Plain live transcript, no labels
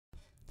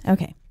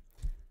Okay.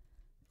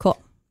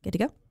 Cool. Good to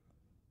go?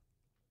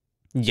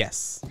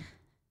 Yes.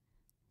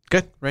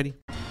 Good. Ready.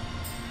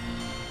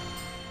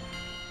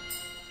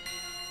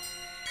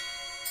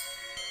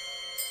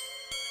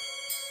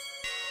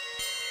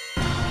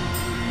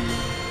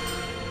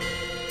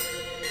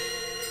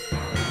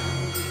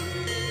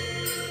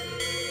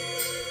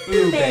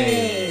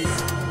 Boobies!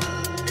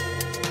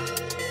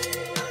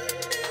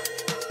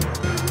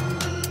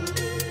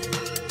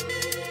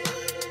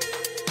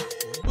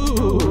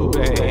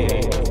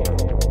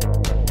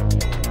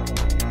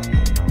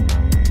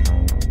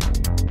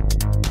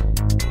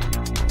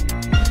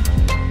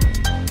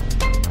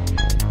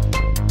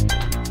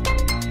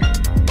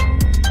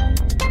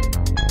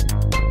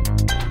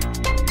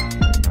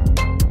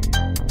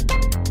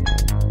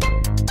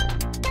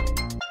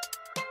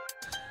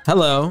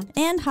 Hello.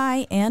 And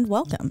hi and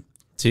welcome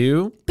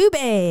To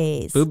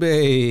Boobies!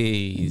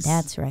 Boobies.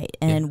 That's right.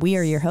 And we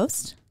are your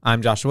hosts.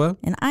 I'm Joshua.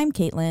 And I'm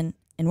Caitlin.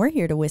 And we're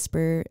here to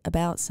whisper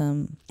about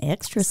some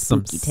extra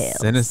spooky tales.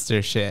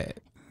 Sinister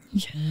shit.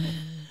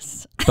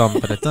 Yes.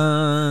 Dun, ba, da,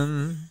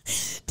 dun.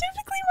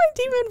 Typically my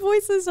demon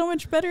voice is so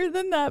much better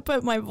than that,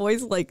 but my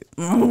voice like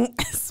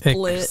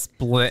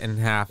split in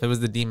half. It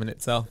was the demon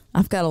itself.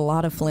 I've got a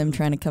lot of phlegm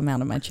trying to come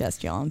out of my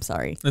chest, y'all. I'm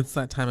sorry. It's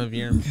that time of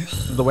year.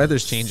 The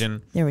weather's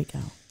changing. There we go.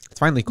 It's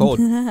finally cold.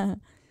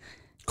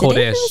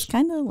 Coldish.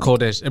 Kind of like,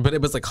 Coldish. But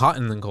it was like hot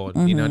and then cold.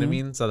 You know what I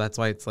mean? So that's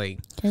why it's like.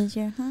 Because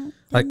you're hot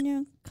Like, and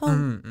you're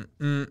cold.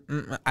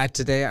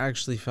 Today I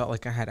actually felt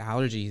like I had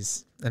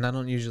allergies. And I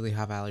don't usually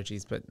have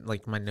allergies, but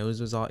like my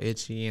nose was all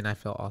itchy and I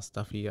felt all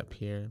stuffy up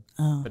here.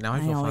 Oh, But now I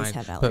feel always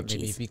fine. have allergies. But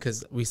maybe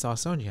because we saw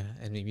Sonia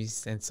and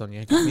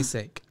Sonia got me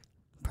sick.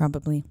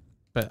 Probably.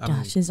 But I'm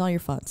Gosh, it's all your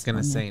fault.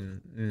 gonna say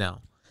no.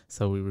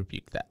 So we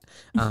rebuke that.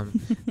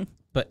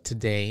 But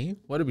today,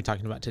 what are we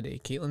talking about today,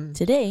 Caitlin?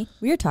 Today,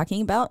 we are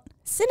talking about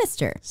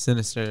Sinister.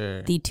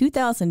 Sinister. The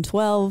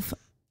 2012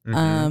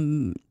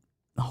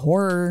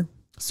 horror,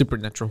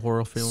 Supernatural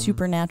horror film.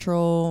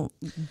 supernatural,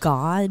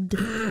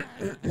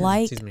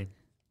 god-like Excuse me.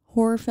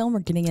 horror film. We're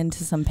getting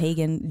into some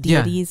pagan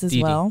deities as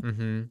well.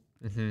 And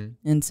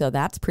so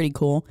that's pretty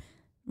cool.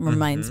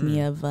 Reminds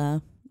me of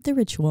The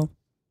Ritual.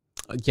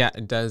 Yeah,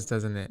 it does,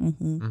 doesn't it?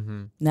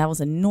 And that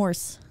was a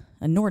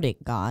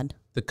Nordic god.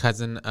 The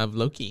cousin of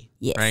Loki.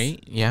 Yes.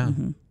 Right? Yeah.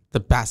 The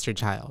bastard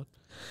child.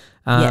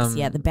 Yes,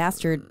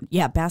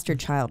 the bastard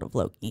child of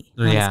Loki,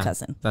 not his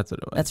cousin. That's what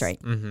it was. That's right.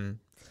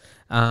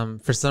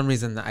 For some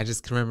reason, I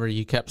just can remember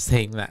you kept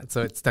saying that,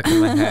 so it stuck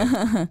in my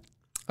head.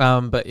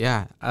 But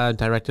yeah,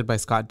 directed by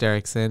Scott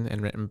Derrickson and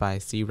written by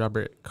C.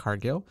 Robert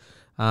Cargill.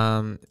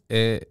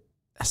 It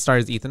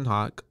stars Ethan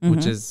Hawke,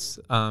 which is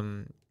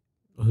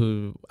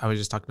who I was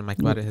just talking to Mike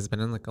about. It has been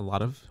in like a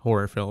lot of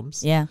horror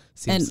films. Yeah,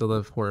 seems to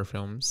love horror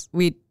films.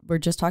 We were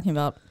just talking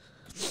about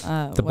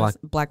the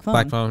Black Phone.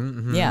 Black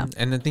Phone. Yeah,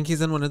 and I think he's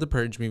in one of the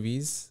Purge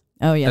movies.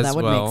 Oh yeah, that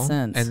would make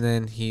sense. And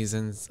then he's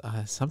in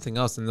something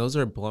else, and those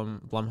are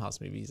Blumhouse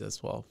movies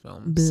as well,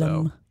 films.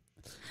 So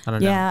I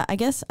don't know. Yeah, I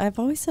guess I've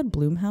always said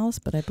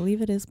Blumhouse, but I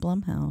believe it is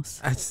Blumhouse.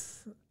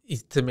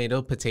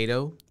 Tomato,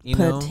 potato,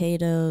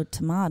 potato,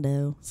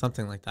 tomato,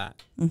 something like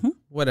that.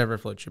 Whatever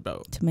floats your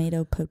boat.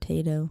 Tomato,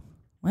 potato.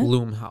 What?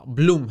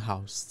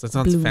 Blumhouse. That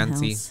sounds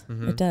fancy.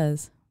 It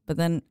does. But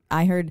then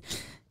I heard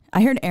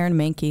Aaron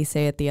Mankey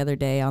say it the other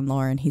day on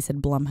Lore, and he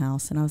said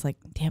Blumhouse, and I was like,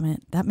 damn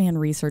it, that man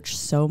researched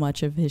so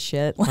much of his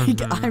shit. Like,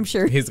 I'm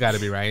sure he's got to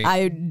be right.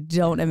 I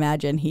don't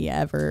imagine he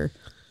ever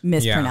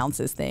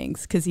mispronounces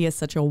things, because he has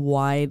such a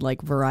wide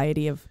like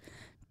variety of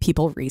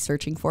people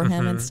researching for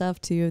him and stuff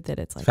too, that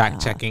it's like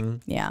fact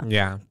checking.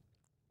 Yeah.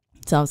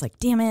 So I was like,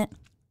 damn it.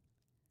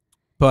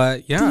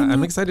 But yeah,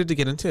 I'm excited to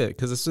get into it,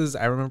 because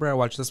I remember I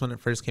watched this when it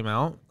first came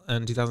out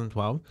in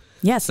 2012.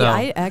 Yeah, so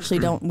I actually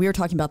don't. We were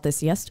talking about this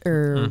the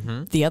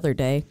other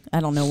day. I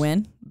don't know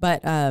when,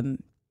 but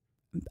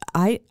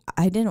I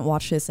didn't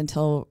watch this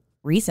until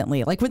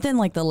recently, like within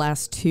like the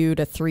last 2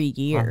 to 3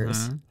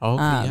 years. Oh,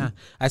 yeah.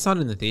 I saw it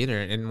in the theater,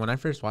 and when I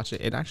first watched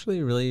it, it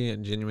actually really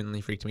genuinely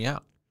freaked me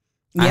out.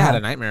 Yeah. I had a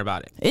nightmare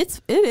about it.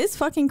 It is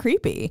fucking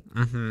creepy.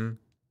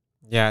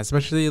 Yeah,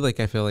 especially like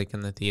I feel like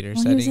in the theater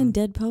setting. He was in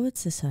Dead Poets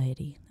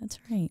Society. That's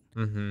right.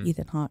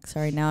 Ethan Hawke.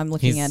 Sorry, now I'm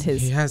looking at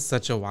his. He has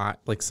such a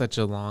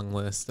long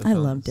list of I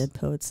love Dead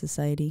Poets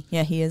Society.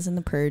 Yeah, he is in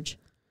The Purge.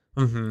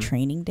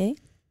 Training Day.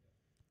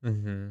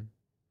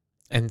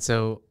 And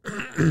so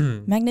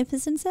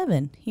Magnificent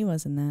Seven. He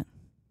was in that.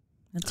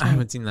 That's right. I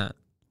haven't seen that.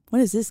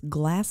 What is this?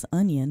 Glass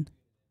Onion.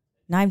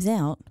 Knives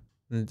Out.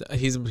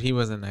 He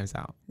was in Knives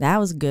Out. That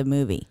was a good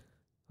movie.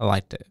 I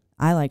liked it.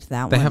 I liked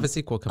that one. They have a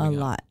sequel coming out.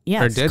 A lot.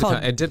 Yeah. It did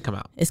come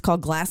out. It's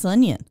called Glass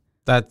Onion.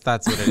 That's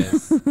what it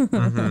is.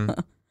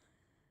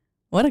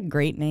 What a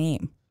great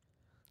name.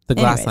 The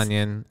Glass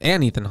Onion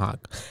and Ethan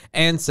Hawke.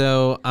 And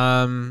so,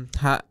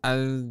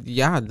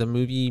 the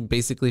movie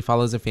basically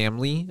follows a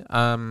family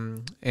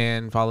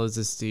and follows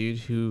this dude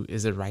who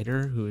is a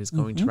writer who is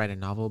going to write a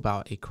novel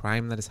about a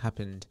crime that has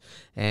happened.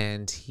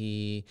 And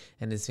he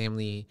and his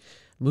family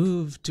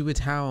move to a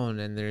town,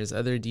 and there's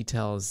other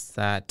details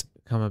that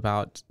come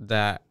about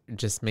that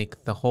just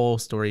make the whole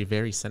story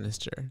very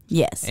sinister.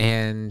 Yes.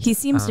 And he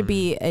seems to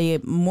be a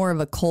more of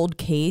a cold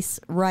case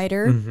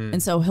writer.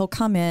 And so he'll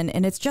come in,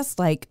 and it's just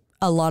like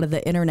a lot of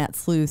the internet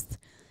sleuth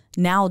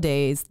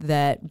nowadays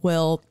that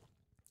will,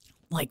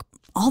 like,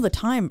 all the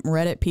time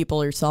Reddit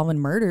people are solving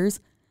murders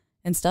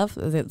and stuff.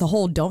 The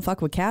whole don't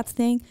fuck with cats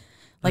thing.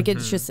 Like,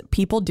 it's just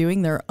people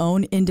doing their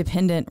own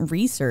independent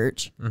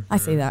research. I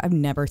say that. I've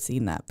never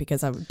seen that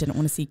because I didn't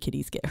want to see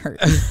kitties get hurt.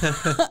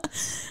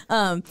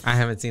 I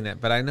haven't seen it,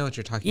 but I know what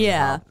you're talking about.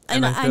 Yeah.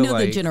 And I know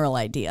the general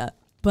idea.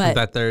 But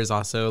that there's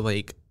also,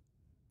 like,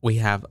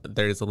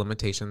 there's a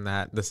limitation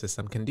that the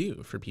system can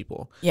do for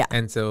people. Yeah.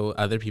 And so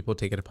other people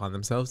take it upon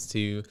themselves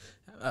to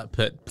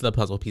put the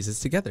puzzle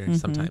pieces together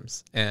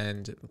sometimes.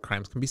 And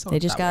crimes can be solved. They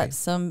just got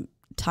some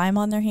time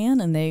on their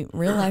hand and they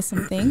realize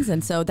some things,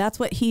 and so that's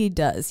what he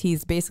does.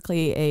 He's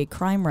basically a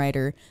crime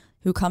writer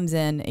who comes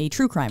in, a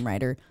true crime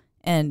writer,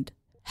 and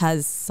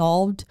has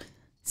solved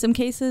some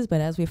cases, but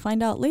as we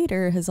find out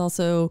later, has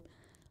also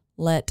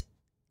let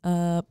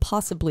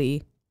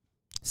possibly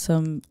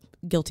some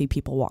guilty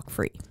people walk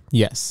free.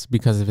 Yes,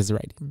 because of his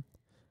writing.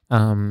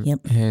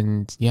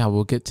 And yeah,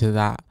 we'll get to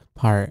that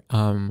part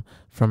from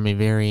a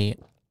very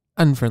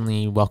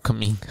unfriendly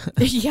welcoming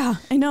yeah,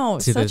 I know,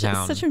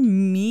 such a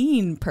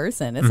mean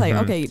person. It's like,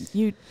 okay,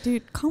 you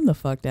dude, calm the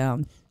fuck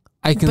down.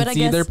 I can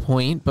see their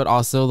point, but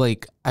also,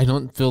 like, I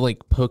don't feel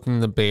like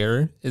poking the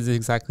bear is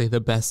exactly the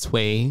best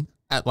way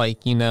at,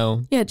 like, you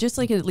know. Yeah, just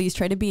like at least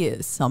try to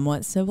be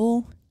somewhat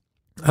civil.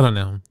 I don't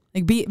know,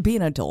 like be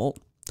an adult.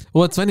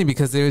 Well, it's funny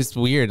because it was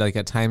weird, like,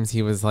 at times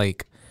he was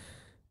like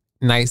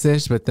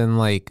nice-ish, but then,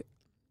 like,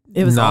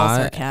 it was all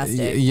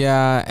sarcastic.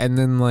 Yeah, and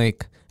then,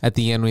 like, at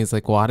the end, he's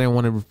like, well, I didn't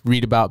want to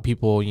read about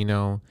people, you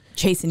know,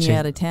 chasing you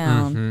out of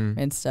town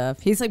and stuff.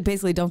 He's like,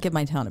 basically, don't give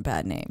my town a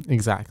bad name.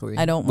 Exactly.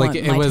 I don't want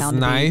like, my it was town to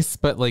nice,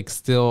 but, like,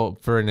 still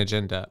for an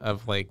agenda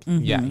of, like,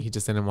 yeah, he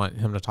just didn't want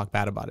him to talk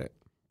bad about it.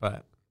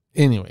 But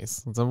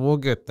anyways, so we'll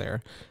get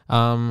there.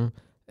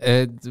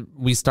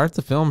 We start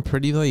the film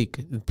pretty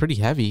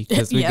heavy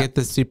because we get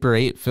the Super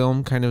 8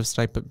 film kind of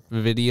type of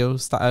video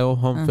style,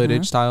 home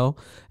footage style,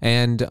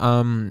 and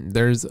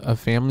there's a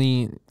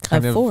family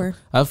of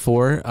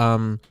four.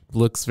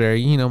 Looks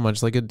very, you know,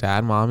 much like a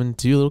dad, mom, and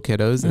two little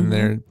kiddos, and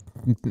they're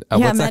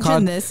yeah,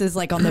 imagine this is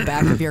like on the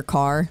back of your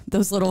car,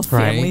 those little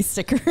family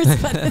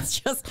stickers, but it's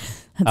just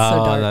so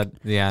dark.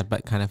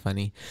 But kind of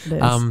funny.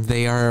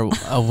 They are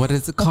what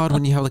is it called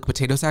when you have like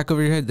potato sack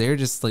over your head? They're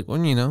just like,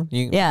 when, you know,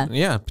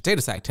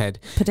 potato sack head.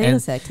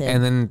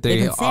 And then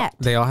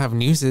they all have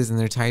nooses and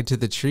they're tied to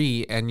the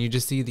tree, and you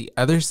just see the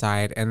other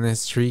side and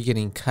this tree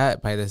getting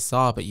cut by the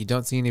saw, but you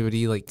don't see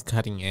anybody like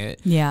cutting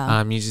it.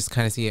 Yeah. You just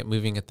kind of see it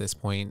moving at this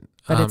point.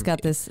 But it's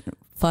got this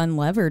fun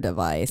lever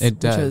device. It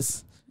does. Which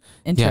was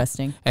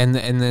interesting. Yeah.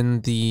 And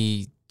then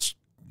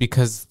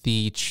because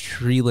the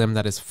tree limb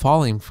that is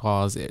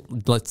falls, it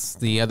lets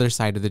the other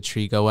side of the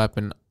tree go up,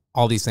 and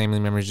all these family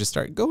members just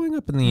start going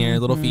up in the air,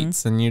 little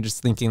feet, and you're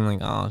just thinking like,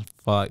 oh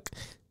fuck,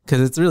 because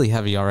it's really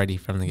heavy already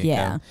from the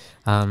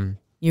get-go.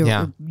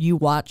 You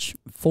watch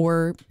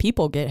 4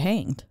 people get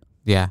hanged.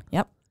 Yeah.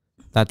 Yep.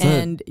 That's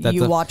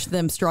you watch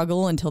them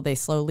struggle until they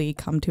slowly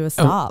come to a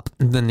stop.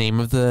 The name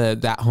of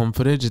that home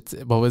footage,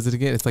 what was it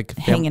again? It's like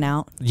Hanging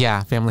Out.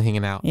 Yeah, family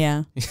hanging out.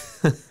 Yeah.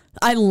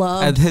 I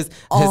love he's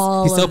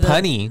so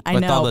punny. I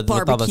know, with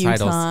all the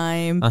titles.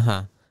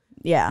 Time.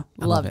 Yeah,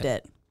 loved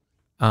it.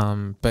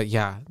 But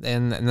yeah,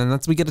 and then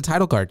we get a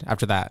title card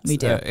after that. We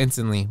do.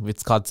 Instantly.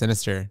 It's called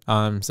Sinister.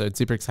 So it's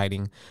super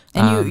exciting.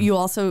 And you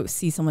also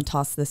see someone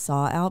toss the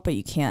saw out, but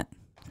you can't,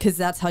 because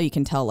that's how you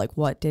can tell like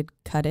what did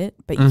cut it,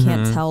 but you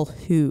can't tell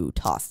who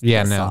tossed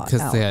the saw out.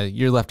 Because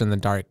you're left in the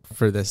dark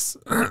for this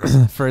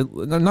for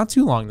not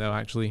too long though,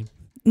 actually.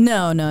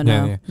 No,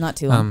 not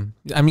too long.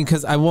 I mean,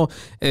 because I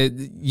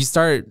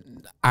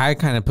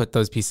kind of put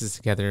those pieces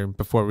together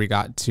before we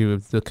got to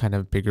the kind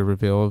of bigger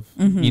reveal of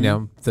you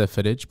know, the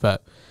footage,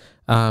 but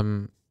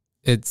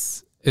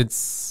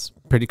it's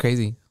pretty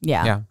crazy.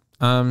 Yeah.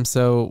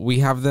 So we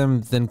have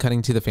them then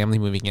cutting to the family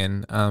moving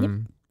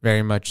in.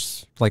 Very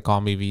much like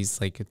all movies,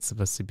 like it's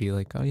supposed to be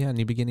like, oh yeah,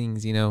 new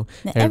beginnings, you know.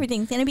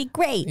 Everything's gonna be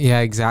great. Yeah,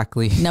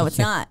 exactly. No, it's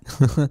not.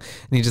 And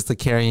he just like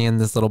carrying in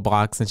this little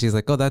box, and she's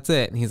like, oh, that's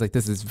it. And he's like,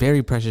 this is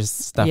very precious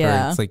stuff.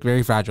 Yeah. It's like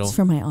very fragile. It's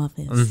from my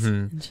office.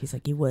 And she's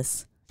like, you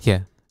wuss.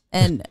 Yeah.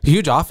 And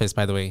huge office,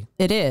 by the way.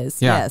 It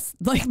is. Yeah. Yes.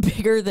 Like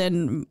bigger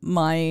than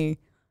my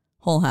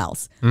whole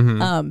house.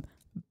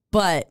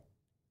 But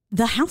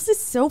the house is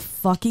so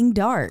fucking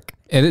dark.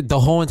 The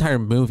whole entire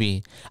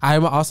movie.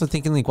 I'm also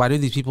thinking, like, why do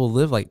these people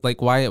live like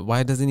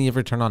why doesn't he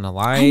ever turn on a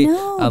light? I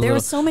know. There were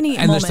so many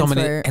moments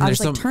where I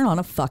was like, turn on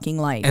a fucking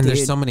light, and dude.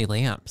 There's so many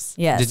lamps.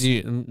 Yes. Did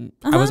you?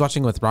 I was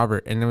watching with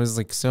Robert, and there was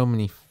like so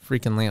many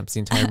freaking lamps the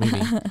entire movie.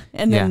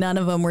 And then none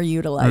of them were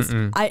utilized.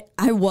 I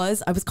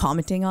was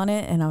commenting on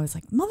it, and I was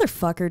like,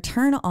 motherfucker,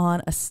 turn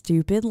on a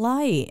stupid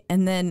light.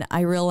 And then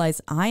I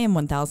realized I am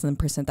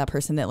 1000% that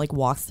person that like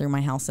walks through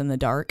my house in the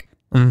dark,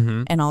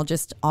 and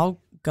I'll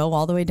go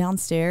all the way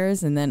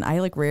downstairs, and then I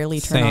like rarely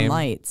turn on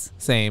lights.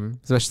 Same,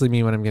 especially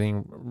me when I'm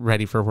getting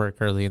ready for work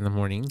early in the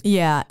morning.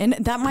 Yeah, and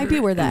that might be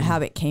where that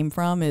habit came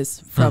from, is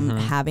from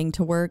having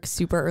to work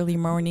super early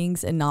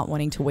mornings and not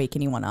wanting to wake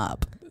anyone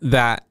up.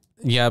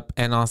 Yep.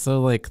 And also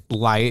like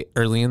light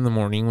early in the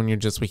morning when you're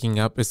just waking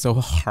up is so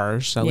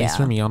harsh, at least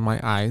for me, on my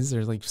eyes.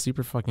 They're like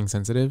super fucking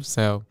sensitive.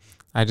 So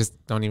I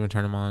just don't even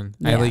turn them on.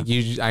 Yeah.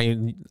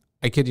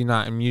 I kid you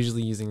not, I'm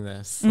usually using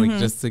this like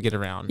just to get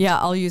around. Yeah,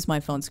 I'll use my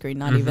phone screen,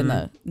 not even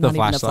the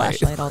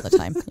flashlight all the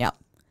time. Yeah.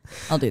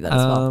 I'll do that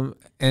as well.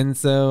 And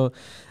so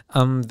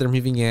they're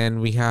moving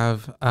in. We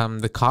have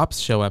the cops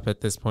show up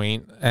at this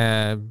point.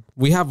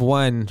 We have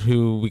one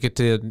who we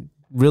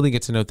really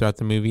get to know throughout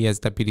the movie as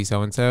Deputy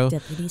So-and-so.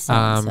 Deputy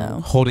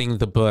So-and-so. Holding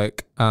the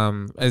book.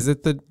 Is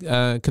it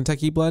the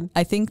Kentucky Blood?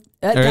 I think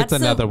it's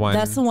another one.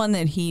 That's the one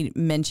that he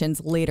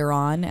mentions later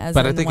on as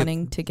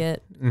wanting to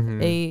get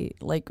a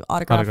like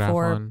autograph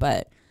for. On.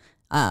 But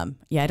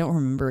I don't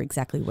remember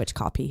exactly which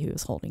copy he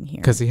was holding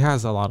here. Because he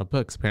has a lot of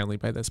books apparently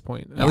by this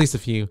point. At least a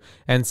few.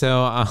 And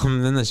so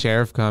then the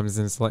sheriff comes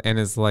and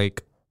is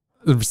like,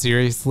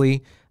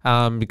 seriously?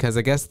 Because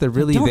I guess they're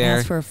really there.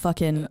 Ask for a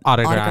fucking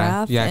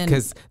autograph. Yeah,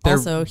 because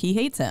also he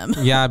hates him.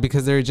 Yeah,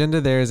 because their agenda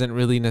there isn't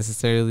really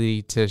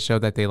necessarily to show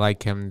that they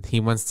like him. He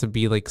wants to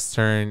be like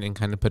stern and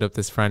kind of put up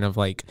this front of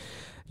like,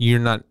 you're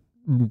not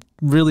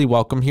really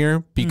welcome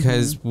here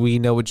because we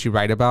know what you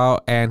write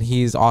about. And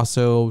he's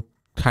also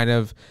kind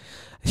of,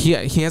 he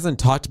hasn't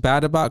talked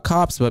bad about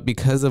cops, but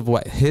because of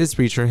what his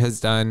research has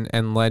done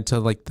and led to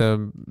like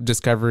the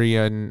discovery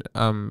and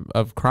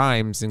of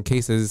crimes and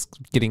cases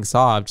getting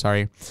solved,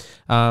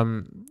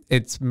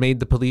 it's made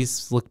the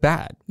police look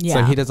bad. Yeah.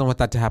 So he doesn't want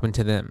that to happen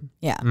to them.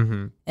 Yeah.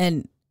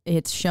 And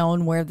it's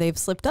shown where they've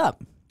slipped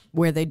up,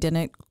 where they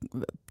didn't,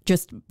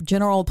 just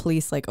general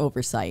police like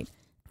oversight.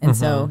 And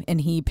so,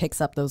 and he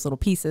picks up those little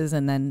pieces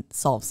and then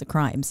solves the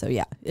crime. So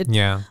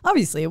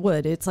obviously it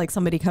would. It's like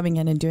somebody coming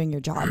in and doing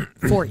your job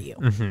for you.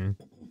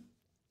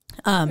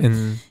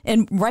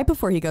 And right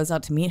before he goes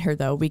out to meet her,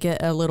 though, we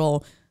get a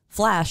little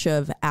flash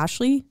of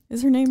Ashley.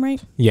 Is her name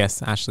right?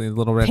 Yes, Ashley, the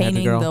little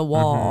redheaded girl. Painting the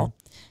wall.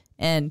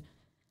 And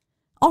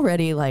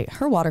already, like,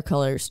 her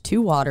watercolor's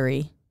too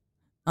watery.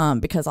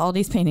 Because all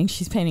these paintings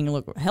she's painting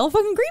look hell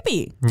fucking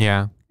creepy.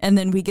 Yeah. And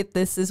then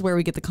this is where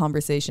we get the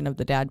conversation of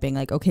the dad being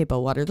like, okay, but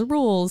what are the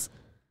rules?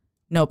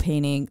 No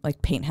painting,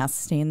 like paint has to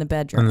stay in the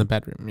bedroom. In the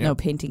bedroom, yeah. No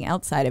painting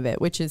outside of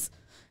it, which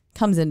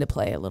comes into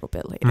play a little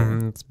bit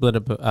later. It's a bit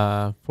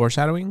of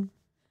foreshadowing,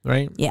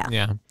 right? Yeah.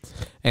 Yeah.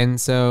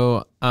 And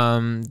so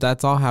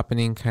that's all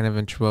happening kind of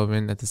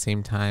interwoven at the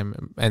same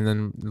time. And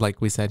then, like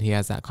we said, he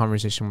has that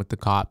conversation with the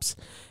cops.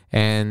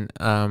 And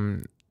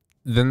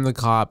then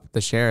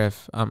the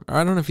sheriff, or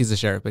I don't know if he's a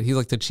sheriff, but he's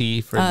like the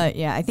chief.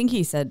 I think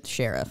he said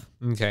sheriff.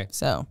 Okay.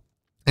 So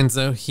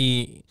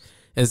he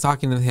is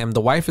talking to him.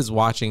 The wife is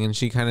watching and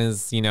she kind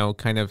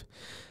of,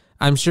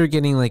 I'm sure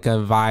getting like a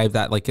vibe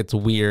that like it's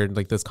weird,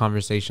 like this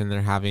conversation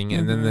they're having.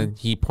 And then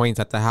he points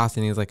at the house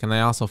and he's like, and I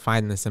also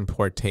find this in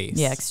poor taste.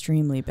 Yeah,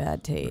 extremely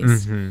bad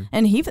taste.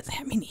 And he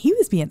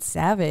was being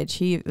savage.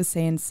 He was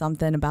saying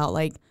something about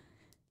like,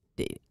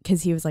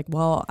 because he was like,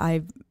 well,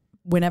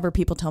 whenever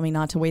people tell me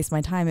not to waste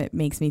my time, it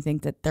makes me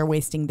think that they're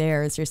wasting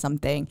theirs or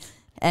something.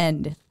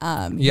 And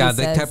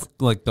they kept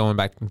like going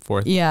back and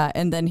forth. Yeah,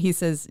 and then he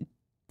says,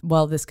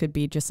 well, this could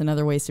be just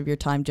another waste of your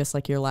time, just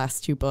like your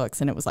last 2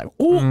 books. And it was like,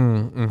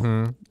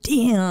 oh,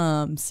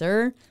 damn,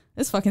 sir,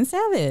 that's fucking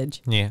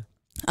savage. Yeah.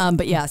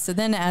 But yeah, so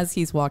then as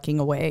he's walking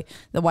away,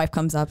 the wife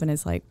comes up and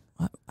is like,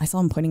 I saw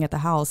him pointing at the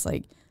house,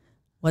 like,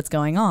 what's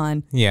going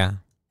on? Yeah.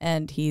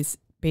 And he's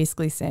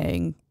basically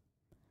saying,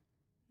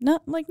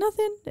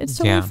 nothing. It's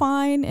totally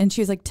fine. And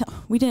she was like,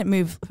 we didn't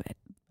move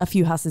a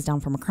few houses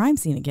down from a crime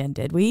scene again,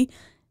 did we?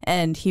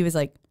 And he was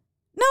like,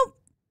 nope.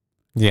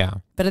 Yeah.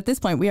 But at this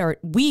point,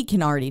 we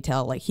can already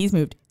tell, like, he's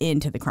moved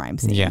into the crime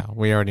scene. Yeah,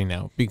 we already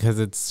know because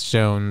it's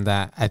shown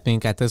that I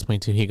think at this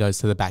point, too, he goes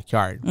to the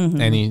backyard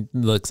and he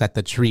looks at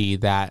the tree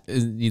that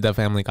the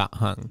family got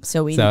hung.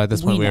 So at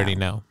this point, we already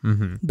know.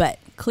 But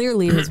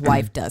clearly his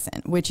wife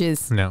doesn't, which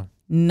is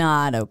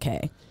not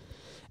okay.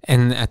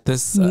 And at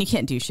this, you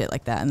can't do shit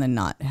like that and then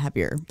not have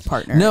your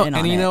partner. No, and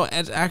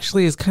it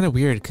actually is kind of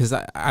weird because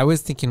I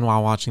was thinking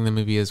while watching the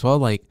movie as well,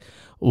 like,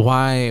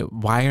 why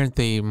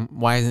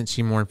isn't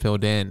she more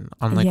filled in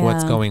on like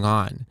what's going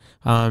on?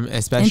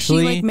 Especially, and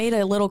she like made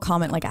a little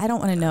comment like, I don't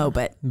want to know,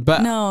 but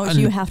no,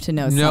 you have to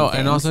know. No,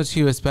 and also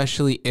too,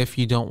 especially if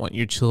you don't want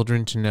your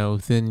children to know,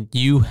 then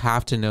you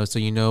have to know so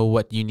you know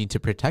what you need to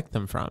protect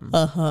them from.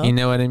 You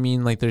know what I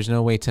mean? Like, there's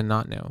no way to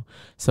not know.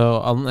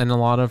 So, and a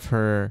lot of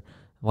her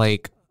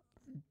like.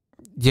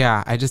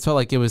 Yeah, I just felt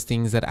like it was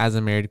things that as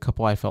a married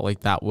couple, I felt like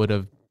that would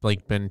have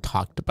like been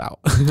talked about,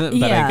 but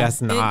I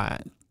guess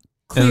not.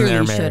 Clearly in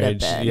their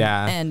marriage, been.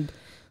 Yeah. And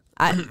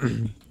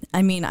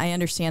I mean, I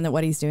understand that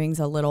what he's doing is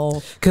a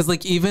little. Because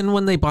like even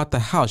when they bought the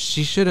house,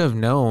 she should have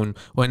known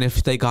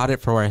if they got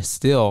it for a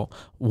steal.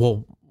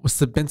 Well,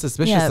 been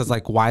suspicious as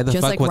like why the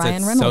fuck like was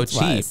Ryan Reynolds so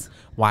cheap?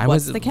 Why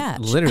What's was the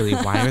catch? Literally,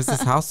 why was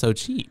this house so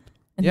cheap?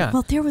 And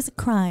well, there was a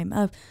crime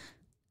of.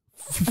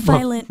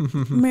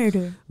 violent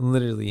murder.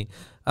 Literally.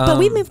 But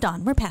we moved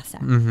on. We're past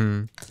that.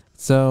 Mm-hmm.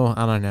 So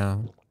I don't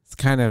know. It's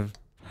kind of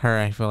her.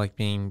 I feel like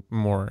being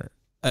more.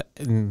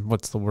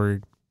 What's the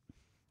word?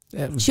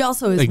 She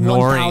also is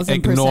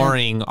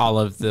ignoring all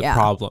of the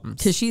problems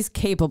because she's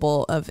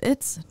capable of.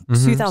 It's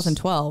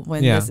 2012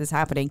 when this is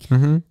happening.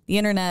 Mm-hmm. The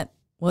internet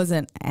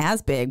wasn't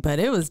as big, but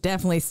it was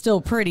definitely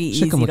still pretty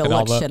easy to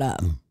look shit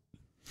up.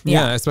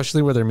 Yeah,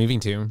 especially where they're moving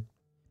to.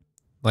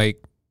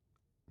 Like,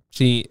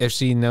 if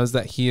she knows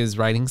that he is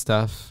writing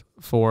stuff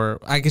for,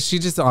 I guess she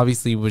just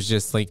obviously was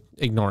just like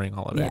ignoring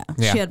all of it.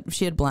 Yeah.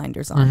 She had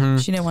blinders on.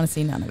 She didn't want to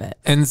see none of it.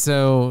 And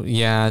so,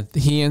 he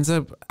ends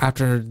up,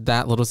 after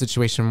that little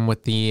situation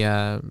with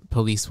the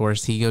police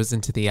force, he goes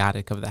into the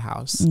attic of the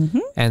house.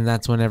 And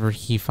that's whenever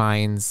he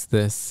finds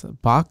this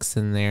box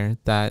in there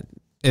that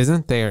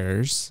isn't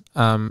theirs.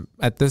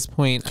 At this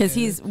point,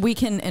 because we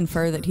can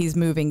infer that he's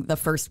moving the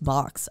first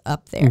box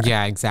up there.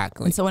 Yeah,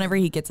 exactly. And so whenever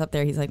he gets up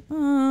there, he's like,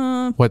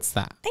 what's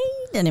that?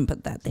 I didn't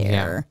put that there.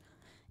 Yeah.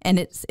 And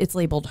it's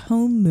labeled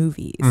home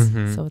movies.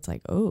 So it's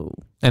like, oh.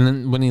 And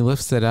then when he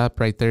lifts it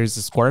up, right, there's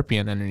a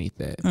scorpion underneath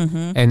it.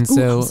 And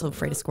so I'm so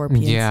afraid of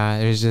scorpions. Yeah,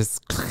 it was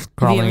just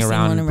crawling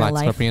around, black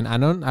scorpion.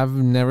 I've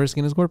never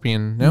seen a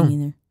scorpion. No.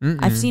 Me neither.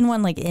 I've seen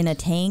one like in a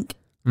tank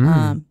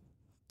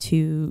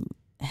to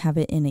have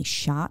it in a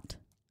shot.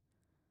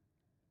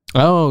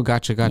 Oh,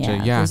 gotcha.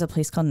 Yeah. There's a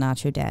place called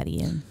Nacho Daddy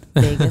in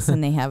Vegas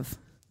and they have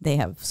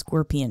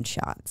scorpion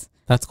shots.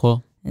 That's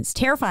cool. It's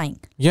terrifying.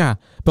 Yeah.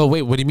 But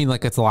wait, what do you mean?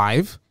 Like it's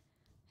live?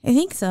 I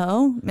think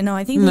so. No,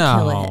 I think they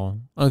kill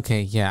it.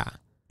 Okay, yeah.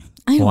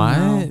 I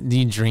don't know. Do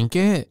you drink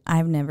it?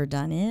 I've never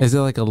done it. Is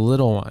it like a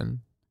little one?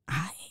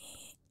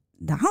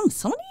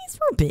 Some of these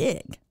were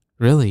big.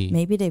 Really?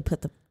 Maybe they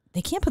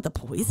can't put the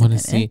poison in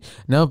it.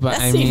 No, but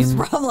that seems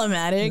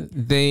problematic.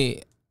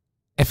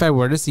 If I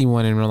were to see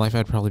one in real life,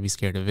 I'd probably be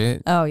scared of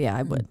it. Oh yeah,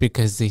 I would.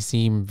 Because they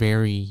seem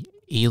very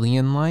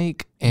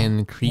alien-like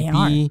and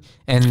creepy,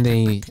 and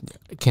they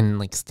can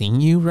like sting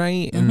you,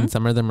 right? And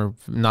some of them are,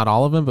 not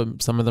all of them,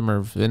 but some of them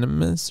are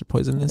venomous or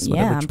poisonous.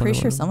 Yeah, I'm pretty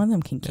sure some of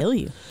them can kill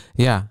you.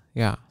 Yeah.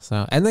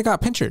 So, and they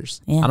got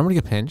pinchers. Yeah. I don't want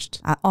to get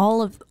pinched.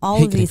 All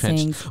of these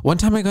things. One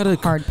time I got a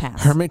hard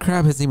pass. Hermit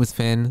crab. His name was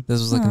Finn. This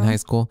was like in high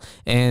school,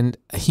 and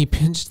he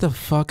pinched the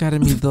fuck out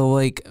of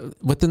me.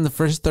 Within the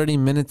first 30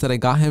 minutes that I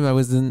got him, I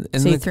was in.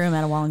 So you threw him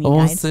at a wall and you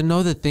died? So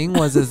no, the thing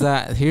is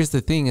that here's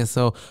the thing is,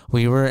 so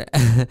we were,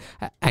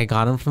 I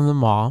got him from the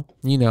mall,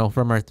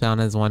 from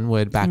Earthbound as one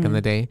would back in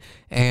the day,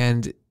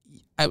 and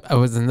I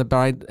was in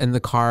the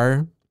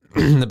car,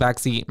 in the back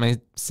seat. My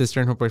sister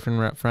and her boyfriend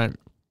were up front.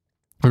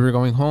 We were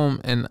going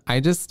home, and I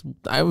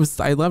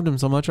loved him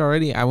so much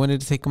already. I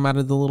wanted to take him out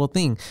of the little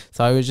thing.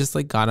 So I was just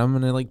like, got him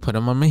and I like put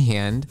him on my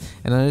hand,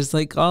 and I was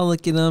like, oh,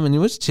 look at him. And it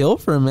was chill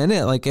for a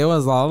minute. Like it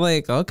was all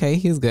like, okay,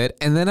 he's good.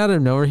 And then out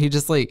of nowhere, he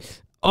just like,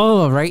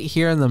 right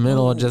here in the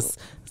middle, just,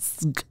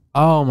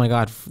 oh my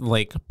God,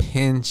 like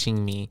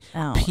pinching me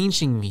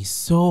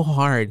so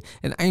hard.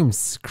 And I am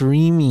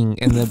screaming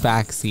in the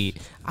back seat.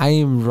 I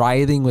am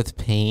writhing with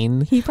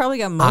pain. He probably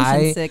got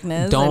motion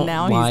sickness, and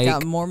now he's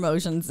got more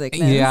motion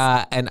sickness.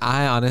 Yeah, and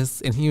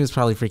and he was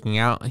probably freaking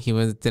out. He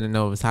didn't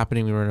know what was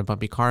happening. We were in a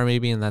bumpy car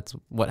maybe, and that's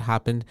what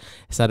happened.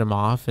 Set him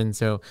off, and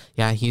so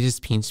he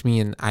just pinched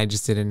me, and I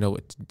just didn't know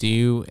what to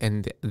do.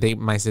 And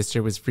my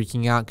sister was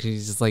freaking out because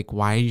she's just like,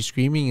 "Why are you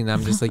screaming?" And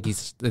I'm just like,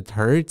 "It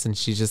hurts," and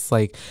she's just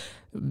like,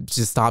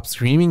 just stopped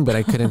screaming, but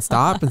I couldn't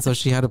stop, and so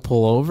she had to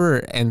pull over.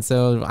 And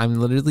so I'm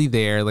literally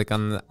there, like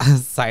on the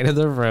side of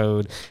the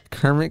road,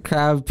 hermit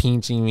crab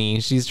pinching me.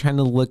 She's trying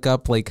to look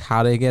up like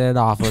how to get it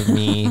off of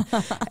me,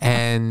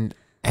 and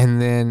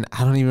then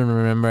I don't even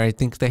remember. I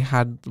think they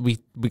had we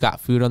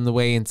got food on the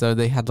way, and so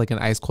they had like an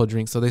ice cold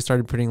drink. So they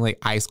started putting like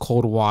ice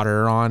cold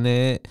water on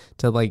it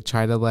to like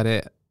try to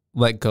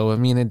let go of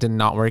me, and it did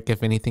not work.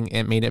 If anything,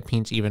 it made it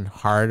pinch even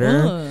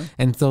harder.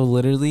 And so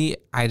literally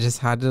I just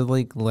had to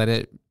like let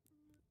it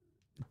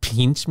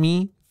pinch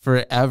me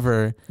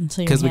forever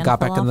because we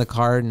got back in the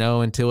car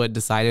until it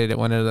decided it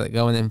wanted to let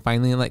go, and then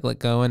finally like let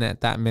go, and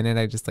at that minute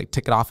I just like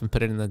took it off and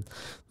put it in the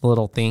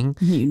little thing,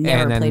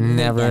 and I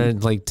never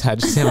like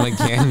touched him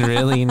again.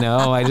 Really,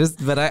 no. I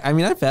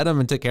fed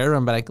him and took care of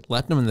him, but I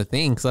left him in the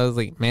thing. So I was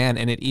like, man,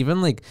 and it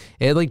even like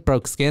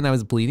broke skin. I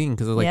was bleeding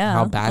because of like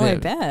how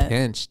bad it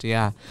pinched.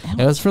 Yeah. Ouch.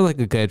 It was for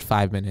like a good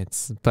 5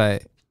 minutes,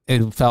 but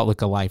it felt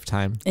like a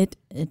lifetime. It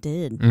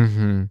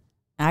did.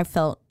 I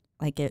felt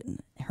like it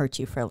hurt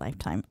you for a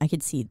lifetime. I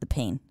could see the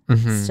pain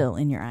still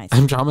in your eyes.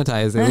 I'm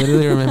traumatized. I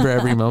literally remember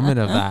every moment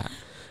of that.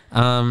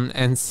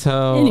 And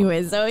so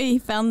anyway, so he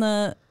found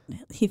the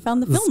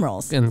film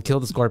rolls and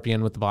killed the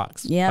scorpion with the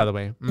box. Yeah, by the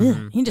way,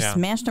 he just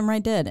smashed him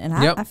right dead. And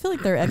I feel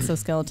like their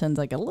exoskeletons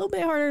like a little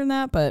bit harder than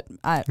that, but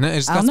I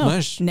don't know.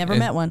 Mush. Never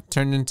met one.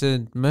 Turned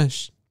into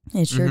mush.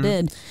 It sure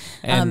did.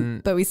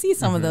 But we see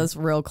some of those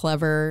real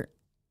clever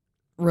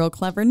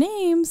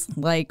names,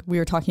 like we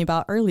were talking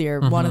about earlier.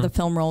 One of the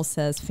film rolls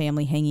says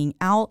family hanging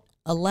out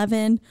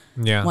 11.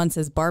 Yeah. One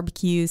says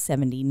barbecue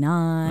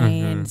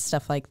 79,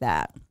 stuff like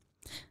that.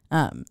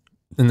 And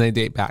they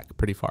date back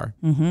pretty far.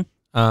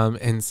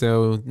 And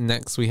so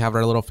next we have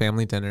our little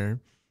family dinner.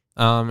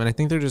 And I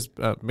think they're just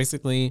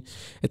basically,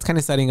 it's kind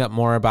of setting up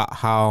more about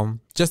how,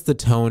 just the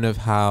tone of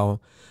how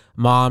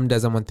mom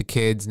doesn't want the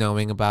kids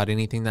knowing about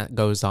anything that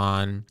goes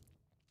on.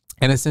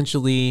 And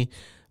essentially,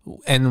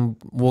 and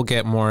we'll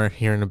get more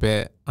here in a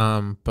bit,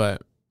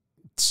 but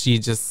she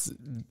just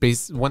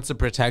wants to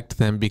protect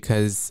them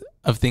because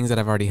of things that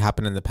have already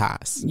happened in the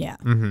past. Yeah.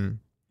 Mm-hmm.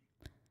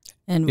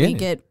 And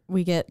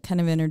we get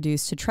kind of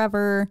introduced to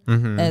Trevor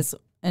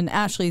and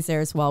Ashley's there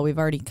as well. We've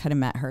already kind of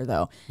met her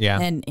though. Yeah.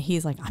 And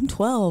he's like, I'm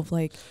 12.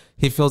 Like,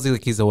 he feels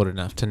like he's old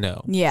enough to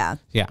know. Yeah.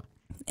 Yeah.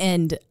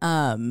 And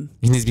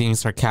he's being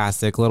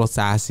sarcastic, a little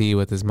sassy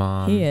with his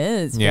mom. He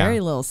is very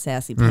little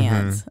sassy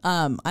pants.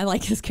 I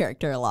like his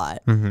character a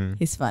lot.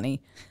 He's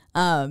funny.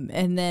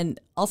 And then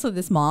also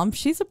this mom,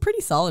 she's a pretty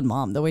solid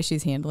mom. The way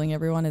she's handling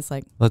everyone is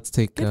like, let's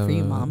take good for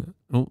you, mom.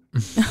 Oh.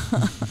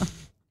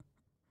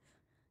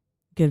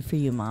 Good for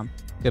you, mom.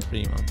 Good for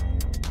you, mom.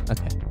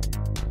 Okay.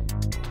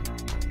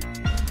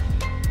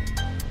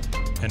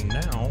 And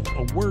now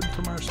a word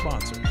from our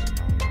sponsors.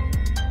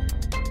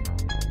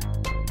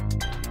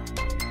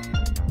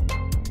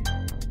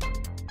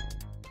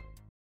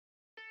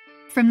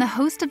 From the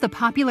host of the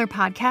popular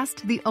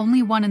podcast, The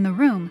Only One in the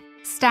Room,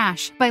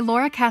 Stash by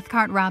Laura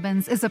Cathcart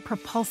Robbins is a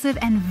propulsive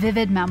and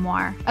vivid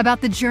memoir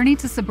about the journey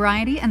to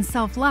sobriety and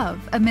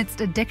self-love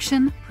amidst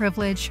addiction,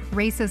 privilege,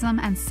 racism,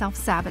 and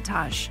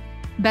self-sabotage.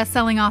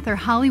 Best-selling author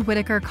Holly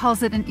Whitaker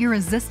calls it an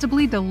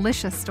irresistibly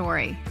delicious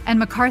story, and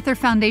MacArthur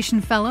Foundation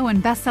fellow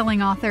and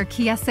best-selling author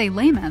Kiese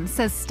Lehman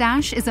says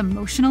Stash is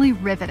emotionally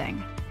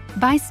riveting.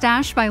 Buy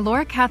Stash by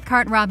Laura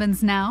Cathcart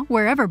Robbins now,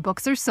 wherever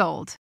books are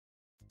sold.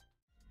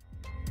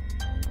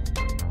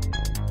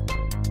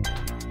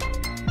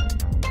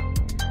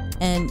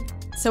 And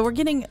so we're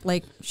getting,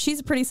 like, she's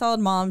a pretty solid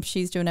mom.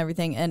 She's doing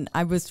everything. And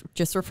I was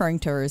just referring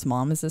to her as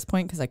mom at this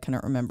point because I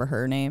couldn't remember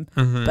her name.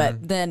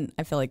 But then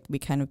I feel like we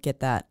kind of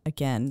get that,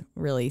 again,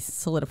 really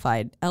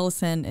solidified.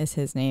 Ellison is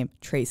his name.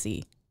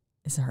 Tracy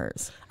is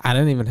hers. I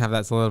didn't even have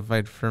that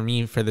solidified for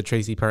me for the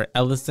Tracy part.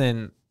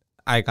 Ellison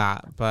I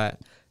got,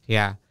 but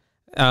yeah.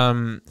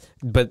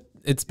 But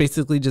it's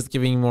basically just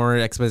giving more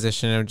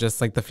exposition of just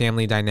like the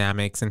family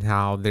dynamics and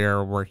how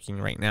they're working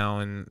right now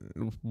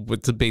and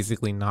what's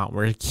basically not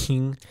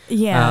working.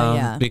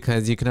 Yeah.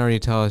 Because you can already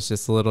tell it's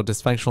just a little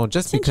dysfunctional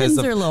just Tensions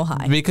because are a little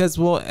high. Because,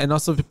 well, and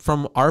also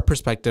from our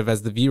perspective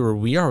as the viewer,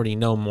 we already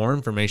know more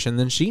information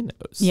than she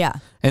knows. Yeah.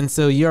 And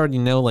so you already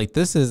know, like,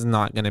 this is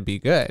not going to be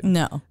good.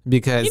 No.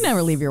 Because you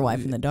never leave your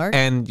wife in the dark.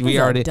 And That's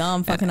we already a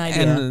dumb fucking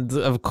idea. And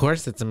of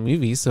course it's a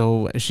movie,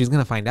 so she's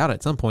going to find out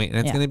at some point, and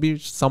it's going to be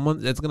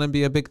it's going to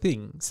be a big thing.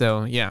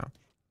 So, yeah.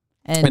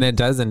 And it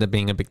does end up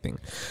being a big thing.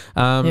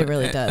 It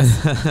really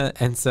does.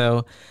 And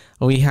so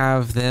we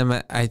have them,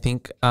 I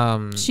think.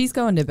 She's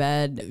going to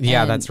bed.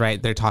 Yeah, that's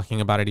right. They're talking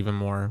about it even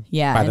more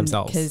by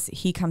themselves. Because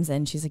he comes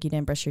in, she's like, you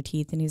didn't brush your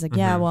teeth. And he's like,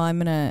 yeah, well, I'm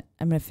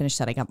gonna finish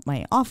setting up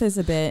my office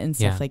a bit and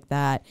stuff like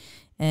that.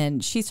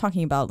 And she's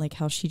talking about like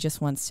how she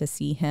just wants to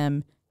see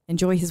him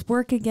enjoy his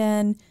work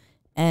again.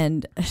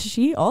 And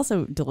she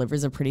also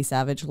delivers a pretty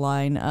savage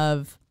line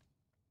of,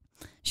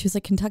 she was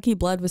like, Kentucky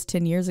Blood was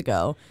 10 years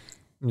ago.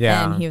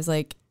 Yeah. And he was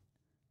like,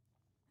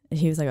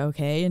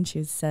 okay. And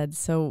she said,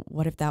 so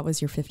what if that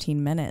was your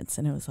 15 minutes?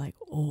 And it was like,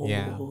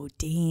 oh,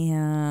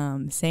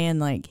 damn. Saying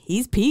like,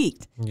 he's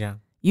peaked. Yeah.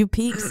 You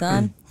peaked,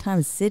 son. Time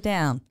to sit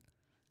down.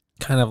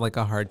 Kind of like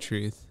a hard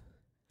truth.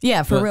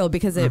 Yeah, for real.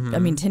 Because,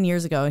 10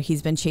 years ago,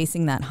 he's been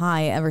chasing that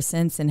high ever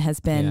since and has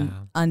been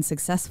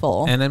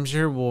unsuccessful. And I'm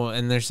sure,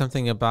 and there's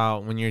something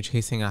about when you're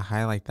chasing a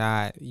high like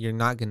that, you're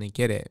not going to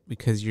get it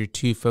because you're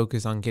too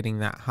focused on getting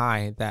that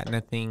high that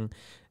nothing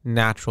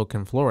natural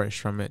can flourish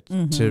from it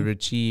to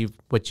achieve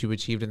what you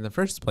achieved in the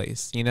first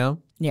place, you know?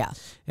 Yeah.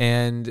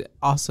 And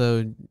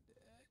also,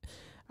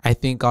 I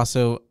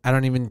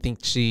don't even think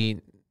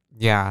it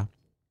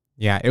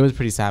was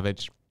pretty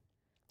savage.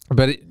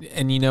 But,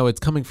 it's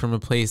coming from a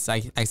place,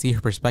 I see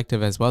her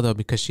perspective as well, though,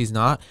 because she's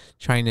not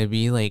trying to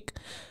be like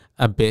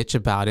a bitch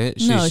about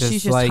it.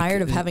 She's just like,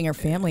 tired of having her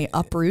family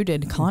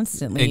uprooted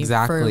constantly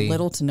for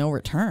little to no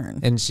return.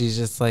 And she's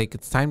just like,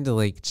 it's time to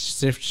like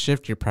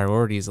shift your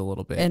priorities a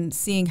little bit. And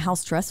seeing how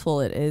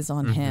stressful it is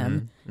on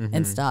him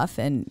and stuff.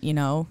 And,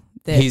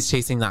 that he's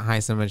chasing that high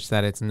so much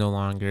that it's no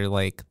longer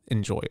like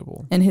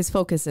enjoyable. And his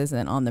focus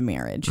isn't on the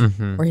marriage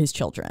or his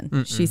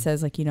children. She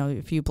says like,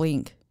 if you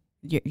blink,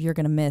 you're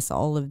going to miss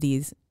all of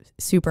these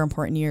super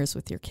important years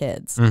with your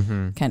kids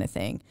kind of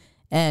thing.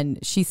 And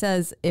she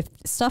says if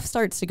stuff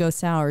starts to go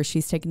sour,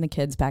 she's taking the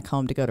kids back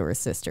home to go to her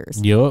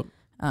sister's. Yep.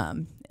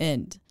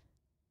 And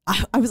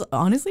I was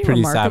honestly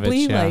pretty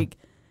remarkably savage, like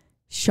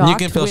shocked. You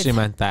can feel she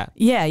meant that.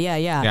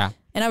 Yeah.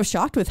 And I was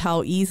shocked with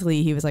how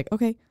easily he was like,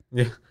 okay.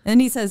 Yeah. And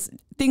he says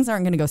things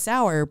aren't going to go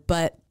sour,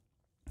 but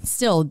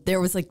still there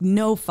was like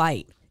no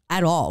fight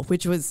at all,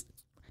 which was,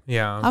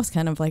 I was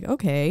kind of like,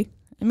 okay.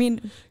 I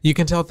mean, you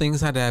can tell things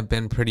had to have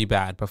been pretty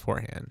bad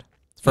beforehand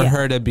for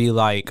her to be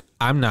like,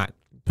 I'm not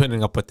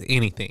putting up with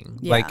anything.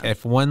 Like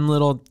if one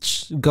little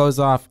goes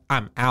off,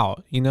 I'm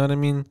out. You know what I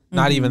mean?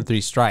 Not even 3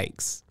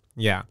 strikes.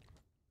 Yeah.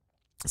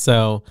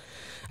 So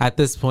at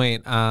this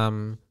point,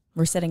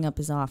 we're setting up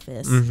his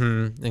office.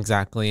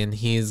 Exactly. And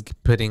he's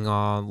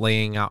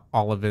laying out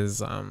all of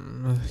his,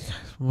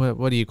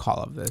 what do you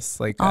call of this?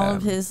 Like all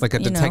of his, like a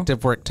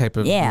detective work type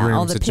of room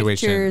all the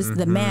situation. Pictures,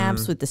 the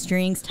maps with the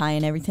strings,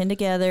 tying everything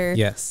together.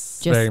 Yes,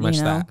 just, very much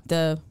that.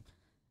 The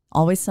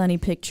Always Sunny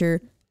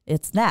picture.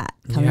 It's that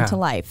coming to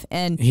life.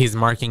 And he's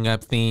marking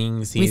up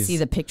things. We see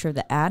the picture of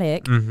the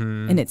attic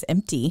and it's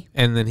empty.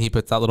 And then he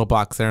puts that little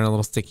box there and a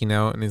little sticky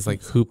note and he's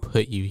like, who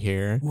put you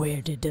here?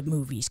 Where did the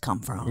movies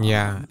come from?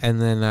 Yeah. And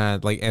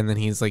then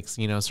he's like,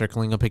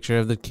 circling a picture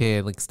of the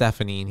kid, like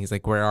Stephanie. And he's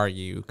like, where are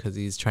you? Because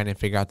he's trying to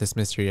figure out this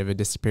mystery of a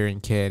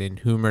disappearing kid and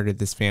who murdered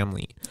this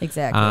family.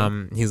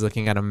 Exactly. He's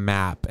looking at a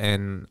map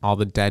and all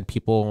the dead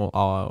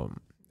people,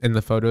 in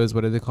the photos,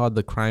 what are they called?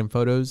 The crime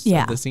photos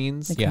of the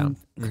scenes? The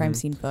crime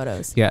scene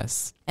photos.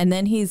 Yes. And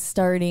then he's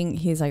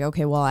like,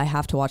 okay, well, I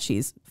have to watch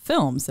these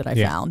films that I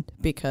found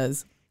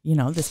because,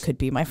 this could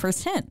be my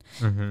first hint.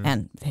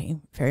 And they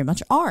very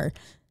much are.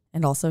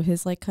 And also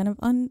his like kind of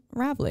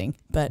unraveling.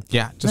 But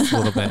yeah, just a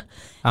little bit.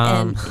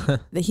 And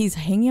he's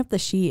hanging up the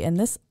sheet and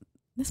this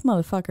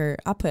motherfucker,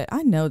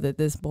 I know that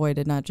this boy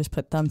did not just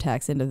put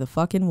thumbtacks into the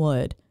fucking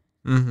wood.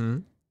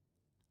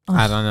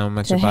 I don't know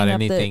much about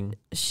anything.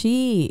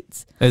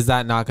 Sheets. Is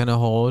that not going to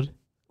hold?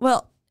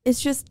 Well,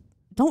 it's just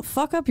don't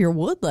fuck up your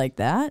wood like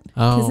that.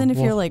 Because then if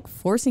you're like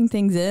forcing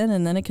things in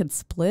and then it could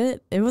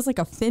split, it was like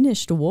a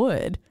finished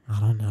wood.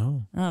 I don't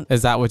know.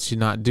 Is that what you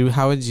not do?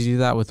 How would you do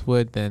that with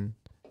wood then?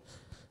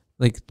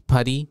 Like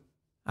putty?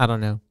 I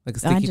don't know. Like a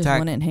sticky tack? I just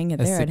wouldn't hang it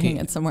there. I'd hang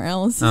it somewhere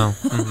else. Oh.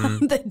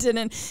 That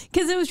didn't.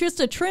 Because it was just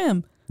a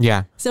trim.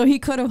 Yeah. So he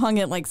could have hung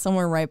it like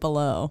somewhere right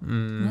below.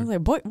 And I was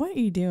like, boy, what are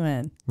you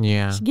doing?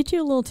 Yeah. Get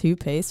you a little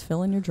toothpaste,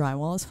 fill in your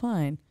drywall, is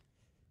fine.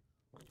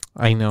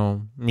 I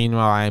know.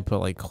 Meanwhile, I put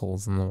like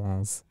holes in the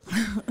walls.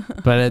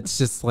 But it's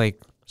just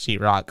like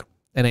sheetrock.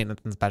 It ain't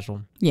nothing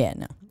special. Yeah,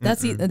 no.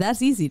 That's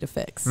easy to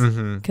fix.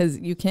 Because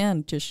you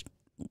can just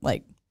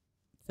like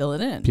fill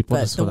it in. People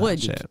but just the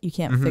wood, you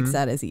can't fix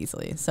that as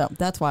easily. So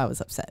that's why I was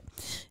upset.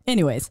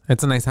 Anyways.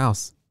 It's a nice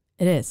house.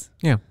 It is.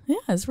 Yeah. Yeah,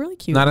 it's really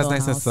cute. Not as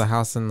nice as the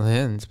house in the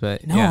Hinds,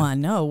 but no, I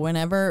know.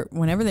 Whenever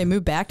they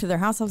moved back to their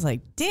house, I was like,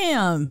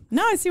 damn,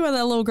 now I see why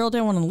that little girl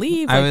didn't want to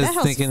leave. Like, I was that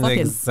house thinking the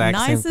exact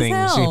nice same thing.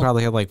 Hell. She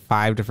probably had like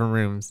 5 different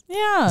rooms.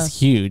 Yeah. It's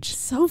huge.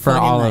 So for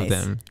all nice. of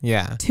them.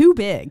 Yeah. Too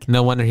big.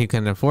 No wonder he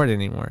couldn't afford it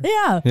anymore.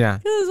 Yeah. Yeah.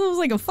 It was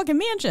like a fucking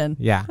mansion.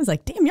 Yeah. I was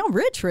like, damn, y'all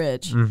rich.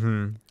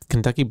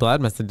 Kentucky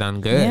Blood must have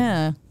done good.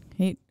 Yeah.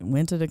 He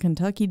went to the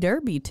Kentucky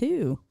Derby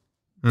too.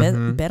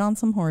 Bet on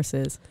some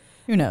horses.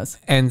 Who knows?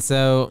 And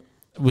so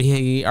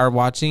we are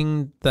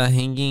watching the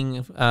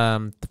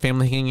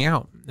family hanging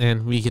out,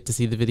 and we get to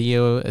see the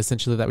video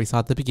essentially that we saw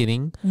at the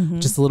beginning,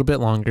 just a little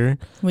bit longer.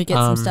 We get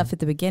some stuff at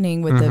the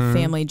beginning with the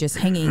family just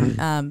hanging,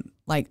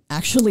 like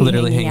actually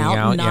literally hanging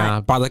out,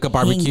 yeah, like a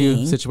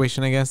barbecue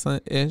situation, I guess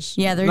ish.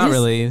 Yeah, they're not just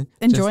really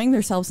enjoying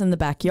themselves in the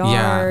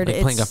backyard. Yeah,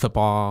 like playing a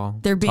football.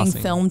 They're being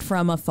filmed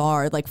from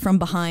afar, like from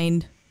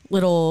behind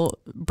little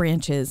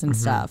branches and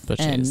stuff.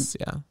 Bushes,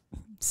 yeah.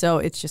 So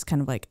it's just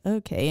kind of like,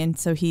 okay. And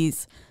so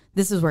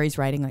this is where he's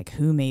writing like,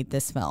 who made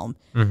this film,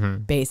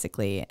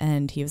 basically.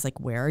 And he was like,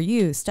 where are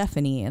you,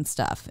 Stephanie, and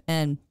stuff.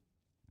 And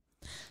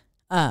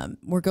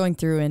we're going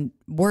through and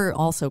we're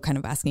also kind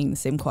of asking the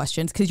same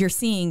questions because you're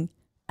seeing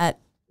at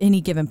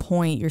any given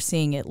point, you're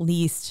seeing at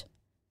least,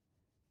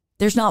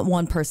 there's not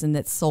one person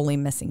that's solely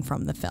missing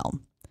from the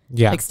film.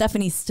 Yeah. Like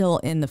Stephanie's still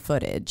in the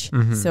footage.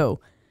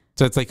 So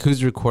it's like,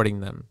 who's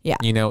recording them? Yeah.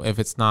 If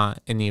it's not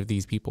any of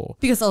these people.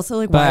 Because also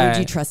like, why would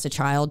you trust a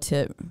child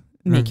to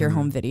make your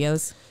home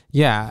videos?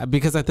 Yeah,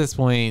 because at this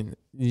point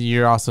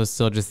you're also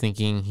still just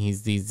thinking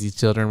these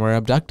children were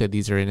abducted.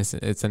 These are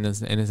innocent. It's an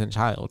innocent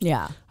child.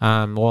 Yeah.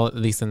 Well, at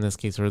least in this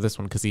case or this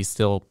one, because he's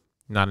still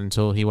not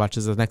until he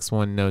watches the next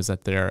one knows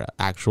that there are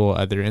actual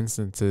other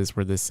instances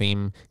where the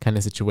same kind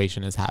of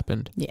situation has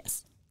happened.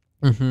 Yes.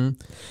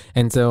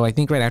 And so I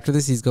think right after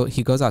this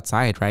he goes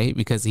outside, right?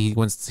 Because he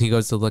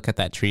goes to look at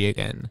that tree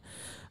again.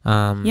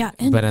 Yeah,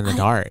 but in the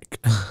dark.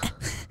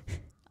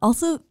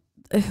 Also,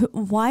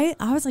 why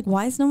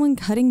is no one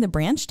cutting the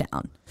branch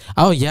down?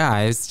 Oh yeah,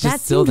 it's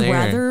just still there.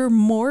 That seemed rather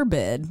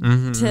morbid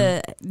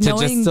to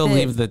just still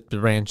leave the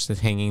branch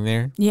that's hanging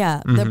there.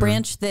 Yeah, the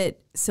branch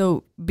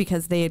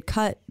because they had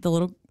cut the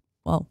little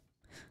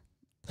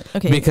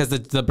because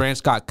the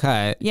branch got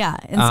cut. Yeah,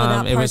 and so that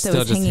part it was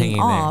still just hanging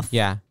off. There.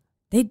 Yeah,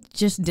 they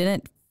just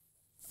didn't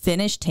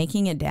finish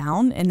taking it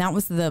down, and that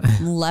was the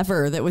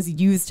lever that was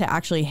used to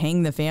actually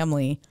hang the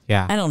family.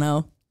 Yeah, I don't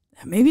know.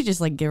 Maybe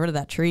just like get rid of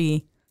that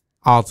tree.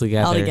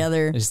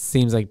 Altogether. It just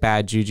seems like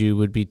bad juju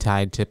would be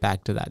tied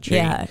back to that tree.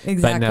 Yeah,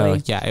 exactly. But no,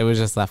 yeah, it was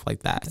just left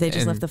like that. They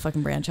just left the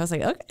fucking branch. I was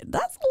like, okay,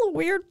 that's a little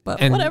weird, but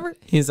and whatever.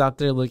 He's out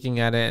there looking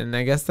at it, and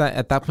I guess that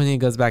at that point he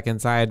goes back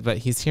inside, but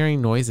he's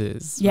hearing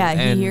noises. Yeah,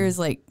 he hears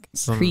like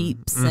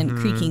creeps and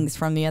creakings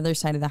from the other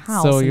side of the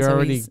house. So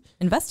he's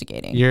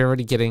investigating. You're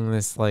already getting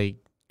this like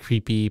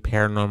creepy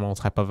paranormal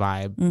type of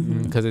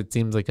vibe because it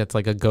seems like it's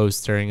like a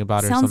ghost stirring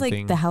about or something. Sounds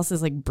like the house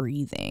is like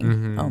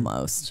breathing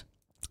almost.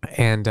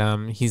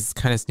 and he's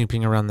kind of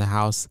snooping around the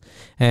house,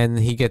 and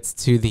he gets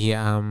to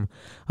the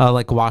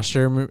like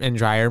washer and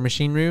dryer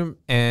machine room,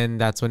 and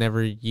that's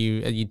whenever a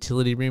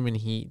utility room, and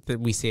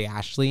we say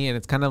Ashley, and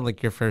it's kind of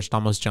like your first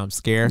almost jump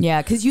scare.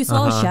 Yeah, because you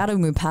saw a shadow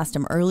move past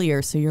him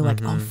earlier, so you're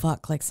like, oh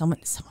fuck, like someone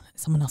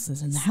else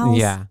is in the house.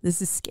 Yeah,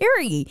 this is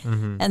scary.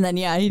 And then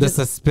the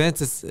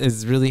suspense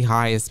is really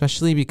high,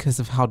 especially because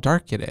of how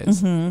dark it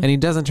is, and he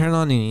doesn't turn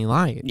on any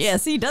lights.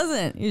 Yes, he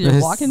doesn't. He's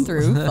just walking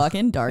through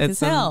fucking dark as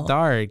hell.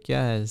 Dark,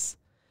 yes.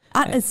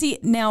 See,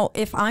 now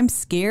if I'm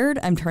scared,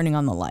 I'm turning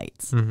on the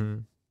lights.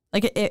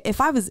 Like if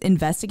I was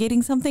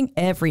investigating something,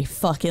 every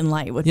fucking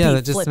light would be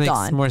that just flipped makes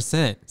on. more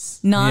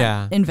sense.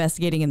 Not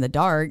investigating in the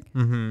dark.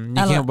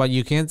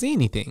 You can't see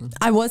anything.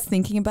 I was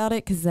thinking about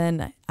it because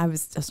then I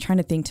was trying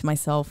to think to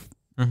myself,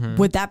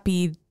 would that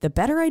be the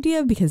better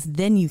idea because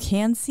then you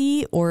can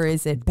see, or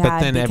is it bad? But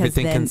then because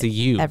everything can see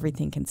you.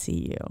 Everything can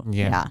see you.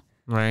 Yeah.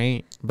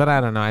 Right. But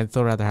I don't know. I'd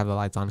still rather have the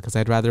lights on because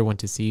I'd rather want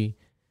to see.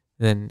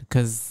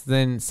 Because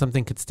then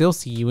something could still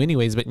see you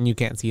anyways, but you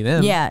can't see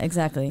them. Yeah,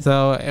 exactly.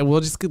 So we'll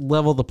just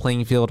level the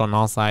playing field on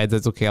all sides.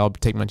 It's okay. I'll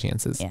take my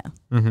chances. Yeah.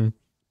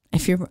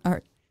 If you're...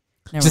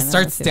 Just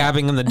start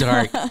stabbing in the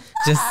dark.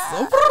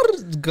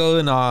 Just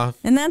going off.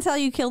 And that's how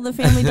you kill the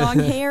family dog,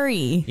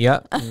 Harry.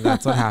 Yep,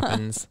 that's what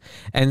happens.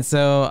 And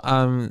so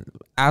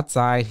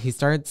outside, he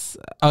starts...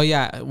 Oh,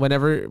 yeah,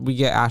 whenever we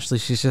get Ashley,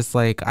 she's just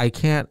like, I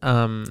can't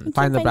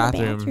find the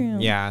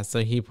bathroom. Yeah, so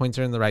he points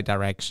her in the right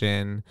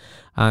direction,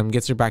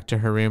 gets her back to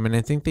her room, and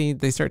I think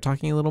they start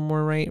talking a little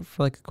more, right,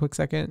 for like a quick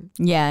second.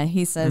 Yeah,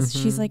 he says,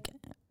 she's like,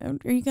 are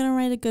you going to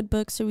write a good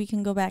book so we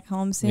can go back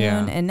home soon?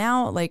 Yeah. And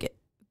now, like...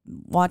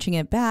 watching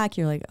it back,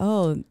 you're like,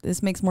 oh,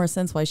 this makes more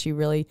sense why she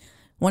really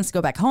wants to go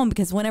back home,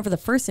 because whenever the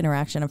first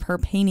interaction of her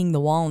painting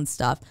the wall and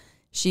stuff,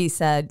 she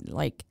said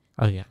like,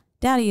 oh yeah,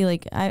 Daddy,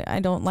 like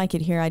I don't like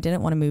it here. I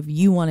didn't want to move.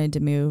 You wanted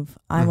to move.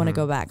 I want to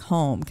go back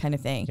home, kind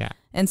of thing. Yeah.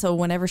 And so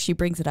whenever she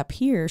brings it up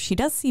here, she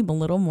does seem a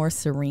little more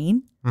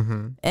serene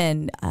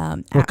and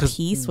at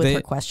peace with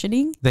her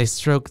questioning. They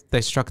struck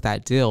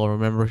that deal.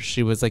 Remember,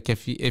 she was like,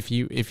 if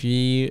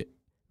you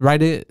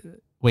write it,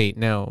 wait,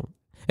 no.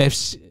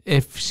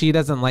 If she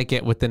doesn't like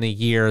it within a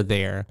year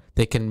there,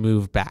 they can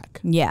move back.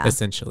 Yeah.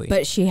 Essentially.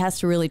 But she has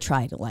to really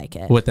try to like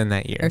it. Within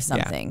that year. Or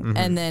something. Yeah.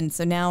 And then,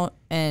 so now,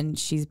 and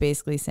she's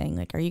basically saying,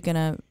 like, are you going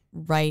to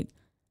write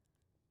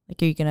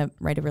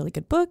a really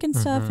good book and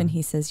stuff? And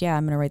he says, yeah,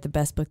 I'm going to write the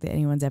best book that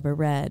anyone's ever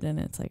read. And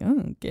it's like,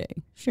 oh, okay,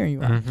 sure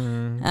you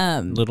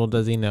are. Little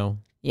does he know.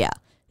 Yeah,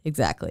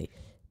 exactly.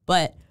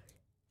 But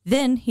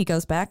then he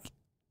goes back.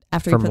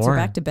 After he puts her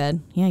back to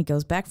bed, he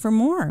goes back for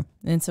more.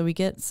 And so we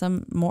get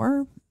some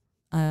more.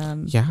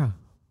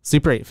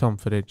 Super 8 film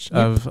footage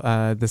of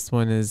this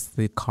one is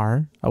the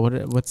car.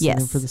 What's the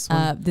name for this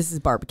one? This is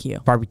Barbecue.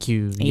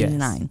 89.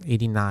 Yes,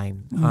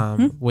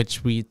 89.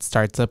 Which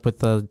starts up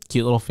with a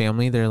cute little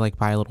family. They're like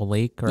by a little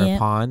lake or a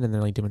pond, and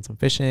they're like doing some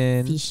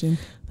fishing,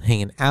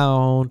 hanging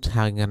out,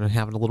 having a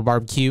little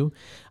barbecue.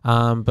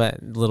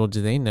 But little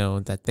do they know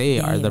that they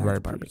are the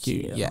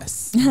barbecue.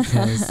 Yes.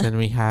 Because then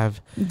we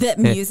have the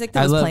music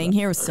that was playing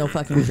here was so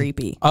fucking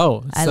creepy.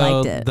 Oh, I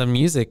liked it. The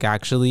music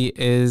actually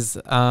is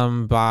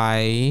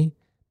by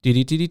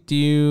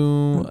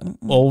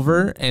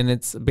Over, and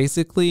it's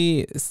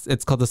basically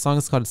the song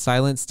is called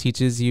Silence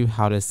Teaches You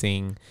How to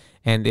Sing,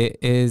 and it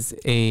is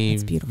a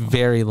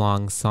very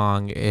long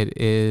song. It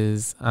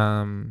is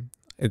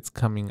it's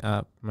coming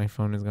up. My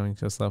phone is going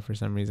so slow for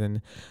some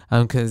reason,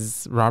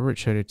 because Robert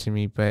showed it to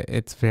me, but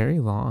it's very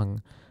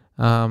long.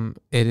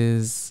 It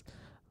is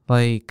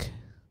like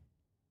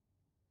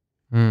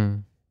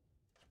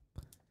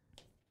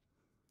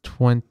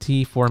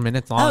 24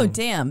 minutes long. Oh,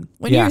 damn.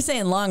 When you were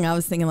saying long, I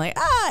was thinking like,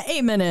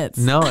 8 minutes.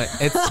 No,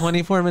 it's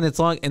 24 minutes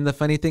long. And the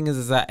funny thing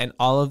is that in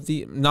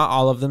not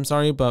all of them,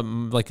 sorry, but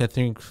like I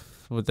think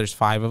there's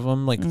 5 of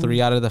them, like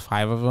 3 out of the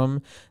 5 of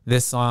them,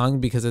 this song,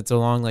 because it's so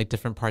long, like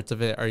different parts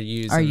of it are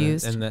used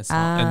in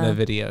the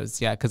videos.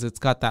 Yeah, because it's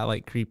got that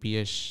like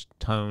creepy-ish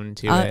tone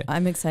to it.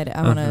 I'm excited.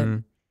 I want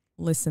to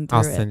listen through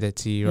it. I'll send it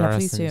to you. Yeah,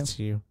 please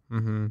do.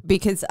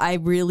 Because I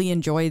really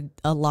enjoyed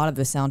a lot of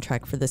the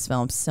soundtrack for this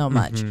film so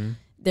much.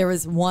 There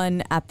was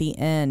one at the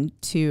end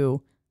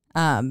too.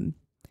 I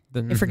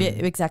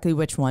forget exactly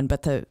which one,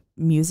 but the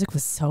music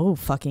was so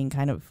fucking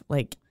kind of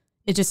like,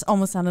 it just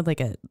almost sounded like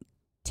a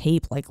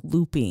tape, like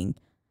looping.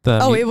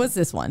 It was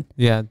this one.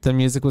 Yeah, the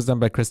music was done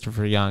by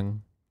Christopher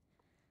Young.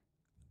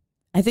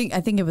 I think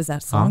it was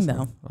that song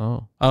though.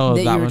 Oh,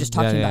 that you were just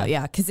talking about.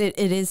 Yeah, because it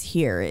is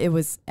here. It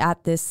was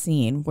at this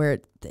scene where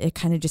it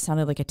kind of just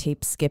sounded like a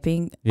tape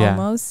skipping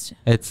almost.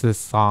 It's this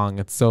song.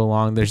 It's so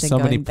long. There's so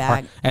many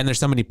parts, and there's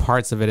so many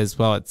parts of it as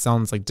well. It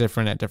sounds like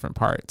different at different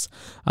parts.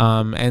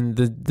 And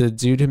the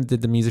dude who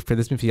did the music for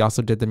this movie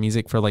also did the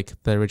music for like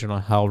the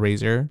original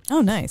Hellraiser. Oh,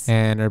 nice.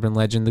 And Urban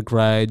Legend, The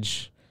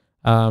Grudge,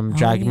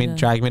 Drag Me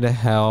to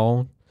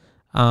Hell,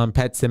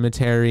 Pet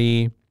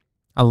Sematary.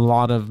 A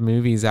lot of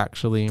movies,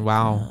 actually.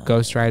 Wow.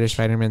 Ghost Rider,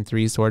 Spider-Man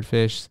 3,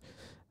 Swordfish.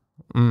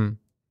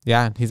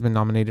 Yeah, he's been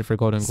nominated for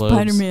Golden Globes.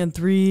 Spider-Man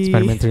 3.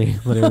 Spider-Man 3,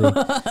 literally.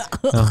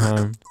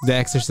 The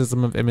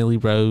Exorcism of Emily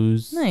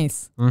Rose.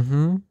 Nice.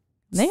 Mm-hmm.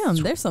 Damn,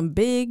 there's some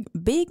big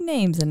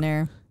names in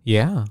there.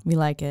 Yeah. We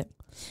like it.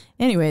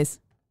 Anyways,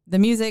 the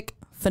music,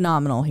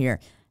 phenomenal here.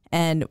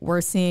 And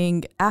we're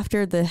seeing,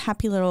 after the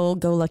happy little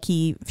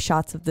go-lucky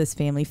shots of this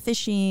family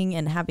fishing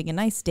and having a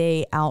nice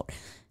day out,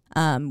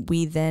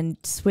 we then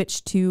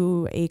switch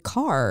to a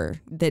car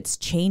that's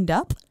chained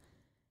up.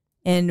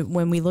 And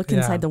when we look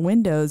inside the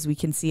windows, we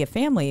can see a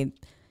family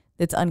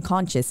that's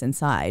unconscious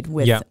inside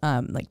with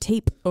like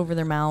tape over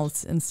their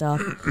mouths and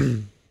stuff.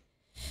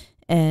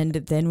 And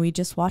then we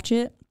just watch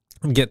it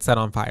get set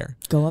on fire,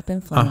 go up in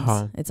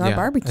flames. It's our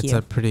barbecue. It's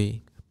a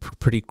pretty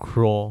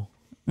cruel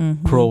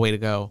way to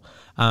go.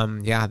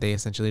 They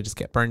essentially just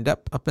get burned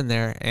up in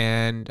there.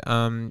 And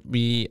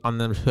we, on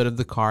the hood of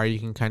the car, you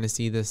can kind of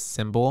see this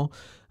symbol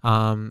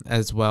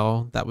as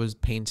well that was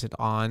painted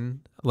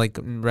on, like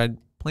red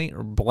paint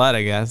or blood,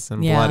 I guess,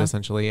 and blood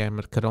essentially. I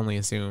could only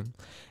assume.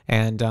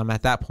 And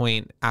at that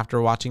point, after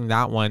watching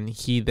that one,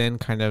 he then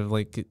kind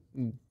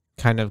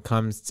of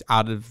comes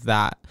out of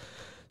that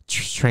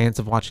trance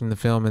of watching the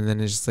film, and then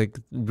is just like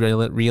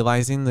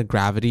realizing the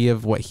gravity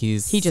of what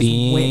he's just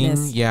seeing.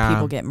 Witnessed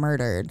people get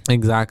murdered.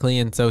 Exactly.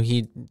 And so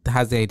he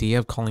has the idea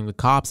of calling the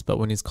cops, but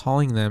when he's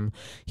calling them,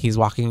 he's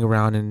walking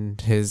around in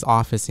his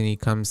office and he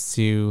comes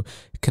to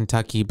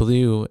Kentucky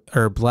Blue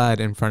or Blood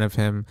in front of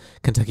him,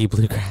 Kentucky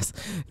Bluegrass,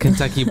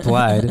 Kentucky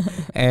Blood,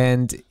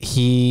 and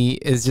he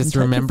is just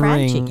Kentucky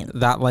remembering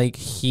that like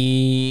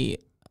he's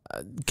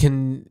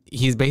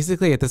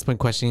basically at this point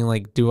questioning,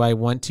 like, do I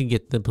want to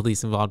get the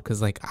police involved because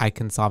like I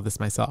can solve this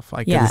myself,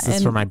 like this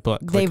is for my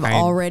book. They've like,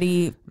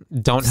 already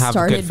don't have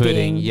good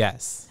footing.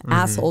 Yes,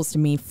 assholes to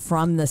me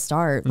from the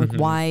start. Like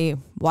why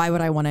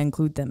would I want to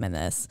include them in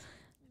this?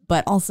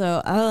 But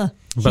also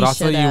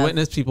you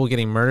witness people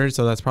getting murdered,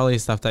 so that's probably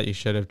stuff that you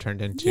should have turned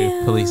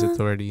into police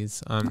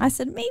authorities. I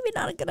said maybe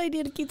not a good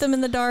idea to keep them in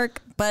the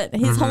dark, but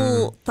his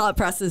whole thought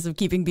process of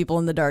keeping people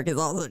in the dark is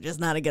also just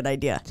not a good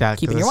idea. Yeah,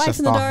 keeping your wife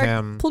in the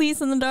dark, police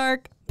in the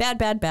dark,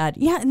 bad.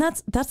 Yeah, and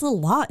that's a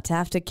lot to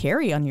have to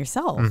carry on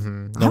yourself.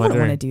 I wouldn't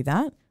want to do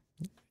that.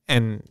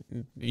 And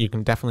you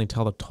can definitely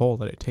tell the toll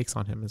that it takes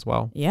on him as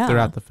well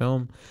throughout the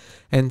film.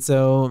 And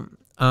so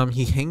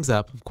he hangs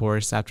up, of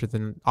course, after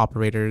the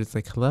operator is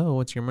like, hello,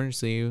 what's your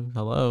emergency?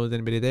 Hello, is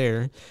anybody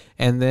there?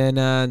 And then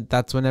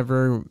that's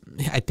whenever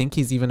I think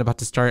he's even about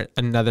to start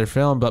another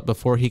film. But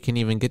before he can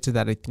even get to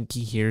that, I think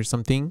he hears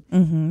something.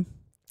 Mm-hmm.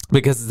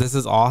 Because this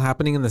is all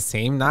happening in the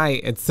same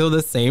night. It's still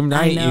the same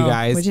night, you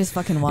guys. Which is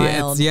fucking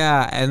wild.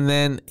 And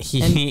then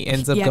he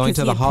ends up going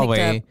to the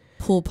hallway.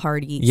 Pool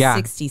party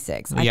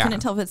 66. I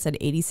couldn't tell if it said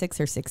 86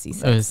 or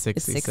 66. It was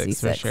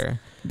 66 for sure.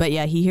 But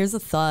yeah, he hears a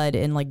thud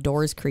and like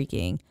doors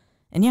creaking.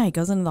 And yeah, he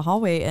goes into the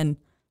hallway, and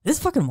this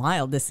is fucking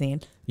wild, this scene.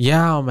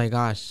 Yeah, oh my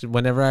gosh.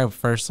 Whenever I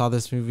first saw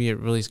this movie, it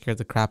really scared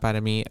the crap out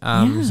of me.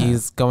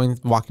 He's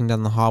walking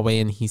down the hallway,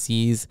 and he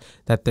sees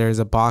that there's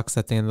a box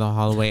at the end of the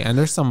hallway, and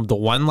there's the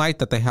one light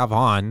that they have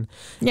on.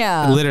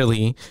 Yeah.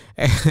 Literally.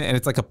 And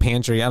it's like a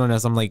pantry. I don't know,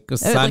 some like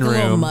sunroom. Like a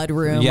little mud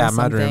room. Yeah,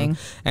 mud room.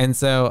 And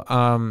so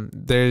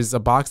there's a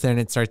box there, and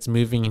it starts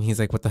moving, and he's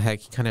like, what the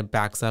heck? He kind of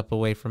backs up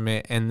away from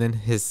it, and then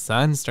his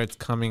son starts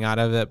coming out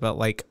of it, but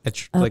like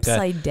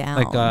upside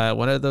down. Like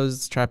one of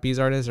those trapeze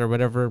artists or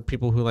whatever,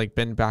 people who like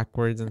bend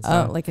backwards and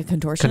stuff. Oh, like a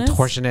contortionist?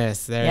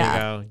 Contortionist. There you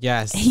go.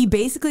 Yes. He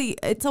basically,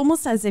 it's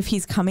almost as if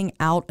he's coming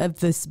out of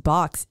this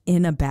box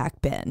in a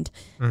back bend.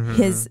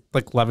 His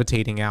like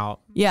levitating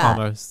out. Yeah.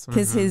 Almost.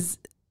 Because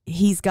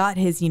he's got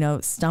his,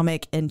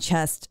 stomach and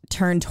chest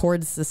turned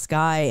towards the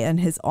sky, and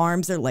his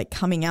arms are like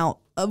coming out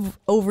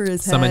over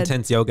his head. Some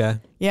intense yoga.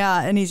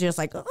 Yeah. And he's just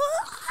like,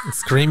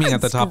 screaming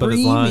at the top of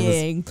his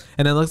lungs.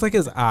 And it looks like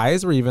his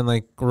eyes were even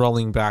like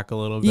rolling back a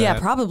little bit. Yeah,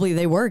 probably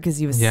they were because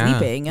he was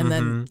sleeping. And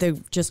then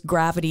the just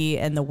gravity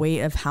and the weight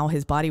of how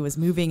his body was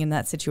moving in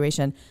that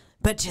situation.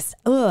 But just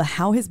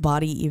how his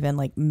body even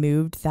like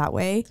moved that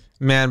way.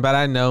 Man, but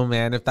I know,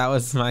 man, if that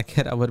was my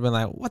kid, I would have been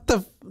like, what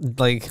the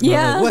like,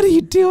 what are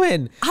you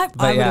doing? I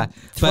would have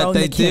thrown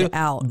the kid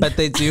out. But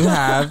they do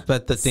have,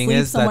 but the thing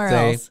is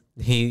that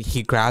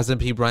he grabs him,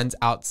 he runs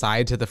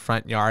outside to the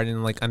front yard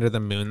and like under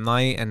the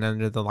moonlight and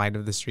under the light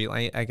of the street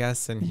light, I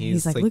guess. And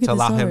he's like to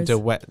allow him to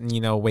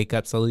wake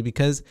up slowly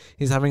because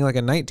he's having like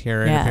a night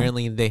terror. And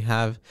apparently they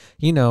have,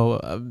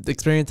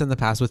 experience in the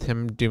past with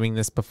him doing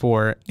this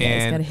before. Yeah,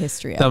 and he's got a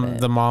history of it.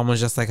 The mom was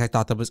just like, I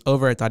thought that was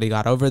over. I thought he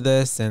got over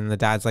this. And the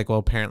dad's like, well,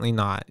 apparently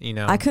not,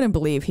 I couldn't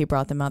believe he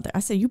brought them out there. I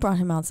said, you brought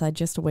him outside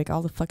just to wake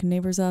all the fucking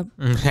neighbors up?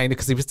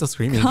 Because he was still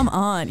screaming. Come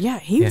on. Yeah,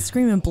 he was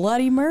screaming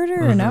bloody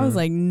murder. And I was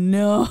like,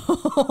 no.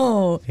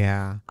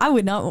 Yeah. I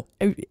would not.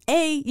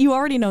 A, you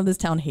already know this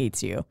town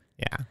hates you.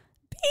 Yeah.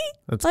 B,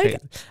 that's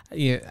like,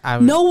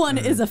 no one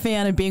is a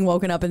fan of being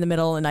woken up in the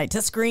middle of the night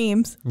to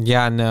screams.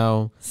 Yeah,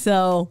 no.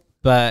 So.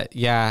 But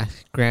yeah,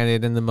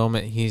 granted, in the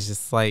moment, he's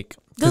just like.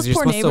 Those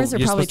poor neighbors are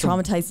probably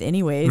traumatized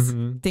anyways,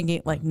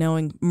 thinking like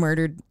knowing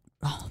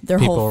their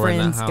whole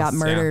friends got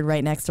murdered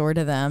right next door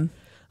to them.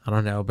 I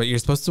don't know, but you're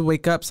supposed to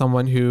wake up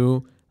someone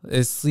who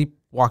is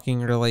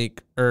sleepwalking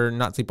or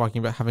not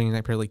sleepwalking, but having a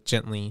nightmare like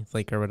gently,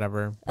 like or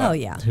whatever. But Oh,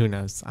 yeah. who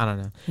knows? I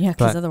don't know. Yeah,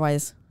 because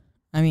otherwise,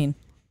 I mean,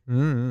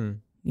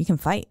 you can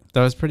fight.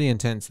 That was pretty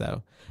intense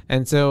though.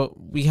 And so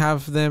we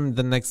have them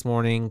the next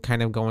morning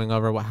kind of going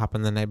over what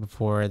happened the night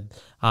before,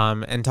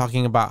 and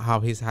talking about how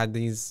he's had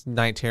these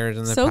night terrors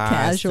in the so past.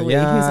 Casually.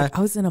 Yeah. He was like,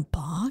 I was in a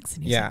box.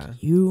 And he's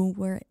like, you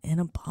were in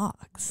a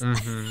box.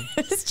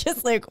 It's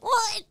just like,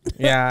 what?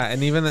 Yeah.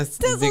 And even this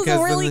was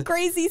a really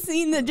crazy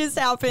scene that just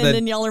happened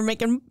and y'all are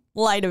making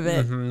light of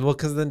it. Well,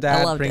 because the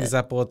dad brings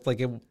up, well, it's like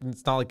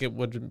it's not like it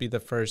wouldn't be the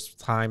first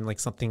time like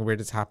something weird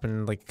has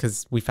happened, like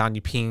because we found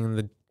you peeing in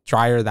the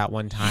dryer that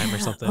one time or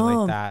something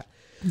like that.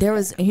 He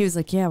was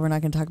like, yeah, we're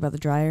not going to talk about the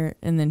dryer.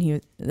 And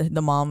then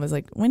the mom was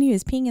like, when he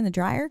was peeing in the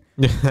dryer?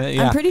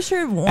 Yeah. I'm pretty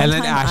sure one time and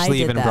then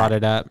Ashley even brought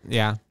it up.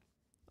 Yeah.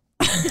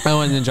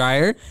 Oh, in the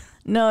dryer?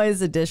 No, it's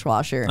a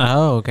dishwasher.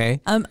 Oh,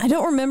 okay. I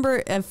don't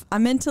remember if I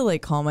meant to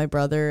like call my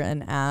brother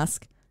and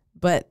ask,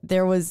 but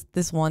there was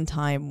this one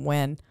time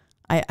when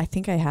I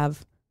think I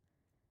have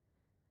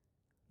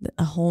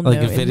a whole like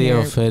note a video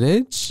in here.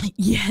 footage.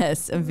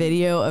 Yes, a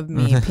video of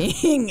me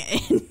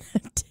peeing in a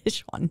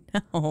dishwasher.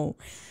 No,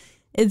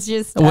 it's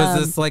just. Was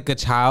this like a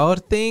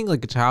child thing,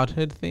 like a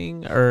childhood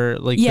thing, or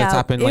like that's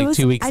happened like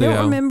 2 weeks ago? I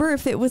don't remember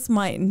if it was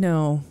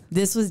no.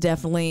 This was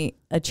definitely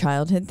a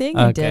childhood thing.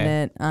 I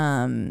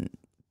didn't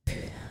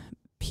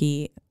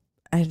pee.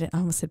 I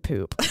almost said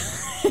poop.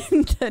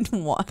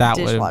 That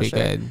wouldn't be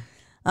good.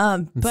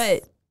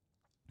 But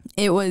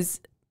it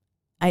was.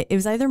 It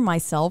was either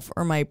myself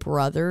or my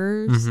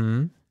brothers.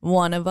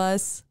 One of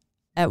us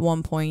at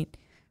one point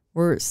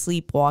were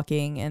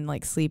sleepwalking and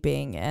like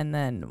sleeping, and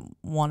then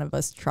one of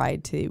us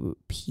tried to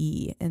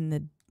pee in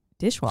the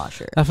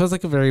dishwasher. That feels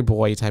like a very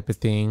boy type of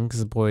thing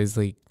because boys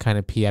like kind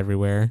of pee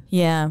everywhere.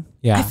 Yeah.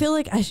 Yeah. I feel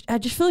like I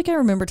just feel like I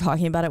remember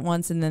talking about it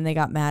once, and then they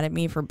got mad at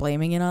me for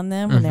blaming it on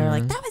them when they were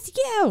like, "That was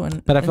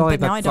you." But I feel like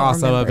now that's I don't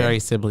also remember. a very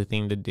sibling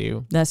thing to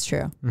do. That's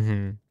true.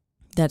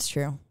 That's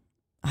true.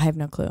 I have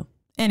no clue.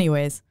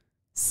 Anyways.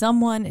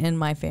 Someone in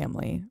my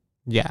family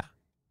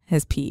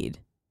has peed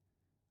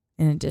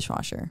in a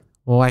dishwasher.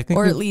 Well, I think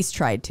or at least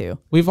tried to.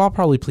 We've all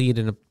probably peed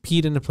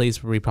in a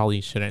place where we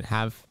probably shouldn't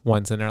have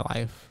once in our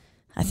life.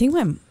 I think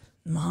my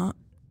mom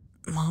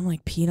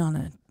like peed on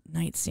a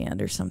nightstand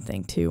or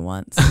something too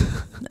once.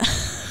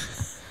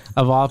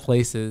 Of all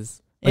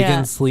places. Like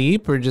in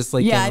sleep or just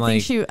like in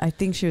I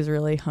think she was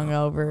really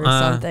hungover or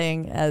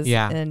something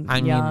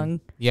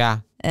young. Yeah.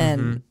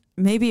 And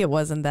maybe it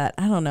wasn't that.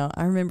 I don't know.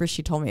 I remember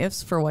she told me it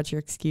was for what's your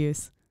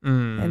excuse.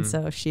 And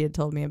so she had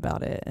told me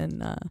about it.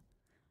 And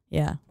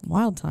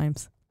wild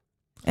times.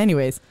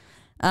 Anyways,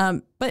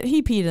 but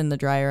he peed in the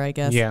dryer, I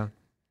guess. Yeah.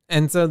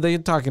 And so they're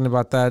talking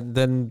about that.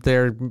 Then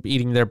they're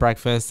eating their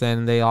breakfast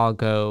and they all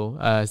go,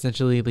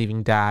 essentially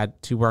leaving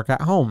dad to work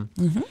at home.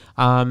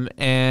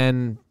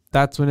 And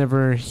that's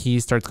whenever he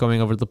starts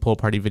going over the pool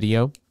party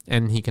video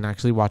and he can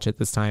actually watch it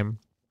this time.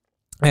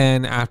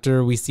 And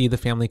after we see the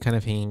family kind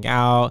of hanging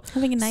out,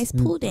 having a nice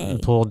pool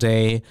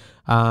day,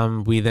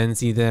 we then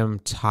see them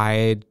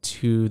tied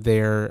to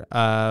their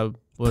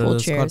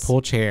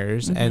pool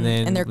chairs, and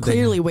they're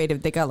clearly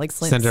weighted. They got like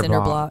cinder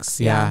blocks.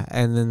 Yeah,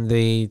 and then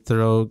they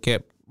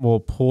get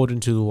pulled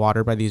into the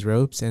water by these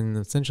ropes, and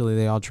essentially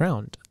they all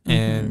drowned.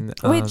 And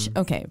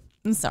okay,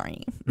 I'm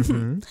sorry.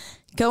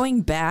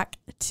 Going back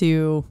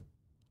to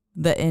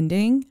the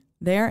ending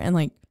there, and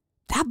like.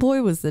 That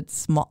boy was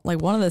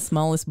one of the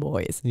smallest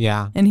boys.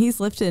 Yeah. And he's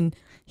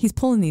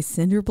pulling these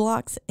cinder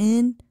blocks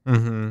in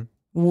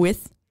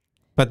with.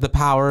 But the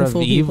power of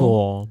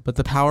evil.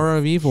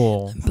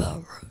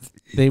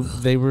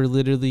 They were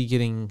literally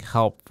getting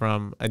help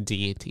from a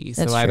deity.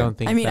 So I don't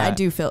think I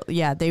do feel,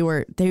 they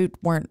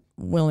weren't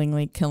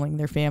willingly killing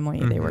their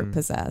family. They were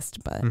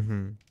possessed, but.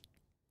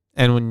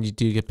 And when you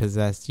do get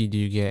possessed, you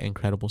do get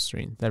incredible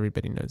strength.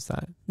 Everybody knows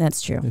that.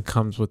 That's true. It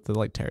comes with the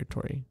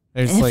territory.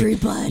 It's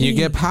everybody. Like you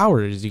get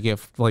powers. You get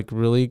like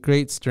really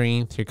great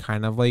strength. You're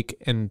kind of like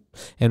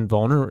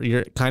invulnerable.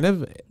 You're kind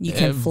of you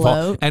can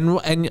float.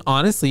 And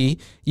honestly,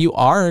 you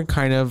are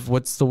kind of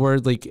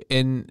like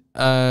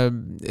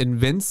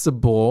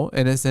invincible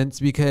in a sense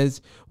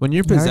because when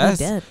you're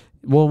possessed.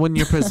 When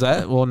you're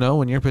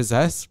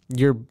possessed,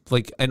 you're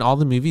like in all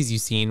the movies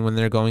you've seen when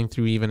they're going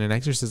through even an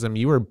exorcism,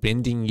 you are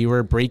bending, you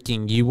are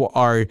breaking, you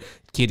are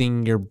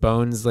getting your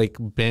bones like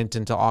bent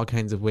into all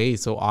kinds of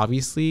ways. So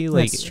obviously,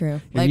 like that's true.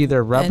 You're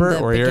either rubber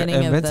or you're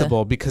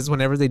invincible because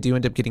whenever they do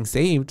end up getting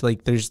saved,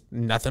 like there's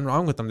nothing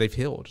wrong with them. They've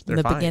healed. They're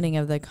fine. The beginning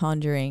of The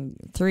Conjuring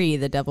 3,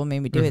 the devil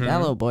made me do it. That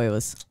little boy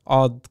was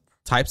all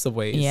types of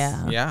ways.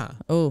 Yeah.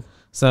 Oh,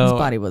 so his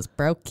body was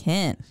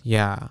broken.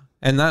 Yeah.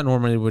 And that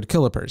normally would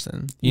kill a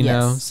person, you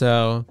know?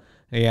 So,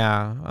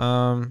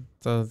 yeah.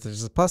 So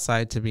there's a plus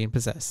side to being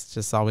possessed.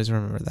 Just always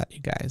remember that,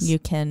 you guys. You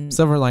can...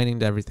 Silver lining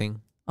to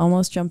everything.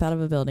 Almost jump out of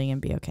a building and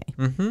be okay.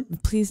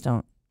 Please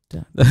don't.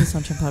 Please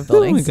don't jump out of Oh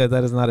my buildings. god,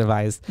 that is not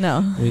advised.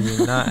 No. We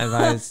do not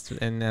advise,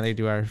 and now they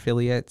do our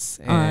affiliates.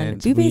 On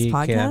And BB's we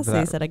podcast, can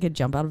they said I could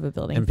jump out of a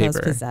building and if I was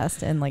paper.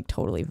 possessed and like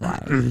totally fly.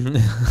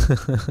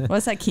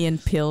 What's that Key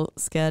and Peele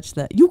sketch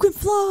that you can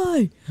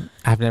fly?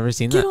 I've never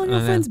seen Get that. on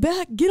your friend's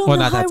back. Get on Well,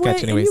 the not that highway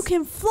sketch and anyways. you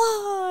can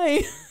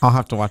fly. I'll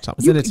have to watch that.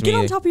 You Send it to get me.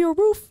 on top of your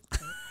roof.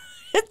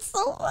 It's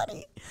so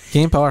funny.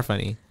 Key and Peele are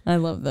funny. I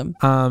love them.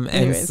 And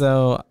Anyways.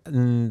 so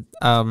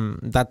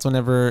that's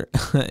whenever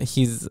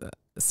sees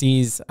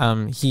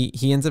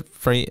he ends up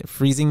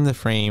freezing the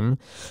frame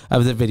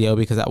of the video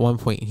because at one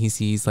point he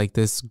sees like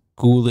this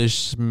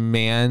ghoulish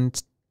man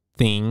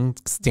thing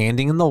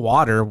standing in the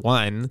water.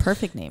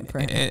 Perfect name for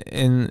him.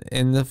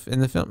 in the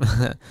film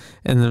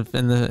in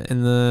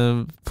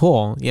the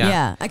pool.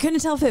 Yeah. I couldn't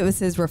tell if it was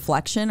his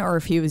reflection or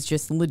if he was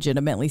just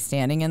legitimately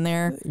standing in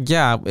there.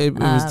 Yeah, it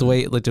was the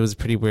way it looked. It was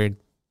pretty weird.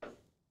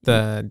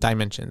 The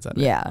dimensions of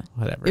it. Yeah.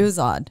 Whatever. It was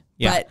odd.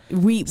 Yeah. But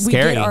we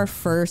Scary. get our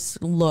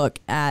first look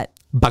at,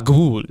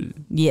 Bagul.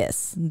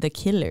 yes, the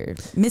killer,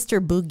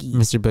 Mr. Boogie,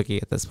 Mr.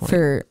 Boogie at this point.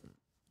 for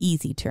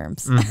easy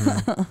terms.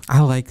 Mhm.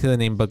 I like the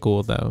name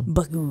Bagul though.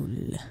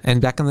 Bagul.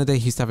 And back in the day,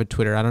 he used to have a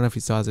Twitter. I don't know if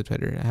he still has a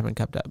Twitter. I haven't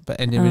kept up,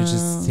 and it was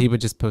just he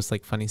would just post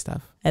like funny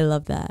stuff. I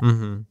love that.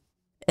 Mm-hmm.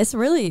 It's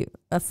really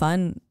a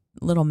fun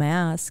little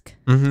mask.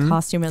 Mm-hmm.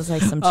 Costume is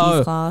like some Oh,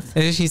 cheesecloth.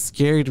 And he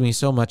scared me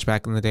so much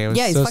back in the day. I was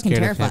Yeah, he's so fucking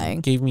scared of terrifying.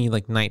 him. Gave me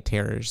like night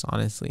terrors,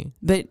 honestly.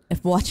 But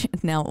if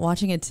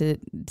watching it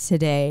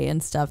today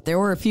and stuff, there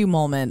were a few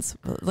moments,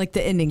 like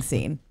the ending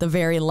scene, the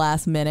very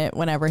last minute,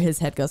 whenever his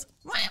head goes.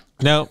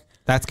 Nope.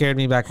 That scared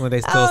me back in the day.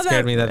 Still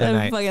scared me the other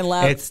night. Fucking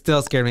loud. It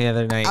still scared me the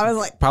other night. I was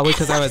like, probably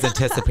because I was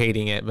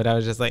anticipating it, but I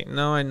was just like,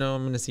 no, I know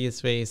I'm going to see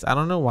his face. I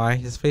don't know why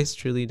his face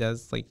truly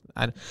does. Like,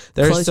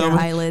 Close your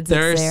eyelids,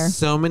 There's it's there.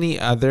 so many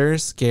other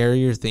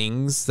scarier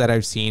things that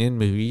I've seen in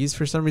movies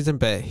for some reason,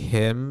 but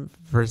him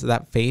for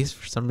that face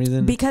for some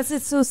reason because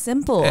it's so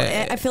simple.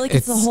 I feel like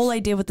it's the whole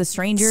idea with the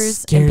strangers and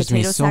scares me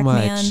Potato so Sack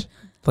much. Man.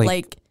 Like,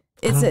 Like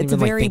I it's don't a even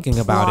like very thinking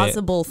about it.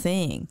 plausible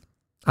thing.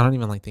 I don't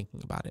even like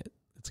thinking about it.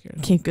 It scares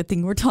me. Okay, good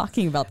thing we're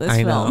talking about this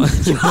I film.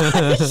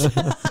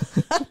 know.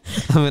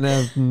 I'm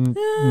gonna have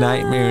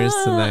nightmares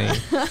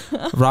tonight.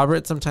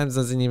 Robert sometimes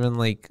doesn't even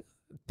like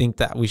think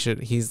that we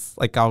should. He's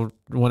like, I'll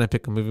want to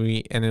pick a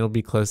movie and it'll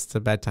be close to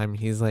bedtime.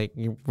 He's like,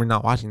 we're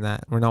not watching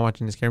that. We're not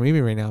watching a scary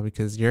movie right now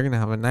because you're gonna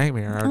have a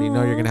nightmare. I already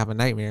know you're gonna have a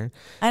nightmare.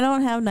 I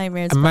don't have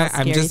nightmares.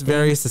 I'm just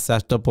very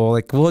susceptible.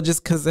 Like, well,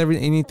 just because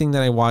anything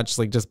that I watch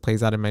like just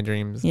plays out in my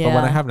dreams. But when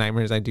Yeah. I have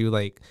nightmares, I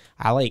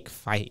like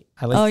fight.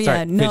 I like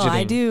start no, fidgeting.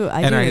 I do.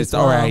 I and do I as just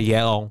or I well.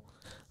 yell.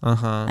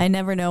 I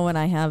never know when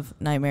I have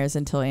nightmares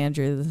until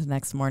Andrew the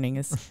next morning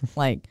is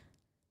like,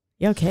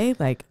 "You okay?"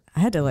 Like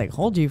I had to like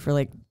hold you for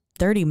like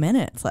 30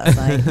 minutes last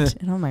night,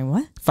 and I'm like,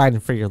 "What?" Fighting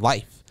for your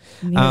life.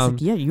 And he was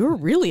like, "Yeah, you were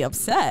really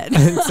upset."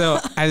 And so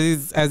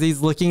as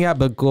he's looking at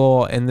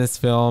Bagul in this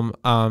film,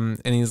 and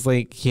he's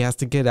like, he has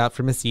to get up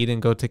from his seat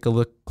and go take a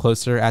look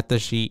closer at the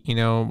sheet, you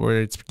know, where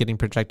it's getting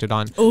projected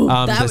on. Oh,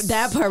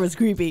 that part was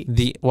creepy.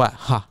 The what?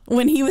 Huh?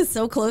 When he was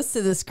so close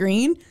to the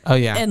screen, Oh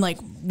yeah. and like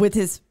with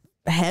his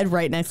head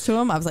right next to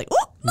him, I was like,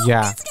 "Oh, no,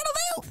 Yeah. he's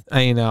gonna move!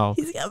 I know.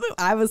 He's gonna move!"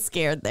 I was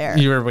scared there.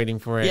 You were waiting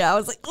for it. Yeah, I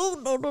was like, "Oh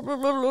no!"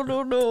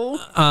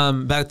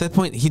 But at that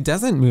point, he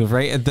doesn't move,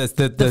 right? The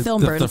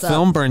film burns the up.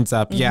 film burns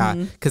up. Yeah,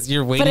 because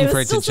you're But waiting it for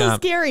was it to still so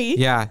jump. scary.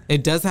 Yeah,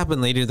 it does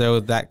happen later though.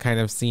 That kind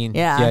of scene.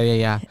 Yeah.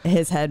 Yeah.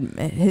 His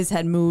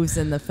head moves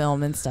in the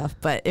film and stuff,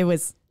 but it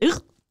was.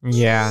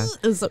 Yeah.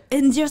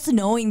 And just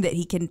knowing that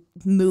he can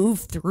move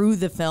through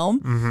the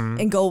film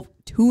and go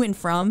to and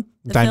from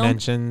the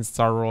Dimensions,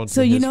 our world. film.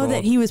 So you know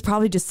that he was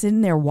probably just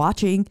sitting there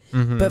watching,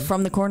 but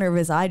from the corner of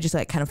his eye, just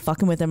like kind of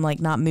fucking with him, like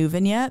not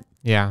moving yet.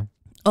 Yeah.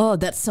 Oh,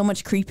 that's so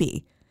much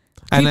creepier.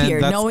 And then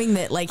Creepier, that's- knowing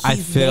that like I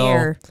he's feel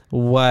there.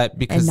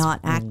 because not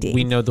acting.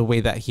 we know the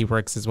way that he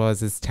works as well as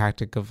his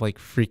tactic of like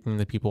freaking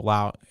the people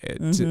out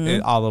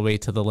all the way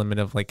to the limit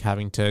of like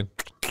having to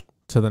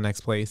the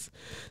next place.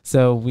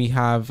 So we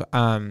have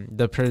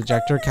the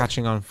projector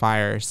catching on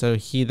fire. So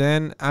he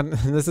then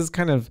this is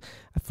kind of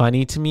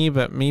funny to me,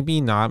 but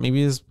maybe not.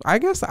 Maybe I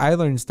guess I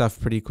learned stuff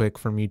pretty quick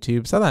from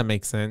YouTube, so that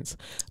makes sense.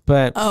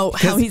 But Oh,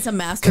 how he's a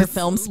master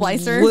film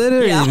splicer.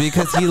 literally, Yeah.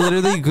 because he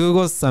literally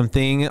Googles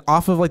something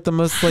off of like the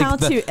most like How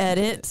the, to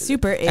edit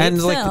Super 8 and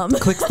film.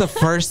 like clicks the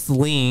first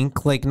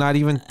link, like not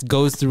even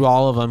goes through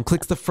all of them,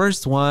 clicks the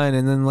first one,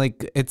 and then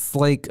like it's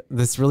like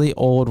this really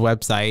old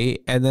website,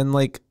 and then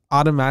like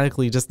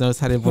automatically just knows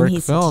how to work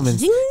he's film,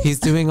 and he's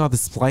doing all the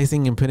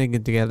splicing and putting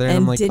it together, and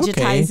I'm like, okay.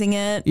 digitizing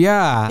it.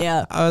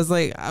 Yeah. I was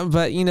like,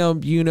 but you know,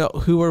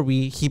 who are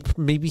we?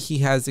 Maybe he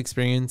has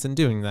experience in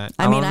doing that.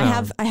 I mean, don't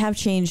know. I have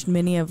changed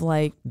many of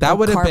like That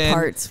would have car been,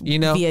 parts you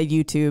know, via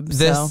YouTube. this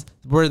So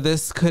where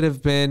this could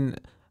have been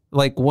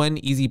like one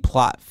easy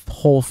plot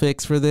hole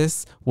fix for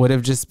this would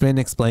have just been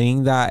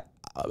explaining that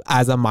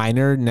as a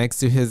minor next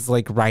to his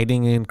like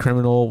writing and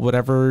criminal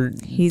whatever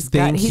he's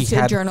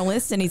a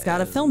journalist and he's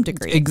got a film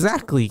degree.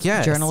 Exactly.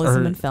 Yes.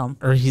 Journalism and film.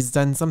 Or he's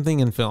done something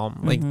in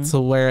film, like to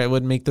where it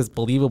would make this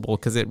believable,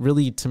 because it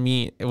really, to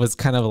me, it was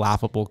kind of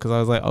laughable, because I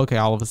was like, okay,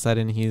 all of a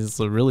sudden he's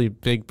a really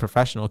big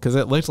professional, because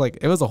it looked like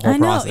it was a whole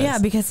process. Yeah,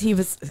 because he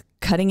was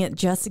cutting it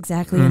just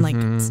exactly and like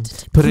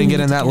putting it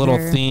in that little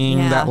thing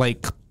that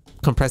like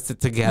compressed it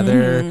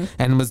together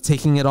and was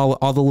taking it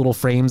all the little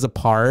frames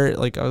apart.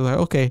 Like I was like,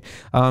 okay,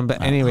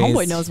 but anyways,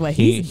 homeboy knows what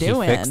he's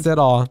doing. He fixed it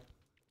all.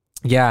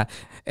 Yeah,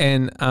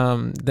 and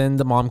then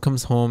the mom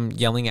comes home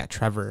yelling at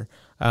Trevor.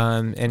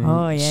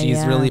 And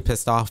she's really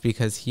pissed off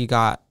because he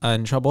got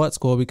in trouble at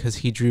school because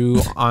he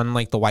drew on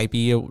like the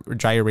Wipey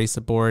dry erase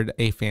board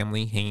a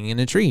family hanging in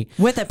a tree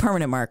with a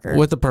permanent marker.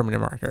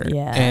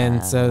 Yeah,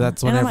 and so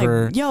that's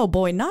whenever. Like, yo,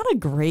 boy, not a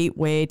great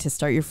way to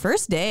start your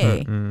first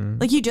day.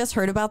 Like you just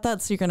heard about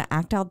that, so you're gonna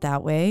act out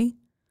that way.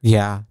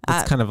 Yeah,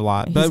 it's kind of a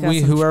lot. But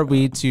who are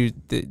we to?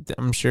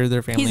 I'm sure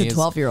their family. He's a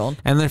 12-year-old,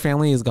 and their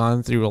family has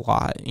gone through a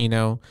lot.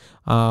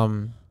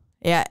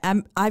 Yeah,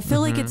 I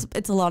feel like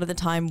it's a lot of the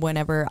time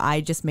whenever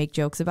I just make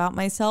jokes about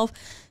myself.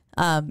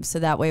 So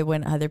that way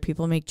when other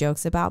people make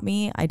jokes about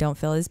me, I don't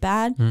feel as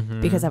bad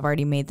because I've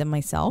already made them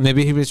myself.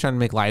 Maybe he was trying to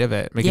make light of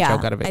it, make a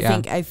joke out of it.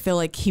 I feel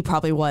like he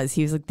probably was.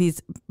 He was like,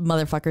 these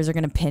motherfuckers are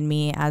going to pin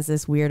me as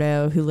this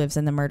weirdo who lives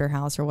in the murder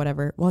house or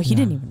whatever. Well, he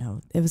didn't even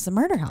know it was the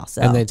murder house.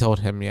 So. And they told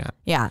him, yeah.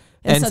 Yeah.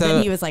 And so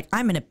then he was like,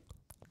 I'm going to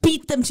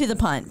beat them to the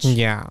punch.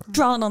 Yeah.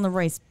 Drawing on the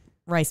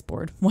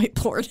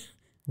whiteboard.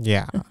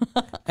 Yeah.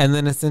 And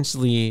then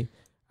essentially,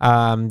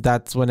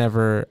 that's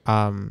whenever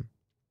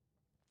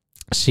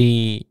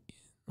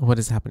what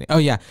is happening? Oh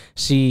yeah,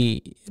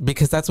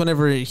 because that's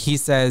whenever he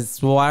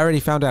says, well, I already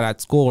found out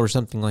at school or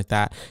something like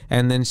that.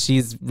 And then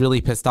she's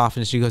really pissed off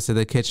and she goes to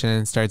the kitchen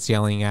and starts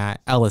yelling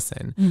at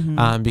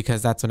Ellison,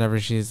 because that's whenever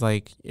she's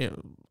like,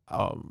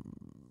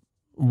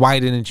 why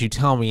didn't you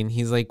tell me? And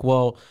he's like,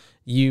 well,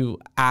 you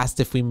asked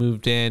if we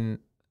moved in.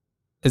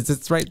 Is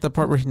this right? The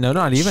part where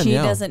not even. She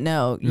doesn't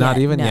know. Not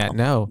even yet.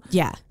 No.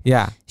 Yeah.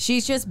 Yeah.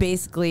 She's just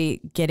basically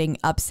getting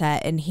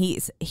upset, and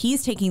he's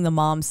taking the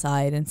mom's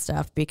side and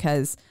stuff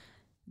because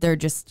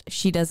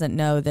she doesn't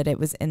know that it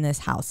was in this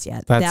house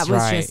yet. That was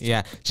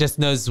right. Just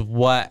knows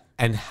what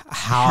and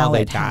how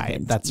they died.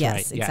 Happened. That's right.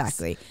 Yes,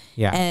 exactly.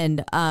 Yeah.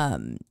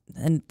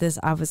 And this,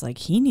 I was like,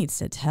 he needs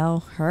to tell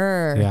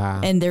her.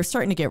 Yeah. And they're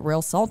starting to get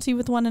real salty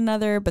with one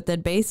another. But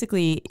then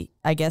basically,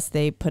 I guess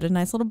they put a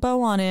nice little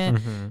bow on it.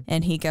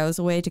 And he goes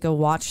away to go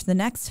watch the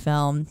next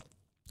film.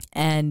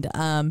 And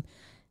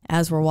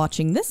as we're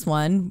watching this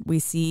one, we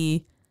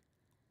see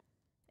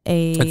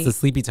it's the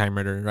Sleepy Time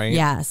murder, right?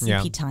 Yeah,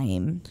 Sleepy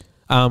Time.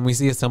 We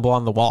see a symbol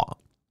on the wall.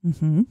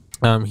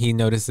 He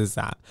notices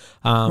that.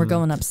 We're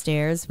going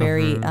upstairs.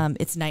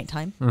 It's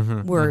nighttime.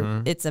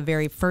 It's a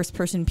very first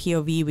person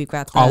POV. We've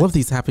got all of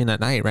these happen at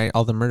night, right?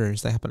 All the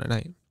murders, they happen at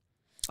night.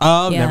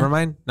 Oh, never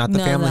mind. Not the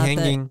family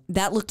hanging.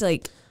 That looked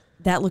like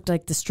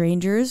the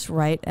strangers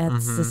right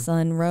as the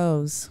sun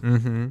rose.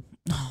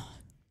 Oh,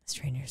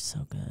 Stranger's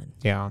so good.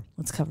 Yeah.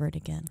 Let's cover it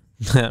again.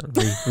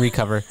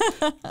 Recover.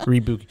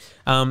 Reboot.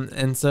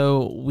 And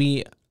so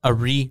a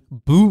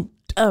reboot.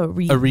 A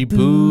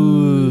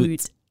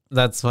reboot.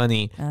 That's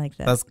funny. I like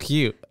that. That's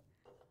cute.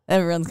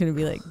 Everyone's going to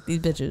be like, these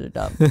bitches are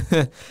dumb.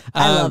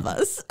 I love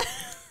us.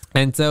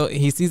 And so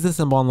he sees the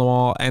symbol on the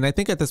wall. And I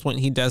think at this point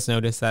he does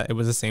notice that it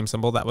was the same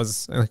symbol that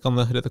was like on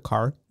the hood of the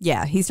car.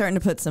 Yeah. He's starting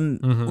to put some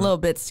little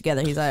bits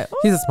together. He's like, ooh.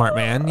 He's a smart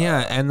man.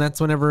 Yeah. And that's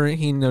whenever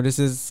he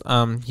notices,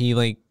 he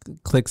like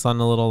clicks on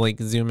a little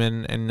like zoom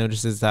in and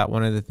notices that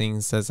one of the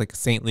things says like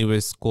St.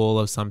 Louis School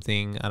of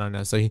something. I don't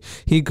know. So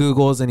he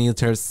Googles and he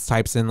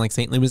types in like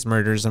St. Louis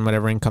murders and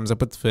whatever and comes up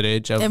with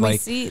footage of and like. we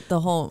see the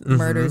whole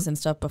murders and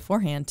stuff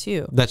beforehand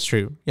too. That's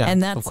true. Yeah.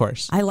 And that's, of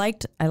course. I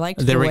liked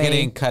they were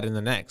getting cut in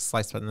the neck,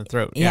 sliced in the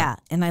throat. Yeah.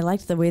 And I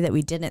liked the way that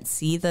we didn't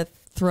see the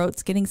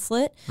throats getting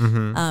slit.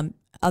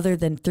 Other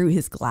than through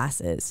his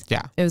glasses.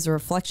 Yeah. It was a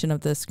reflection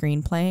of the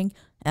screen playing.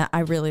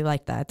 I really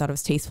liked that. I thought it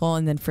was tasteful.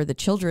 And then for the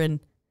children,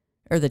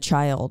 or the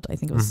child, I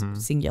think it was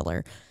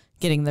singular,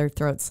 getting their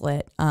throat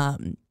slit,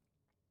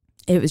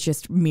 it was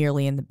just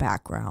merely in the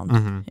background.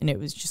 And it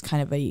was just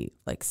kind of a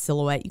like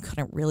silhouette. You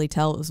couldn't really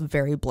tell. It was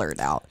very blurred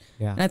out.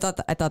 Yeah. And I thought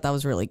that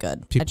was really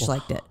good. I just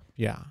liked it.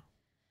 Yeah.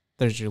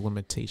 There's your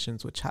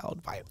limitations with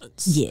child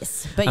violence.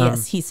 Yes. But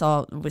yes, he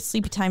saw with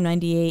Sleepy Time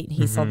 98,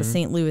 he saw the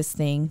St. Louis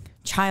thing.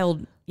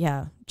 Child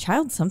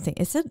something.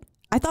 It said,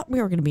 I thought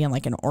we were going to be in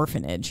like an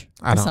orphanage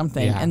or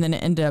something. Yeah. And then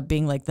it ended up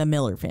being like the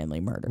Miller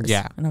family murders.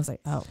 Yeah. And I was like,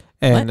 oh.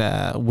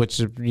 And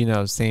which,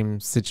 same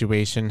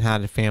situation,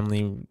 had a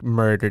family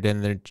murdered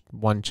and then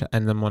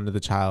one of the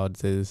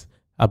childs is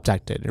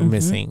abducted or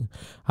missing.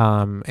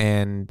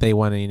 And they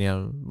want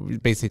to,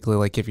 basically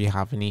like if you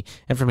have any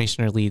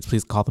information or leads,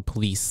 please call the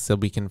police so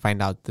we can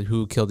find out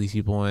who killed these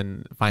people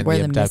and find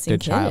the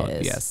abducted child.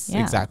 Yes,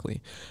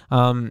 exactly.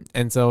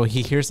 And so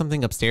he hears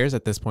something upstairs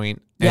at this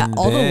point. Yeah, and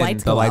all then the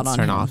lights go out on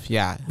turn him, off.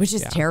 Yeah. Which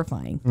is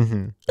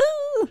terrifying.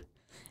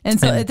 And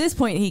so at this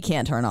point, he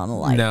can't turn on the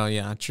light. No,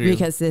 yeah, true.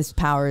 Because this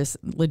power's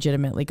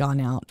legitimately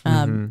gone out.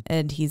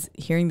 And he's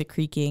hearing the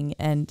creaking,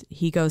 and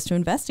he goes to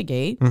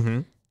investigate.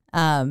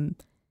 And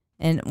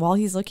while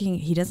he's looking,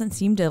 he doesn't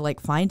seem to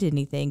like find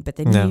anything, but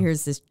then he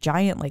hears this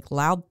giant like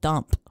loud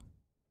thump.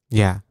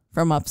 Yeah.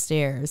 From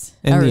upstairs.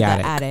 In or the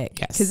attic.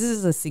 Yes. Because this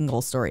is a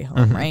single story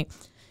home, right?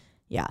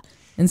 Yeah.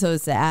 And so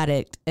it's the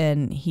attic,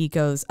 and he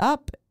goes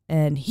up,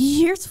 and he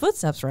hears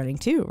footsteps running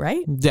too,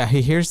 right? Yeah,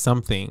 he hears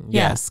something.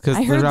 Yeah. Yes, because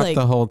I heard, throughout like-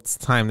 the whole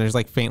time, there's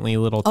like faintly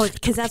little. Oh,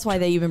 because that's why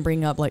they even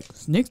bring up like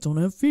snakes don't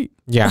have feet.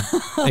 Yeah,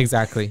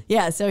 exactly.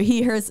 Yeah. So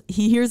he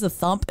hears a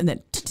thump, and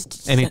then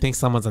And he thinks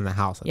someone's in the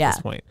house at Yeah.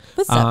 this point.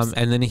 Footsteps.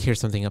 And then he hears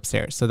something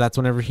upstairs. So that's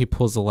whenever he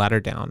pulls the ladder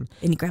down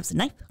and he grabs a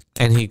knife.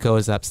 and he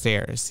goes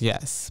upstairs.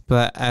 Yes.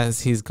 But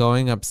as he's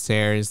going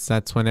upstairs,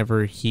 that's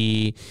whenever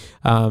he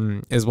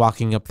is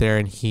walking up there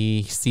and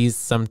he sees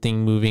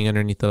something moving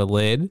underneath the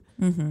lid.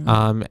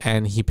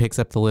 And he picks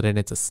up the lid and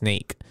it's a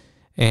snake.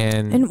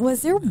 And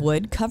was there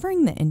wood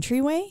covering the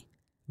entryway?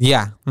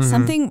 yeah.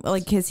 Something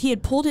like, because he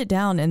had pulled it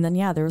down, and then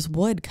there was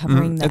wood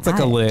covering the It's like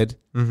a attic. lid.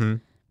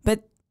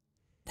 But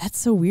that's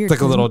so weird. It's like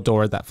a 'cause little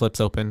door that flips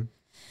open.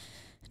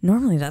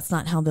 Normally, that's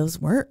not how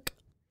those work.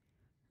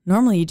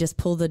 Normally, you just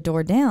pull the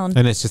door down.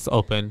 And it's just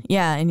open.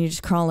 Yeah, and you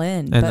just crawl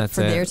in. And But that's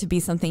for there it. to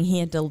be something he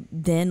had to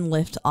then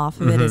lift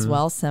off of it as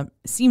well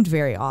seemed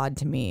very odd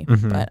to me.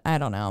 But I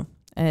don't know.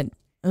 And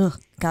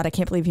God, I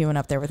can't believe he went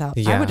up there without.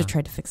 I Yeah. would have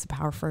tried to fix the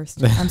power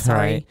first. I'm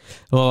sorry. Right.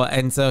 Well,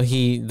 and so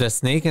the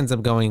snake ends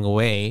up going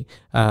away,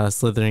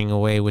 slithering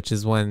away, which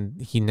is when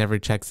he never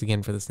checks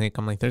again for the snake.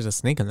 I'm like, there's a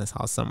snake in this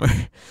house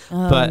somewhere.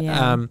 Oh, But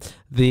yeah.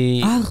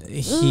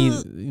 he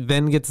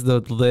then gets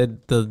the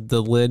lid,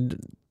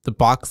 the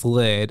box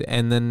lid,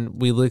 and then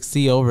we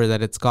see over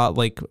that it's got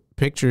like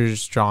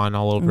pictures drawn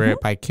all over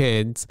it by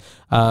kids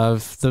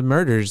of the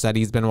murders that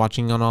he's been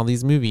watching on all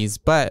these movies,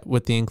 but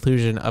with the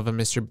inclusion of a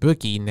Mr.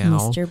 Boogie now.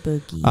 Mr.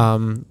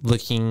 Boogie.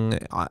 Looking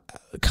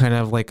kind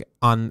of like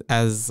on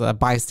as a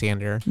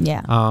bystander.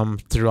 Yeah.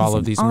 Through all He's of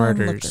an these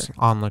murders.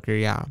 Onlooker,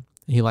 yeah.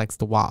 He likes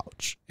to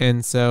watch.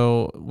 And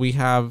so we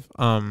have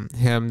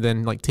him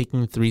then like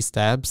taking 3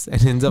 steps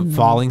and ends up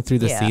falling through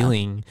the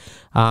ceiling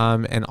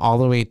and all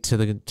the way to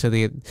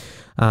the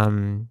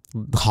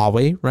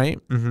hallway, right?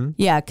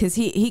 Yeah, because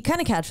he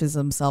kind of catches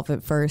himself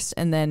at first,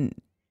 and then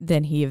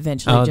he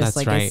eventually just that's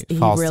like right. he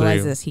Falls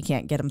realizes he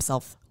can't get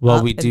himself Well,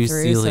 up we and do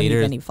through, see so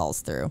later- then he falls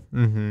through.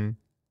 The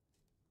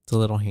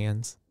little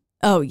hands.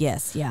 Oh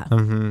yes, yeah.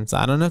 So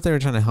I don't know if they were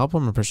trying to help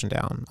him or push him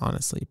down,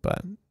 honestly,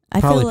 but I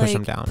probably feel push like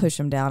him down. Push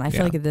him down. I feel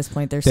Yeah. like at this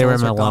point their they were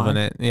souls are gone.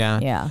 malevolent. Yeah.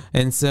 Yeah.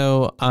 And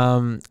so,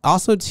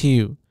 also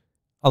too,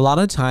 a lot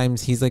of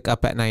times he's like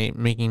up at night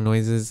making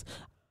noises.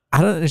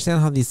 I don't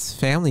understand how these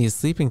families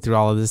sleeping through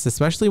all of this,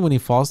 especially when he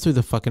falls through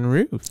the fucking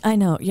roof. I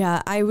know.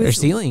 Yeah, I Or was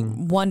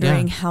ceiling.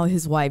 wondering how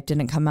his wife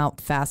didn't come out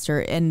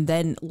faster, and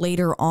then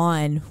later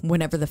on,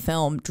 whenever the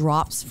film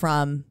drops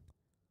from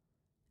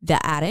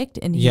the attic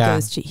and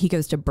he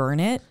goes to burn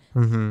it,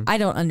 I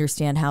don't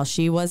understand how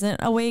she wasn't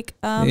awake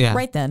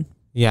right then.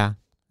 Yeah.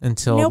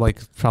 Until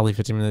like probably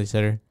 15 minutes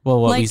later. Well,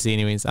 what we Like, see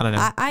anyways. I don't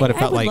know. I What it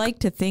felt would like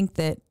to think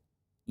that,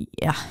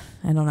 I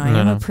don't know. I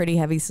am a pretty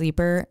heavy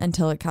sleeper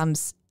until it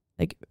comes,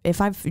 like,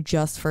 if I've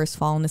just first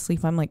fallen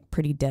asleep, I'm like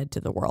pretty dead to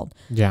the world.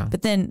 Yeah.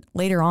 But then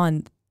later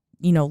on,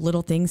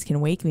 little things can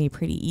wake me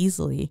pretty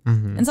easily.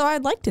 And so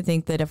I'd like to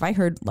think that if I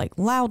heard like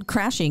loud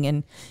crashing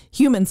and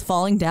humans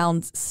falling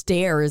down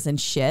stairs and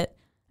shit,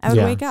 I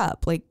would wake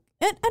up. Like,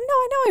 and no,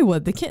 I know I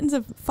would. The kittens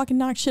have fucking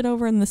knocked shit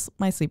over in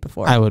my sleep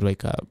before. I would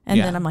wake up. And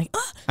then I'm like,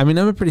 ugh. I mean,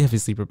 I'm a pretty heavy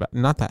sleeper, but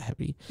not that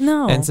heavy.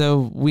 No. And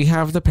so we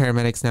have the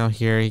paramedics now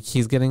here.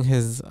 He's getting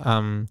his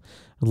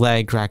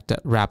leg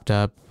wrapped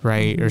up,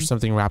 right? Or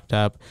something wrapped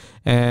up.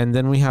 And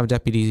then we have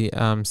Deputy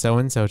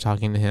so-and-so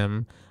talking to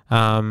him.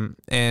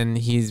 And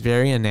he's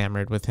very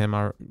enamored with him,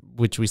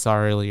 which we saw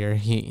earlier.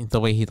 The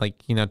way he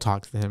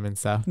talks to him and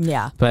stuff.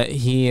 Yeah. But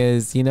he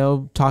is,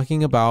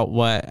 talking about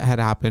what had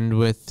happened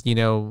with,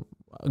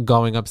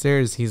 going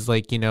upstairs. He's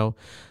like, he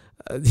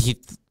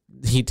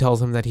tells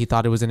him that he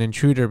thought it was an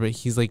intruder, but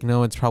he's like,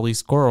 no, it's probably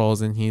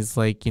squirrels. And he's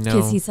like,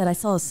 because he said, I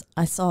saw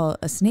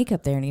a snake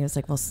up there, and he was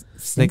like, well,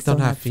 snakes don't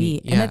have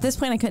feet. Yeah. And at this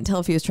point, I couldn't tell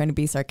if he was trying to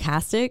be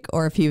sarcastic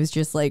or if he was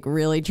just like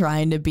really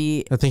trying to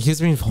be. I think he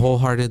was being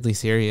wholeheartedly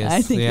serious.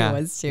 I think he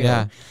was too.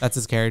 Yeah, that's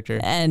his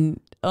character. And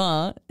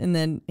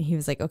then he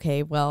was like,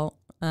 okay, well,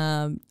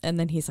 and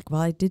then he's like,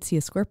 well, I did see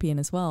a scorpion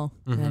as well.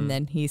 And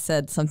then he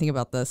said something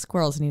about the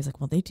squirrels, and he was like,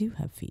 well, they do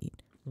have feet.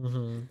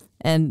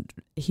 And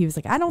he was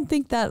like, I don't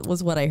think that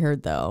was what I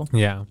heard though.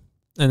 Yeah.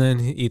 And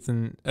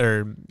then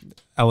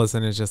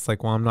Ellison is just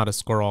like, well, I'm not a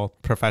squirrel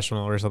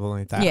professional or something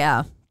like that.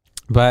 Yeah.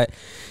 But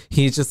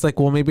he's just like,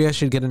 well, maybe I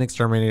should get an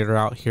exterminator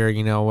out here,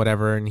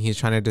 whatever. And he's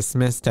trying to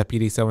dismiss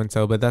Deputy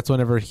so-and-so. But that's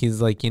whenever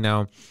he's like,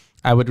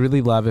 I would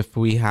really love if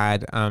we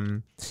had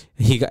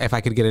if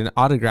I could get an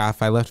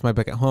autograph. I left my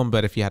book at home,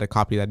 but if you had a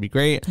copy, that'd be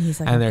great. He's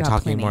like, And they're "I've got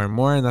talking plenty." more and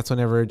more, and that's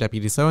whenever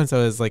Deputy so and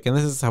so is like, and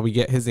this is how we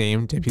get his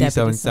name, Deputy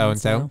so and so and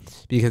so,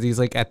 because he's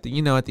like at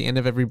the at the end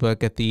of every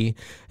book, at the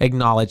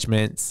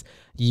acknowledgments,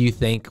 you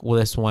thank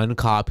this one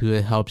cop who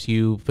helps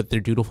you with their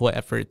dutiful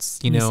efforts.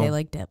 You know, say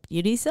like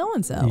Deputy so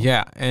and so.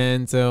 yeah,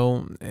 and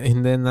so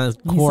and then of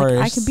He's course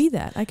like, I could be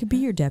that. I could be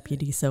your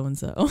Deputy so and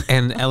so.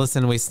 And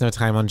Ellison wastes no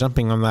time on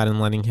jumping on that and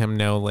letting him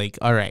know, like,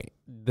 all right,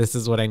 this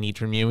is what I need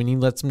from you. And he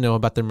lets him know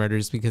about the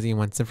murders because he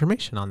wants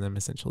information on them,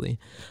 essentially.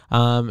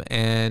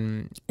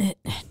 And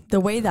The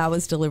way that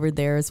was delivered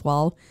there as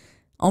well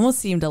almost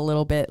seemed a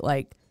little bit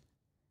like,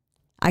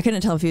 I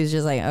couldn't tell if he was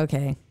just like,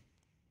 okay,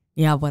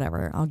 yeah,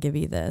 whatever, I'll give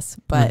you this.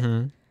 But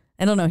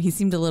I don't know. He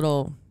seemed a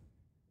little,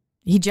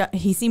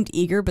 he seemed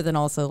eager, but then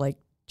also like,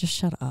 just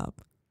shut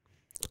up.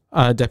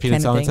 Deputy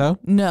so-and-so?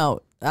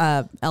 No,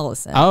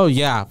 Ellison. Oh,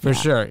 yeah, for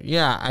sure.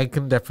 Yeah, I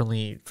can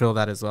definitely feel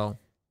that as well.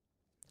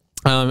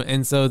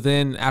 And so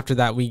then after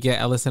that, we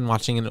get Ellison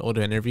watching an old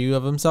interview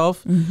of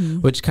himself,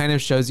 which kind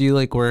of shows you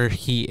like where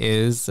he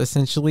is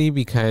essentially,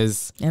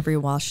 because every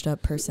washed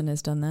up person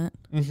has done that.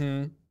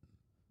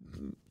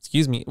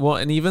 Excuse me. Well,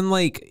 and even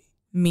like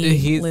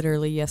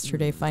literally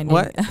yesterday finding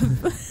what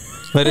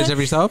footage of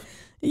yourself.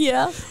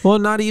 Yeah. Well,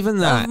 not even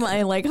that. Of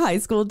my like high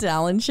school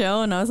talent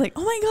show, and I was like,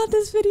 "Oh my god,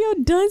 this video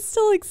does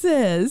still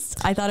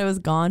exist." I thought it was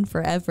gone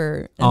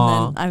forever,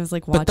 and then I was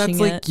like watching it. But that's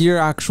like your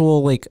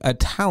actual like a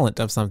talent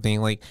of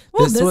something. Like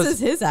this is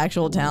his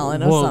actual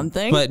talent of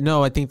something. But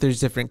no, I think there's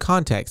different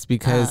context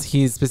because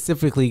he's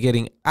specifically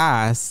getting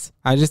asked.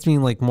 I just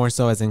mean like more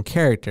so as in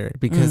character,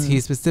 because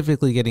he's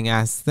specifically getting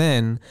asked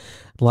then,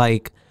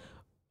 like,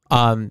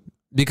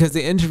 because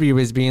the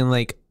interviewer is being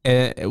like,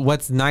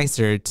 what's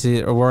nicer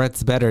to, or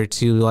what's better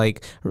to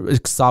like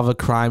solve a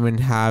crime and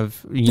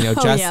have,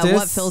 justice? Yeah,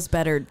 what feels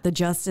better, the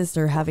justice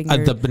or having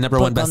your the number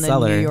one book bestseller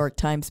on the New York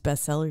Times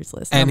bestsellers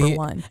list, and number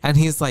one. And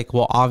he's like,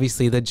 well,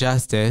 obviously the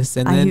justice.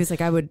 And then he was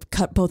like, I would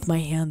cut both my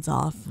hands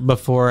off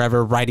before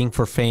ever writing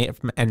for fame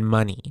and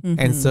money.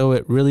 And so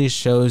it really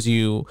shows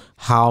you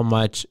how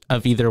much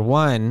of either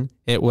one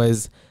it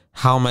was,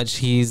 how much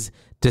he's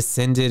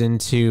descended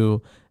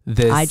into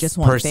this I just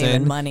want person, fame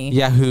and money.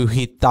 Yeah, who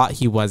he thought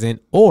he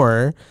wasn't,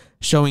 or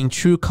showing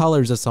true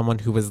colors of someone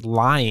who was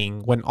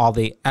lying when all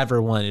they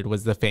ever wanted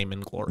was the fame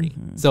and glory.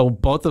 So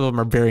both of them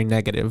are very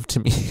negative to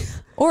me.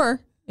 Or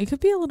it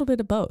could be a little bit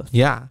of both.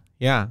 Yeah.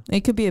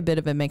 It could be a bit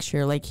of a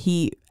mixture. Like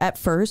he at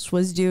first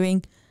was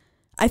doing,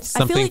 I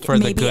feel like for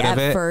the maybe good at of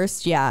it.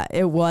 first,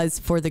 it was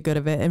for the good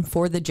of it and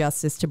for the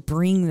justice to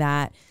bring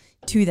that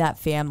to that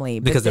family.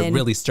 Because but then, it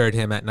really stirred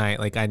him at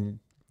night. Like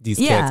these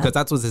kids, because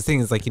that's what the thing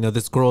is, like,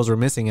 this girls were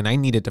missing and I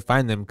needed to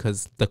find them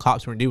because the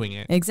cops weren't doing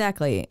it.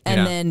 Exactly.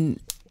 And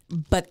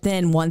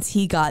then once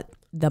he got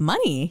the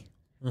money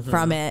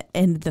from it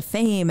and the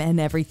fame and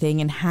everything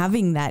and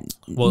having that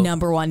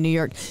number one New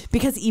York,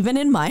 because even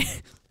in my,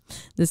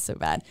 this is so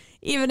bad,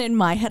 even in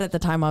my head at the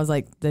time, I was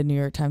like, the New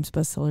York Times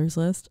bestsellers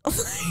list.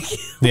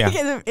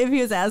 If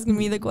he was asking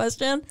me the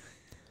question.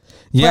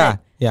 Yeah.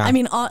 But, yeah. I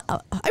mean, I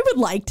would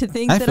like to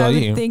think that I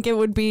would think it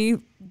would be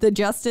the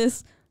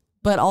justice.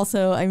 But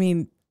also, I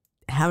mean,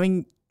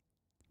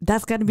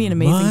 that's got to be an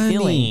amazing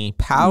feeling.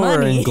 Power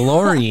and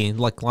glory,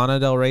 like Lana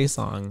Del Rey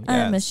song.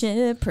 I'm a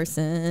shit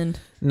person.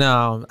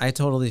 No, I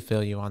totally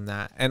feel you on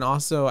that. And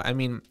also, I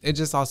mean, it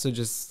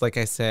just like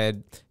I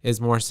said, is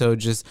more so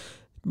just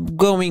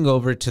going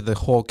over to the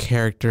whole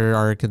character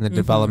arc and the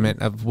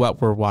development of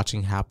what we're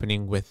watching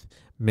happening with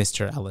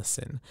Mr.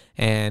 Ellison,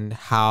 and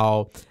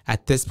how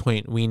at this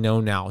point we know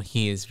now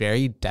he is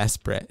very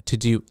desperate to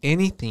do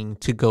anything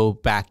to go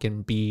back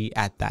and be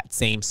at that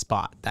same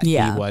spot that he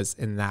was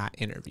in that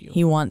interview.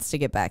 He wants to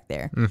get back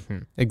there.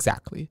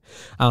 Exactly.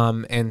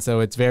 And so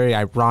it's very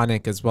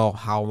ironic as well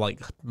how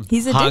like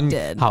he's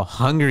addicted, how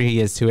hungry he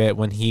is to it,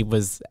 when he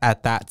was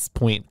at that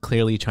point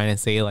clearly trying to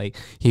say like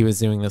he was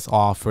doing this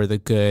all for the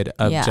good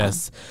of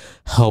just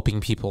helping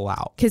people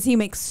out. Because he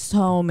makes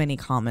so many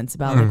comments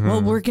about like,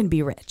 well, we're gonna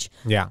be rich.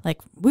 Yeah. Like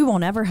we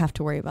won't ever have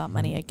to worry about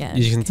money again.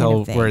 You can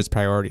tell where his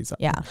priorities are.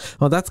 Yeah.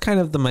 Well, that's kind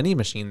of the money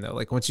machine though.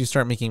 Like once you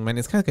start making money,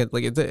 it's kind of good.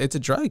 Like it's a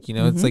drug,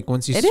 It's like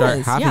once you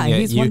start having it,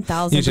 he's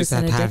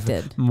 1000%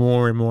 addicted. Have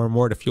more and more and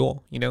more to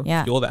fuel,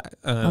 Yeah. fuel that.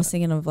 I was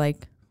thinking of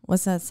like,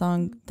 what's that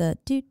song? The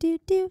do do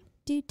do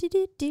do do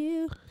do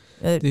do.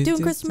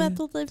 Doing crystal meth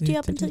will lift you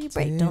up until you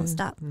break. Don't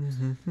stop.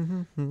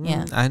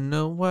 Yeah. I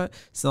know what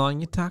song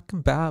you're talking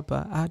about,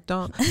 but I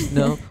don't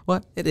know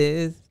what it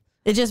is.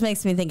 It just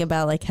makes me think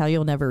about like how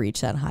you'll never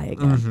reach that high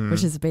again,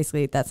 which is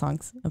basically that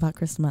song's about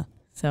crystal meth.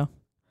 So.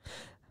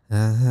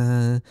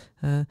 Oh,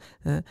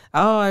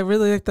 I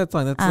really like that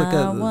song. That's like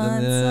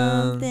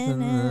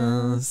something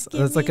else.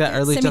 That's like an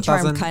early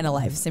 2000 kind of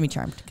life.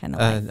 Semi-charmed kind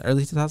of life.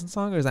 Early 2000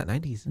 song, or is that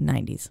 90s?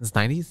 90s. It's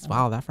 90s.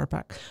 Wow, that far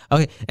back.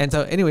 Okay, and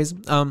so, anyways,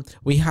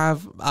 we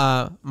have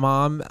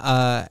mom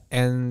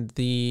and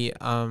the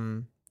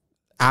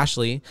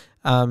Ashley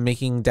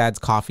making dad's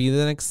coffee.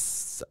 The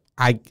next,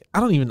 I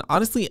don't even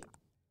honestly.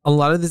 a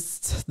lot of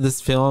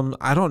this film,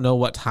 I don't know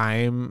what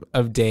time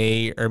of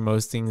day or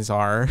most things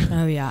are.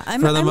 Oh yeah,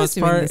 for the most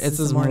part, it's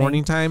this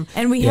morning time.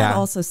 And we have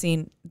also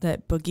seen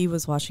that Boogie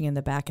was watching in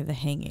the back of the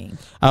hanging.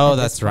 Oh,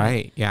 that's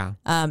right. Yeah.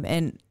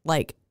 And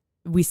like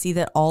we see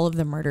that all of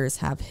the murders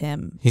have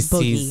him. He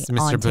sees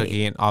Mr.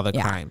 Boogie in all the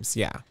crimes.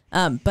 Yeah.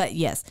 But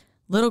yes,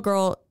 little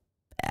girl.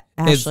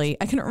 Ashley,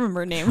 I couldn't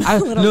remember her name.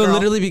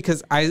 Literally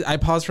because I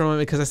paused for a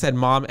moment because I said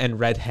mom and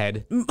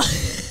redhead.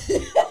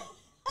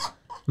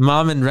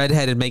 Mom and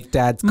redhead and make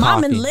dad's coffee.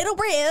 Mom and little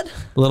red.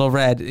 Little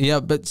red. Yeah,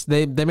 but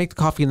they make the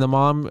coffee and the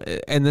mom,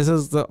 and this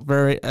is the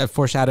very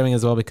foreshadowing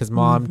as well because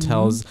mom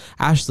tells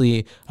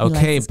Ashley,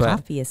 okay,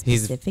 but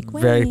he's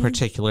very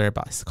particular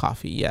about his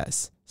coffee.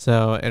 Yes.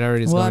 So it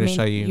already is going to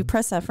show you. You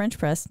press that French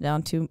press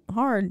down too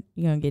hard,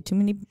 you're going to get too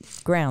many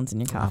grounds in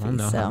your coffee. I don't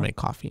know how to make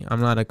coffee.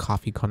 I'm not a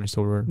coffee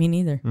connoisseur. Me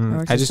neither. I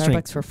worked at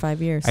Starbucks for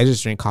 5 years. I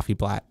just drink coffee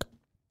black.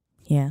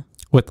 Yeah.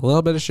 With a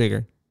little bit of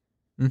sugar.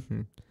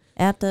 Mm-hmm.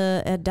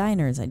 At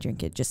diners, I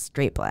drink it just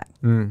straight black.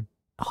 Mm.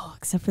 Oh,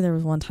 except for there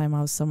was one time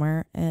I was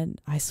somewhere, and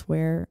I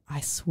swear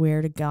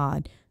to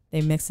God,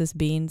 they mixed this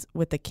beans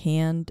with the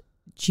canned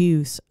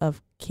juice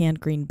of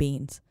canned green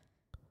beans.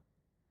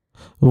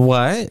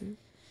 What?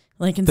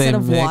 Like instead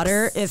of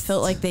water, it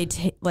felt like they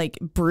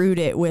brewed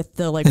it with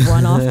the like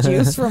runoff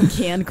juice from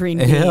canned green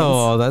beans.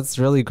 Ew, that's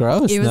really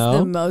gross. It was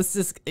the most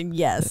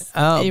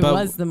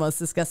was the most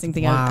disgusting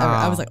thing I've ever.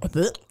 I was like,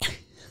 "Ugh."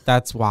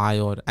 That's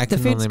wild. I can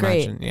only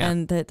imagine. Great,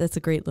 and that's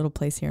a great little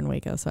place here in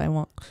Waco. So I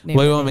won't. We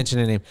won't mention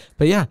a name,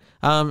 but yeah,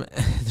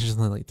 there's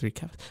only like 3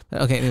 cups.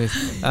 But okay, anyways,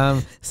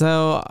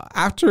 so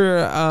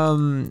after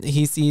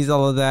he sees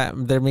all of that,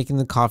 they're making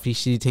the coffee.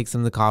 She takes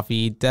him the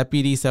coffee.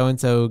 Deputy so and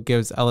so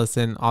gives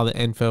Ellison all the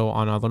info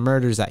on all the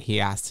murders that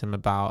he asked him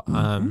about.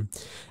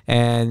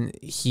 And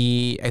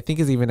he, I think,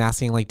 is even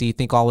asking like, do you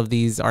think all of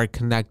these are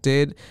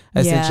connected?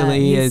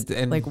 Essentially,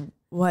 and like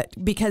what?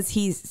 Because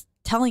he's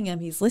telling him,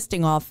 he's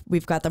listing off,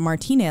 we've got the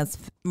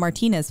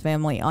Martinez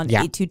family on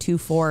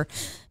 8224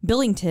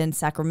 Billington,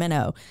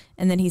 Sacramento.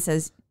 And then he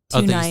says,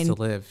 they used to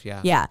live,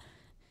 yeah. Yeah.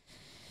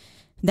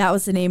 That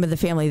was the name of the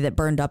family that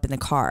burned up in the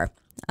car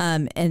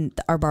and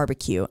our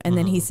barbecue. And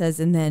then he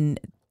says, and then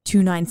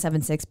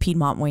 2976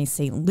 Piedmont Way,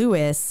 St.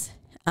 Louis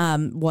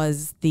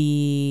was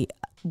the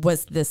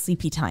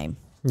Sleepy Time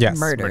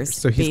murders.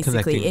 So he's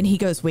basically connecting. And he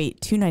goes, wait,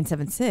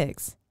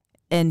 2976.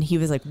 And he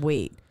was like,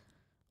 wait,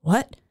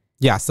 what?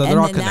 Yeah, so they're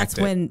all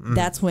connected.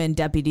 That's when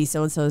Deputy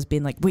so and so is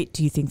being like, "Wait,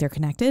 do you think they're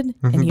connected?"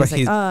 And he was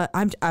like,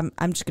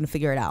 I'm just gonna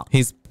figure it out."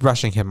 He's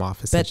brushing him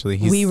off essentially.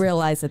 But we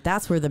realize that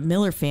that's where the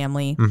Miller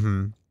family,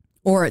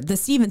 or the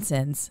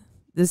Stevensons.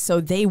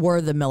 So they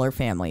were the Miller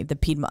family, the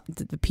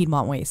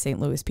Piedmont Way, St.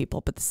 Louis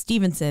people. But the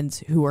Stevensons,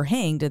 who were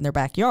hanged in their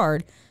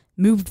backyard,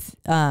 moved.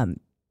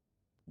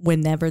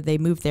 Whenever they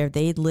moved there,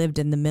 they lived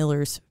in the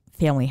Miller's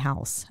family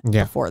house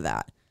before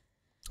that.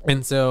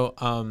 And so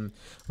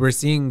we're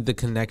seeing the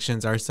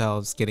connections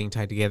ourselves getting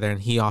tied together. And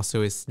he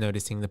also is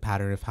noticing the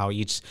pattern of how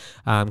each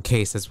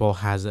case as well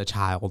has a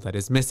child that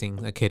is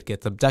missing. A kid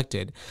gets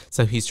abducted.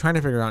 So he's trying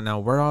to figure out now,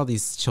 where are all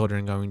these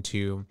children going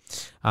to?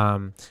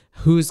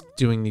 Who's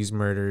doing these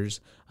murders?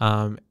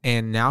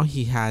 And now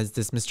he has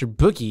this Mr.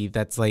 Boogie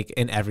that's like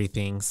in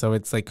everything. So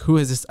it's like, who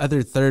is this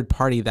other third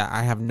party that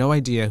I have no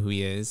idea who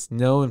he is,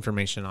 no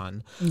information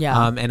on.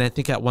 Yeah. And I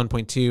think at one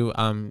point too,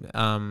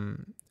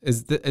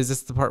 is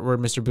this the part where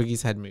Mr.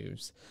 Boogie's head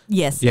moves?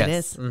 Yes. It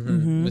is.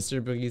 Mr.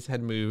 Boogie's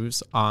head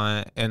moves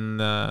in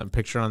the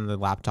picture on the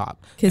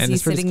laptop. Because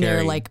he's sitting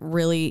there like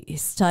really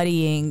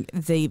studying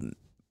the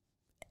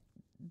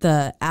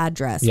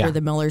address where the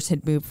Millers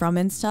had moved from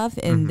and stuff.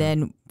 And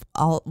then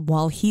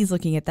while he's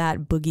looking at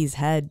that, Boogie's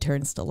head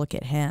turns to look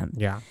at him.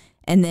 Yeah.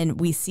 And then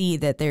we see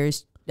that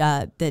there's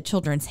the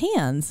children's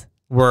hands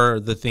were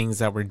the things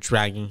that were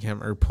dragging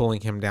him or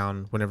pulling him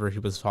down whenever he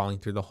was falling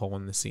through the hole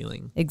in the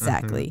ceiling.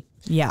 Exactly.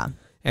 Yeah.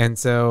 And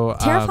so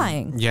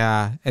terrifying.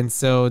 Yeah. And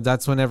so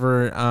that's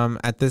whenever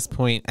at this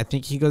point, I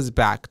think he goes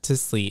back to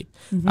sleep.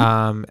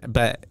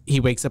 But he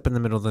wakes up in the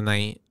middle of the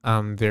night,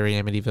 very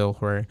Amityville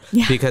horror,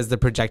 because the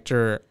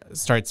projector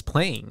starts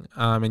playing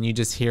and you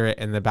just hear it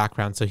in the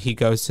background. So he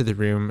goes to the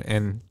room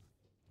and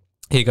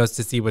he goes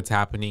to see what's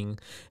happening.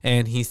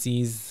 And he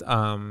sees,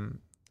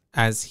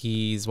 as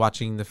he's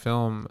watching the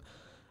film,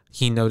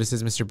 he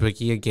notices Mr.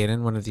 Boogie again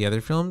in one of the other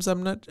films.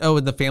 In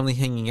the family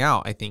hanging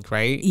out, I think,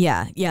 right?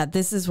 Yeah. Yeah.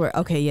 This is where,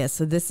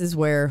 so this is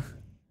where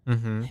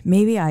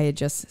maybe I had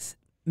just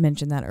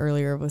mentioned that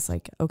earlier. It was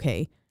like,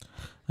 okay.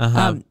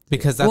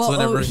 Because that's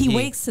whenever he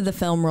wakes to the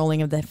film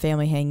rolling of the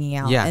family hanging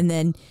out. Yeah. And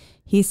then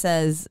he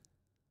says,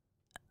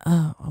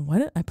 what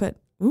did I put?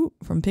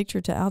 From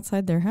picture to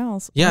outside their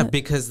house. Yeah,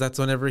 because that's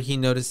whenever he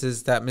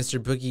notices that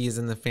Mr. Boogie is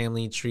in the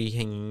family tree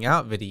hanging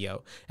out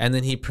video. And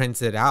then he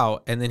prints it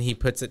out and then he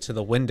puts it to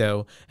the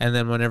window. And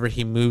then whenever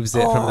he moves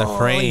it from the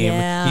frame,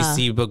 you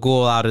see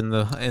Bagul out in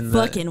the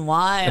fucking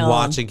wild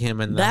watching him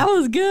that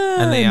was good.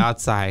 And the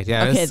outside.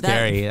 Yeah, it was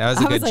scary. That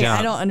was a good jump.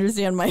 I don't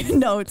understand my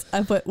notes.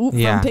 I put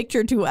from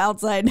picture to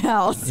outside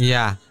house.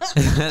 Yeah.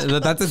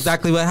 That's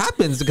exactly what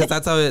happens, because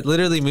that's how it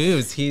literally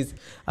moves. He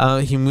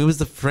moves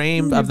the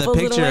frame of the pulls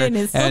it picture, away and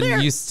it's still there.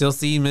 you still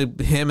see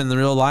him in the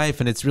real life,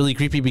 and it's really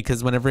creepy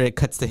because whenever it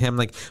cuts to him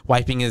like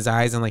wiping his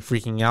eyes and like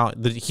freaking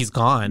out, he's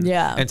gone.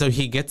 Yeah. And so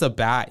he gets a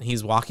bat and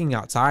he's walking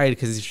outside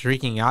because he's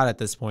freaking out at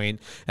this point.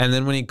 And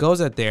then when he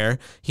goes out there,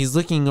 he's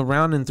looking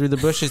around, and through the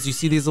bushes you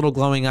see these little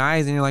glowing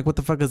eyes, and you're like, what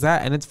the fuck is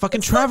that? And it's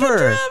fucking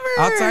Trevor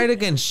outside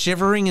again,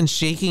 shivering and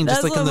shaking.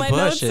 That's just like in the what my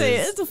notes bushes. say.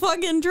 It's a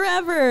fucking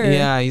Trevor.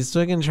 Yeah, he's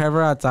fucking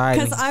Trevor outside.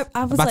 Because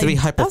I was about to be I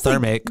was like,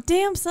 hypothermic.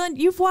 damn, son,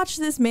 you've watched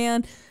this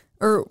man,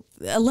 or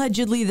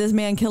allegedly this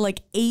man kill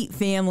like 8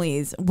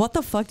 families. What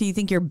the fuck do you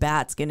think your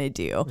bat's gonna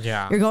do?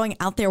 Yeah. You're going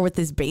out there with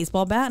this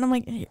baseball bat, and I'm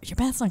like, your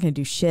bat's not gonna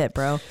do shit,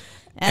 bro.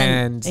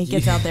 And he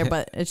gets out there,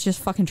 but it's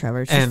just fucking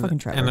Trevor. It's just fucking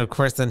Trevor. And of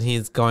course, then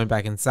he's going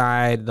back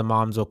inside. The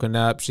mom's woken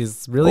up.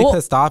 She's really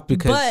pissed off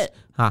because...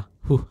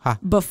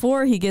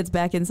 Before he gets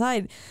back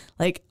inside,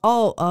 like,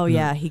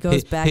 yeah, he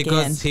goes back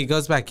in. He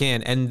goes back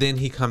in, and then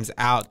he comes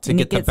out to and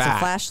get the bat. He gets the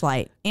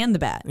flashlight and the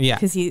bat. Yeah.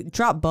 Because he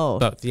dropped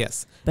both. Both,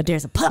 yes. But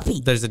there's a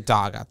puppy. There's a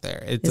dog out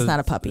there. It's not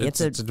a puppy.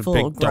 It's a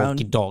full-grown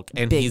big dog.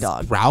 And big he's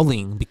dog.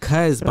 growling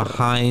because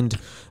behind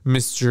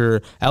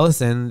Mr.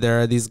 Ellison,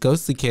 there are these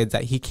ghostly kids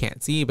that he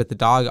can't see, but the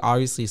dog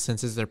obviously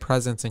senses their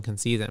presence and can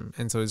see them.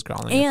 And so he's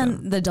growling at them.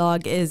 And the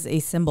dog is a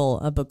symbol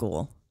of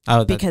Bagul.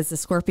 Oh, because the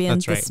scorpion,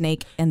 the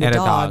snake, and the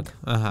dog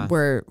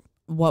were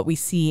what we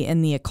see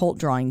in the occult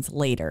drawings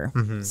later.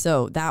 Mm-hmm.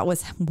 So that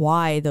was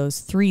why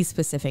those 3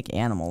 specific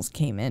animals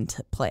came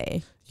into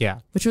play. Yeah.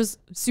 Which was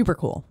super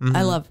cool. Mm-hmm.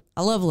 I love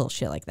little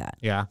shit like that.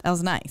 Yeah. That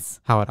was nice.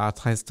 How it all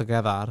ties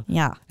together.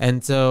 Yeah.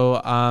 And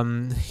so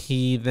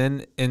he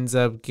then ends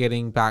up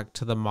getting back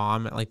to the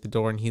mom at like the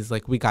door, and he's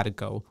like, we gotta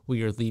go.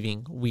 We are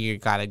leaving. We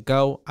gotta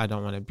go. I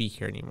don't want to be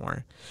here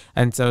anymore.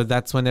 And so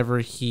that's whenever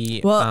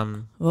he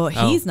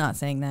he's not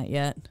saying that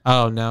yet.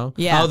 Oh no.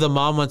 Yeah. Oh, the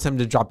mom wants him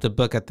to drop the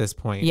book at this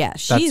point. Yeah.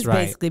 She's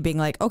basically being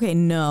like, okay,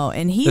 no.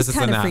 And he's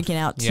kind of freaking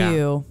out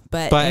too.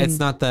 But it's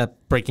not the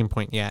breaking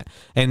point yet.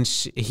 And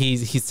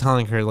he's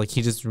telling her like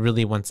he just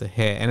really wants a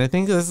hit. And I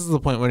think this is the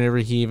point whenever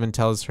he even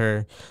tells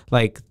her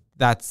like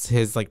that's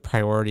his like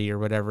priority or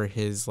whatever,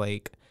 his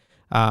like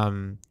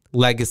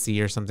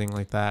legacy or something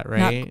like that,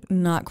 right?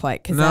 Not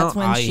quite, because that's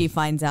when she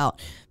finds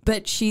out.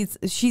 But she's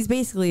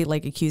basically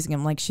like accusing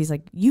him, like she's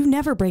like, you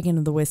never break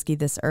into the whiskey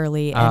this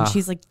early, and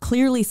she's like,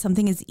 clearly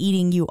something is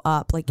eating you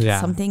up, like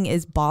something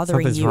is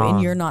bothering Something's you wrong.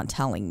 and you're not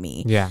telling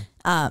me. Yeah.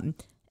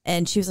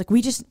 And she was like,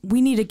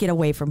 we need to get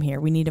away from here.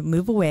 We need to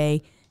move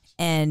away.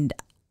 And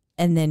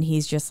then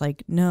he's just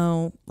like,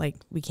 no, like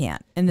we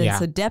can't. And then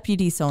so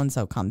Deputy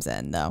so-and-so comes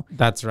in though.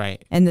 That's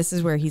right. And this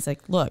is where he's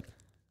like, look,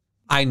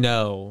 I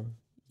know.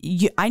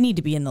 I need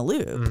to be in the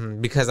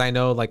loop because I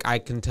know, like, I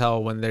can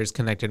tell when there's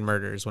connected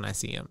murders when I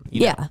see them.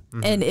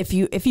 And if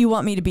you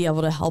want me to be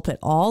able to help at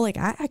all, like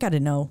I got to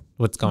know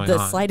what's going on,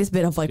 the slightest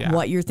bit of like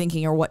what you're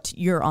thinking or what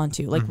you're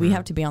onto. Like we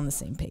have to be on the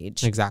same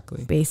page.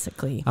 Exactly.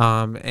 Basically.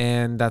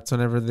 And that's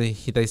whenever they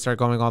start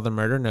going all the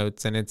murder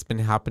notes, and it's been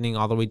happening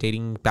all the way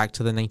dating back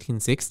to the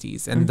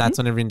 1960s. And that's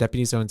whenever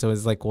Deputy so-and-so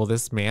is like, well,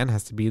 this man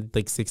has to be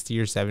like 60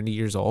 or 70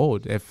 years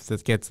old if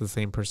this gets the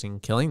same person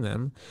killing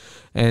them.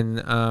 And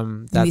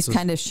that's he's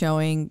kind of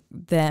showing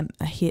them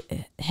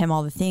him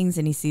all the things,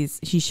 and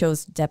he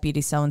shows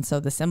Deputy so-and-so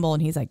the symbol,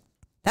 and he's like,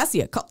 that's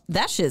the occult.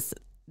 That's just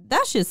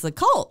the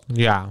cult.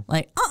 Yeah.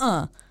 Like,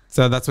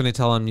 So that's when they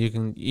tell him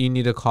you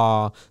need to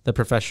call the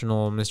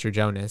professional Mr.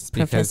 Jonas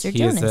because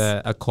he is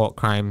a occult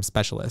crime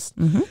specialist.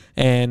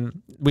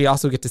 And we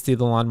also get to see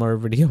the lawnmower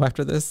video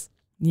after this.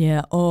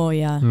 Yeah. Oh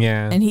yeah.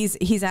 Yeah. And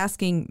he's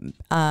asking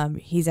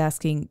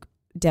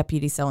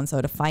Deputy so-and-so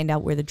to find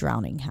out where the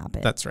drowning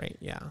happened. That's right.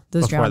 Yeah.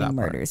 Those drowning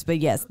murders. But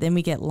yes, then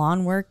we get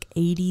Lawn Work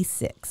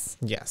 86.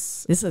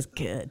 Yes. This is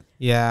good.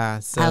 Yeah.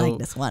 So I like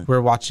this one.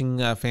 We're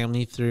watching a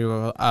family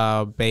through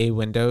bay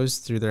windows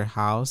through their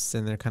house,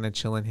 and they're kind of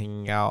chilling,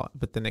 hanging out.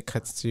 But then it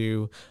cuts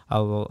to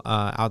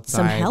outside.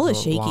 Some hella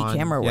shaky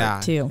camera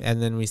work too.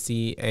 And then we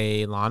see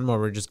a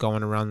lawnmower just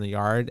going around the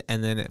yard,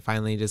 and then it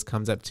finally just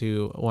comes up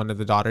to one of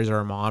the daughters or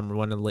a mom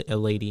or a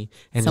lady,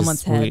 and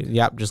someone's head.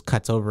 Just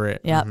cuts over it.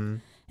 Yep.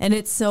 And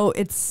it's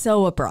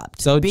so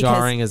abrupt. So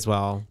jarring as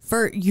well.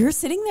 You're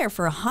sitting there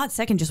for a hot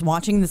second just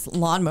watching this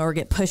lawnmower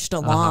get pushed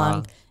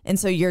along. And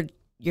so you're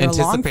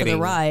along for the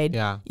ride.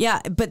 Yeah.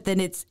 Yeah. But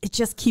then it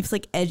just keeps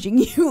like edging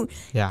you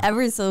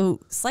ever so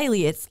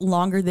slightly. It's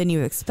longer than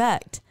you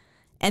expect.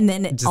 And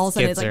then all of a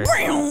sudden it's like,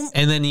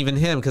 and then even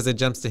him, because it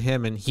jumps to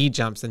him and he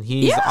jumps, and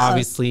he's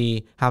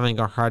obviously having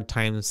a hard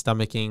time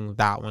stomaching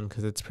that one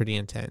because it's pretty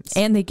intense.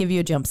 And they give you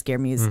a jump scare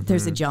music.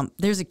 There's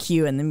a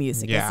cue in the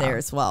music is there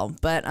as well.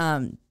 But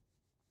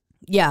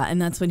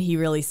and that's when he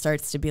really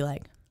starts to be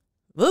like,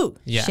 whoa,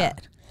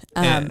 shit.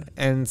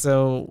 And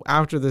so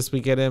after this, we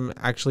get him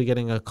actually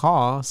getting a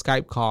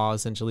Skype call,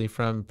 essentially,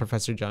 from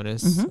Professor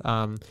Jonas.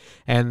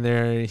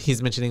 And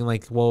he's mentioning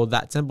like, well,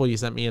 that symbol you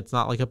sent me, it's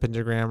not like a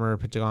pentagram or a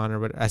pentagon or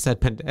what I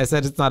said. I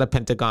said it's not a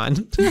pentagon.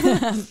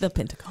 The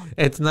pentagon.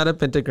 It's not a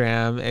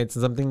pentagram. It's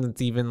something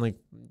that's even like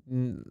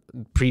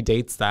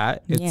predates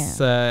that.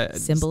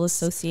 It's symbol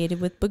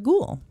associated with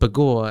Bagul.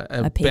 Bagul,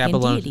 a pagan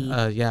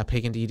deity.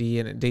 Pagan deity,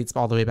 and it dates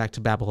all the way back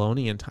to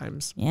Babylonian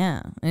times.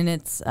 Yeah, and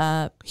it's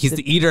he's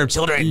the eater of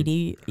children.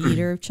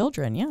 Eater of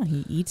children. Yeah,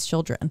 he eats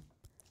children.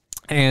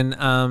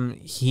 And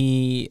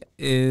he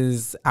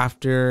is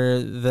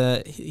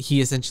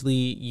he essentially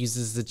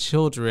uses the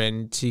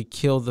children to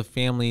kill the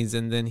families,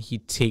 and then he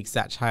takes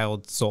that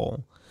child's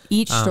soul.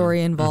 Each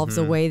story involves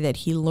a way that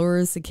he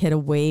lures the kid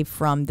away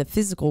from the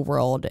physical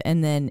world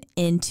and then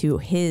into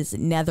his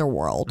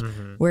netherworld,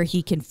 where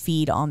he can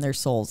feed on their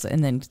souls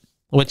and then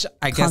which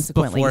I guess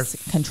before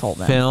control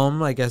them.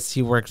 Film, I guess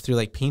he worked through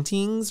like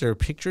paintings or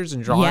pictures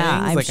and drawings.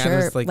 Yeah, I'm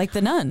sure. Like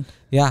the nun.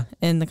 Yeah.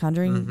 In The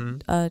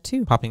Conjuring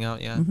 2. Popping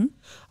out, yeah.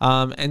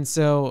 And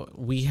so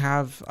we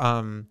have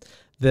I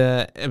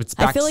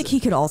feel like he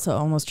could also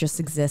almost just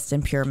exist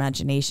in pure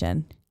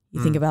imagination.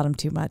 You think about him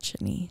too much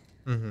and you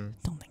don't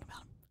think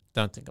about him.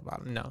 Don't think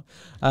about him, no.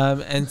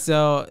 And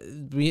so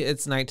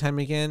it's nighttime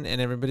again and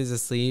everybody's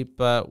asleep,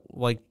 but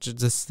like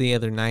just the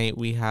other night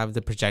we have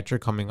the projector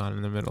coming on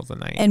in the middle of the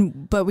night.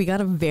 But we got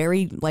a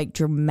very like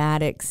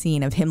dramatic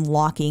scene of him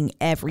locking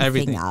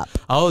everything up.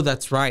 Oh,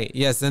 that's right.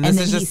 Yes, and then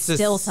this is he just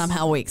still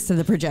somehow wakes to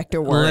the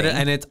projector whirring.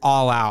 And it's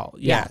all out.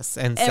 Yes,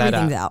 and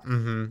everything's set up.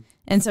 out.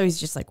 And so he's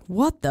just like,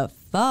 what the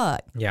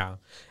fuck? Yeah.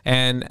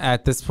 And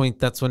at this point,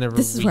 that's whenever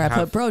this is where I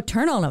put, bro,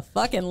 turn on a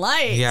fucking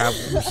light. Yeah.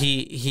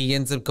 he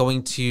ends up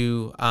going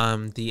to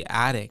the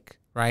attic,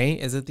 right?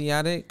 Is it the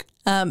attic?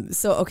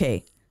 So,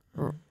 okay.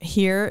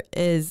 Here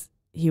is,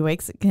 he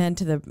wakes again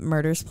to the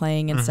murders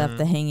playing and stuff,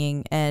 the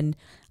hanging, and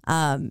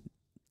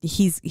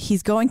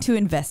he's going to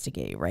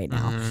investigate right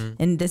now.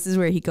 And this is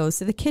where he goes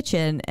to the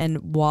kitchen,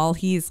 and while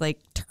he's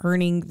like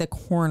turning the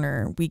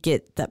corner, we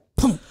get the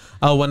boom.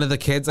 Oh, one of the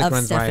kids like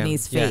runs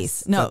Stephanie's by him.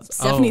 face. Yes, no,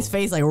 Stephanie's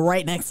face like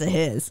right next to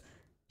his.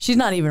 She's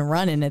not even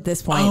running at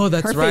this point. Oh,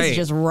 that's her right. face is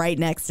just right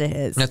next to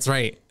his. That's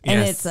right.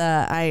 And it's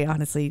I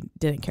honestly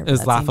didn't care. It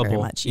was that laughable. scene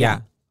very much. Yeah.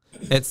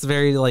 It's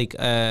very like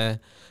from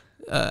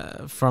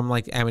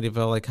like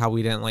Amityville, like how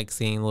we didn't like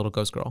seeing Little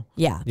Ghost Girl.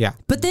 Yeah. Yeah.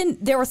 But then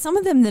there were some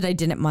of them that I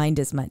didn't mind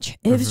as much.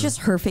 It was just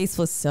her face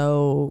was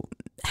so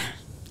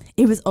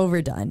it was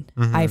overdone,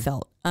 I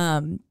felt.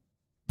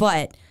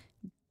 But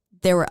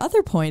there were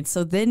other points.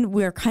 So then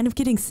we're kind of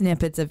getting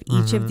snippets of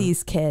each of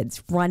these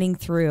kids running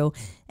through,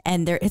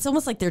 and it's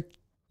almost like they're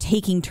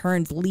taking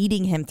turns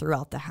leading him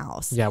throughout the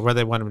house. Yeah, where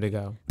they want him to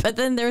go. But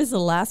then there was the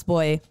last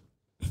boy.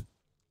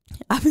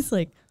 I was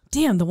like,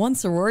 damn, the one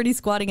sorority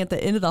squatting at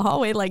the end of the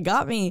hallway like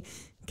got me,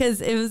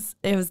 because it was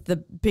the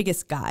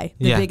biggest guy,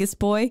 the biggest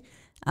boy.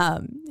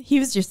 He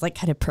was just like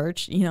kind of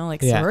perched,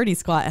 like sorority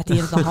squat at the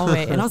end of the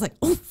hallway. And I was like,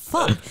 oh,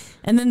 fuck.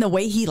 And then the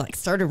way he like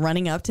started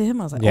running up to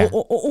him, I was like,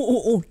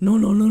 oh,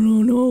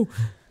 no.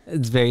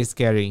 It's very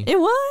scary. It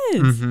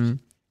was.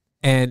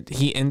 And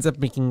he ends up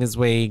making his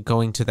way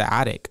going to the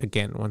attic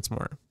again once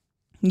more.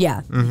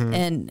 Yeah.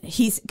 And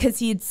because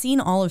he had seen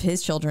all of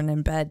his children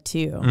in bed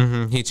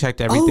too. He checked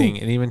everything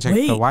and even checked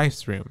the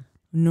wife's room.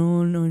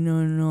 No.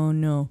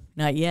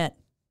 Not yet.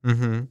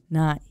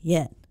 Not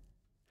yet.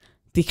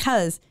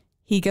 Because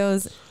he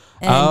goes.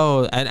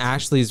 And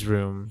Ashley's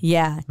room.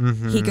 Yeah.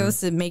 He goes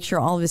to make sure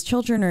all of his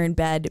children are in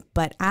bed,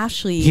 but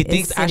Ashley He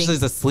thinks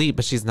Ashley's asleep,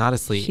 but she's not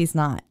asleep. She's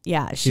not.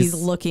 Yeah. She's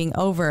looking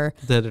over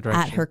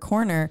at her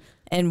corner,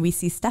 and we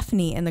see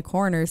Stephanie in the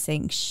corner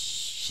saying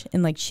shh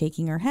and like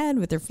shaking her head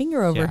with her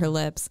finger over her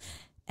lips,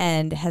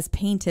 and has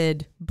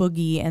painted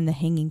Boogie and the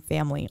hanging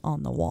family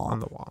on the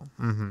wall.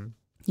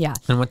 Yeah.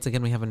 And once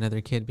again, we have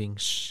another kid being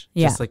shh,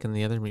 just like in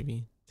the other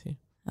movie.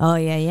 Oh,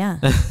 yeah.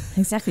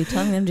 Exactly.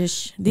 Telling them to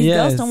shh. These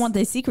ghosts don't want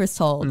their secrets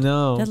told.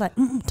 No. They're like,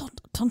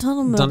 don't tell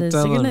them about this.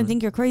 They're going to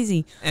think you're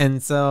crazy.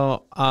 And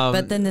so...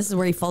 but then this is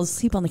where he falls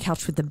asleep on the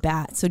couch with the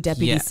bat. So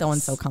Deputy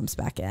so-and-so comes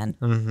back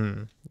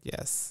in.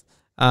 Yes.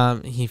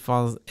 He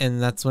falls... And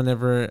that's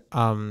whenever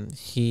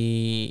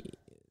he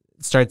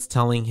starts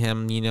telling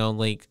him,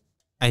 like,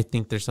 I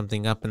think there's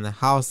something up in the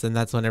house. And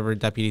that's whenever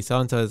Deputy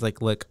so-and-so is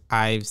like, look,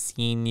 I've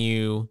seen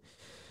you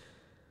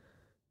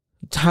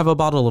have a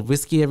bottle of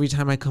whiskey every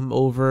time I come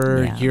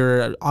over.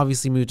 You're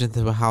obviously moved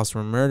into a house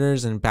where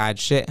murders and bad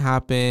shit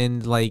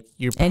happened. Like,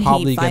 you're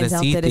probably going to see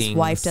things. And he finds out that his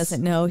wife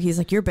doesn't know. He's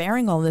like, you're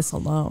bearing all this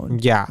alone.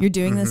 Yeah. You're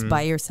doing this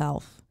by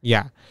yourself.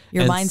 Yeah.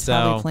 Your mind's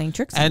probably playing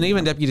tricks on you. And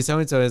even Deputy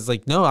so-and-so is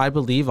like, no, I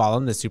believe all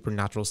in the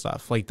supernatural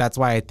stuff. Like, that's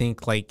why I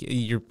think, like,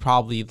 you're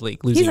probably,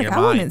 like, losing your mind. He's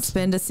like, I wouldn't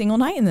spend a single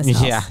night in this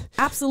house. Yeah.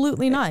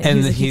 Absolutely not.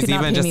 And he's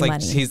even just like,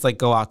 money. He's like,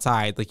 go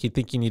outside. Like, you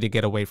think you need to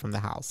get away from the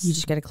house. You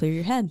just got to clear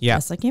your head. Yeah.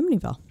 Just like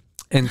Amityville.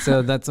 And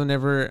so that's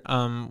whenever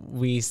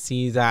we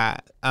see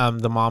that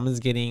the mom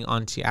is getting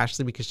onto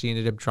Ashley because she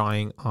ended up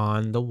drawing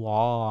on the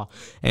wall,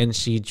 and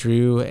she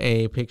drew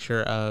a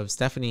picture of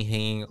Stephanie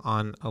hanging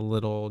on a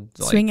little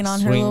swinging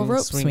on her little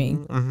rope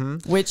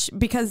swing, which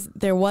because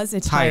there was a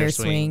tire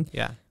swing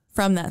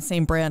from that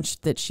same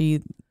branch that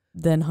she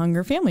then hung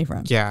her family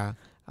from. Yeah.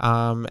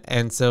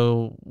 And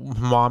so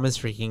mom is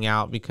freaking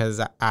out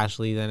because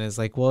Ashley then is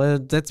like, well,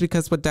 that's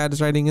because what dad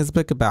is writing his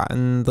book about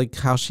and like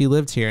how she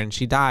lived here and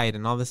she died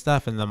and all this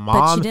stuff. And the mom,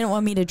 but she didn't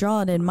want me to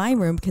draw it in my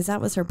room because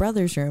that was her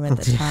brother's room at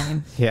the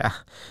time. Yeah.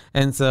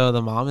 And so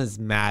the mom is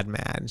mad.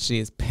 She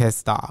is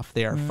pissed off.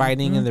 They are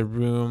fighting in the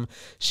room.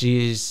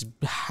 She's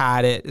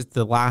had it. It's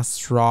the last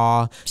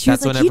straw. She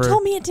was like, you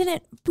told me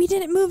we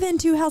didn't move in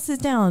 2 houses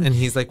down. And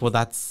he's like, well,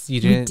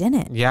 you didn't. We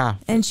didn't. Yeah.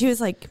 And she was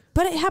like,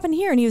 but it happened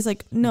here. And he was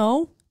like,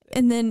 no.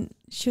 And then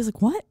she was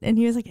like, what? And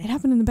he was like, it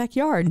happened in the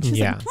backyard. And she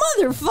was like,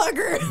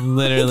 motherfucker.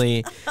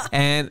 Literally.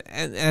 and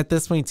at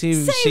this point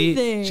too,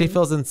 she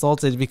feels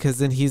insulted because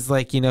then he's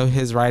like,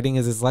 his writing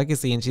is his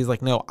legacy. And she's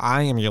like, no,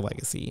 I am your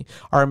legacy.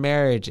 Our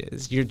marriage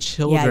is. Your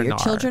children are. Yeah, your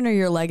children are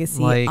your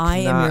legacy. Like, I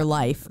am your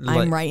life.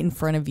 I'm right in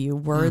front of you.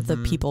 We're the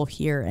people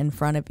here in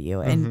front of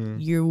you.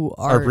 And you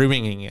are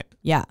ruining it.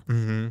 Yeah.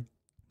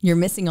 You're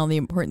missing all the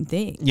important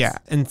things. Yeah.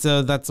 And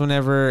so that's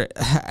whenever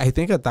I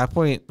think at that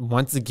point,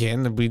 once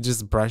again, we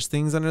just brush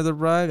things under the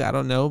rug. I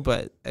don't know,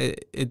 but I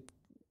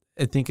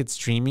think it's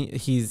dreamy.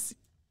 It's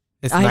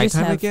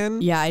nighttime again.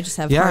 Yeah. I just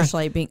have harsh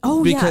light being.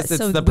 Oh, because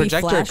yeah. It's the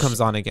projector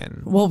comes on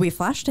again. Well, we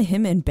flash to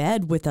him in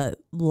bed with a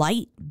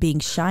light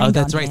being shined on him.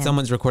 Oh, that's right.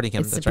 Someone's recording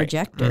him. It's that's the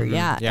projector. Right.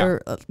 Yeah.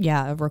 Or,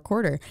 a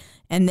recorder.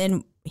 And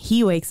then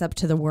he wakes up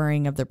to the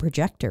whirring of the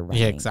projector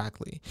running. Yeah,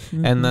 exactly.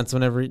 And that's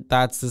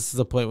this is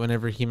the point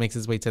whenever he makes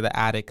his way to the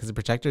attic because the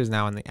projector is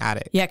now in the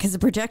attic. Yeah, because the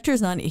projector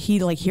is not,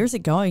 he like hears it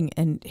going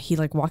and he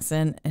like walks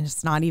in and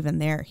it's not even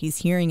there. He's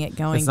hearing it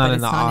going, but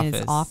it's not in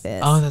his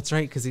office. Oh, that's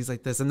right, because he's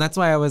like this. And that's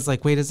why I was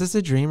like, wait, is this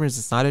a dream or is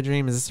this not a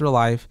dream? Is this real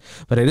life?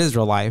 But it is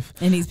real life.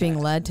 And he's being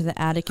led to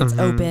the attic. It's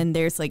open.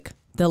 There's like,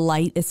 the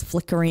light is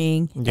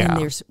flickering. Yeah.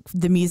 And there's,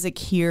 the music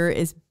here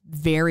is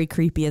very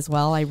creepy as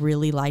well. I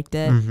really liked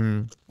it.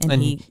 And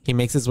he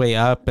makes his way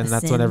up, and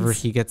that's whenever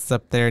he gets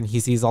up there and he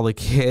sees all the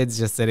kids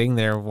just sitting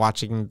there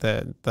watching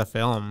the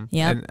film.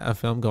 And a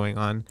film going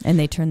on. And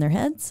they turn their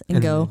heads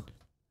and go,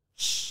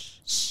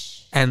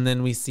 shh. And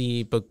then we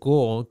see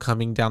Bagul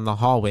coming down the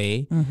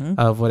hallway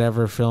of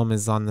whatever film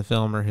is on the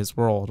film or his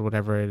world,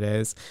 whatever it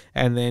is.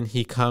 And then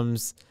he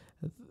comes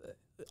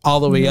all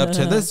the way up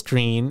to the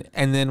screen,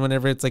 and then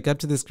whenever it's like up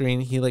to the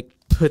screen, he like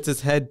puts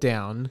his head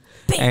down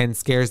and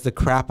scares the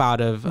crap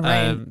out of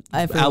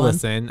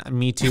Ellison,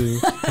 me too,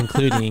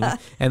 including,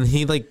 and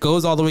he like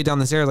goes all the way down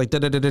the stairs like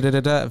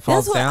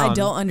falls down. I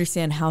don't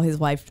understand how his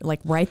wife like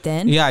right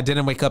then. Yeah, I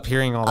didn't wake up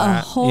hearing all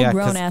that. A whole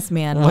grown ass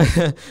man.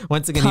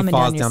 Once again, he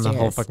falls down the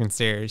whole fucking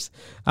stairs.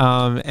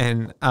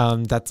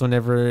 That's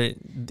whenever,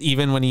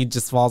 even when he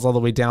just falls all the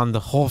way down, the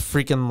whole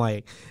freaking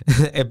like,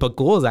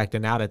 Bagul is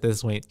acting out at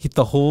this point.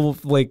 The whole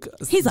like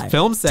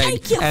film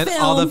set and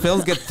all the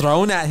films get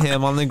thrown at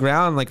him on the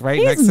ground. Like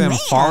right next to him,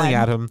 falling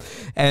at him.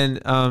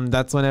 And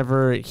that's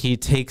whenever he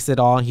takes it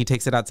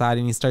outside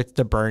and he starts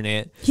to burn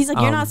it. He's like,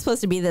 you're not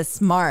supposed to be this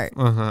smart.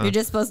 You're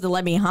just supposed to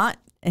let me hunt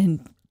and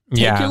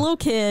take your little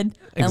kid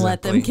and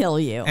let them kill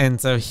you. And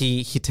so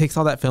he takes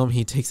all that film,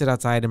 he takes it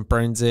outside and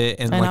burns it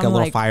in like a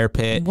little fire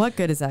pit. What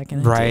good is that going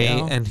to do?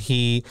 Right. And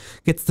he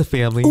gets the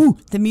family. Ooh,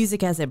 the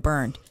music as it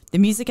burned. The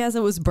music as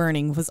it was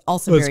burning was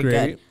also very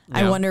good. Yeah.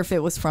 I wonder if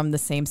it was from the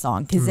same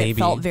song because it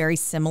felt very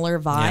similar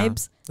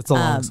vibes. Yeah. It's a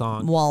long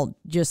song. Well,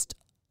 just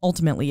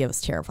ultimately it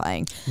was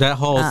terrifying. That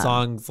whole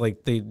song's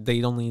like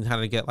they only had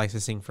to get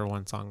licensing for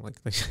one song.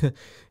 Like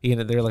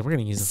they're like, we're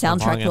gonna use this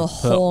soundtrack for the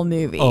whole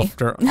movie.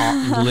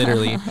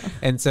 Literally.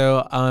 And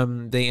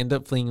so they end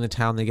up fleeing the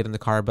town. They get in the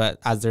car, but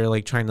as they're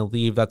like trying to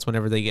leave, that's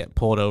whenever they get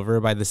pulled over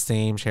by the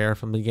same sheriff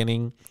from the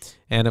beginning.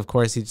 And of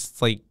course he's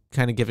just like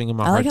kind of giving him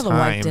a hard time. I like how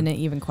the wife didn't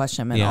even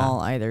question him at all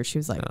either. She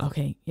was like,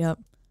 okay, yep,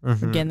 we're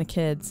getting the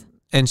kids.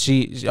 And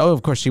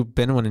of course, she'd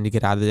been wanting to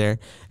get out of there.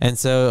 And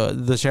so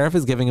the sheriff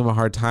is giving him a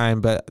hard time,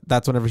 but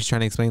that's whenever he's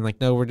trying to explain,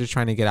 like, no, we're just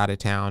trying to get out of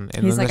town.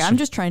 And he's like, I'm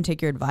just trying to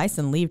take your advice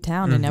and leave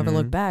town and never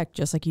look back,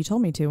 just like you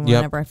told me to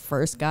whenever I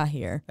first got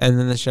here. And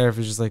then the sheriff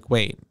is just like,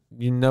 wait,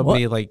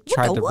 nobody like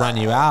tried to run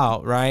you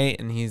out, right?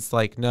 And he's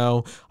like,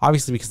 no,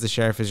 obviously because the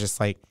sheriff is just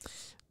like,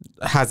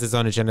 has his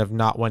own agenda of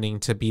not wanting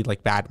to be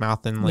like bad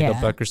mouthing like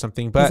a book or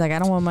something. But he's like, I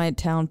don't want my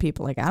town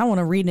people, like, I don't want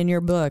to read in your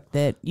book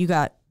that you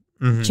got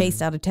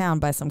chased out of town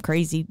by some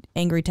crazy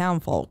angry town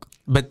folk.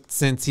 But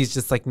since he's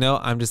just like, no,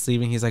 I'm just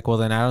leaving, he's like, well,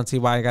 then I don't see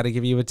why I got to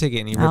give you a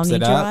ticket. And he rips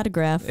it up. I'll need your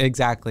autograph.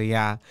 Exactly,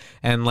 yeah.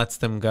 And lets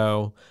them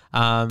go.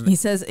 He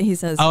says,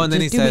 oh, and then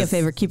just do me a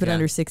favor, keep it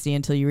under 60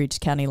 until you reach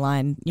county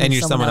line. And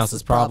you're someone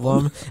else's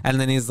problem. And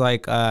then he's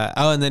like,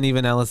 and then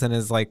even Ellison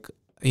is like,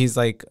 he's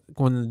like,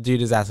 when the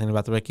dude is asking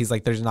about the book, he's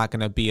like, there's not going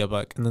to be a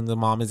book. And then the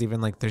mom is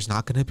even like, there's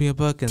not going to be a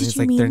book. And he's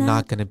like, there's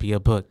not going to be a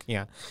book.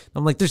 Yeah.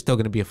 I'm like, there's still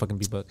going to be a fucking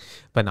book,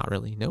 but not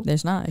really. Nope.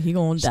 There's not. He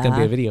going to die. It's going to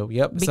be a video.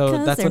 Yep. Because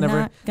so that's whenever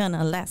not going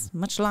to last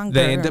much longer.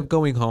 They end up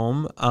going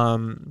home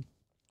to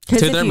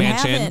their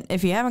mansion.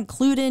 If you haven't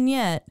clued in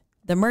yet,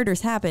 the murders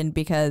happened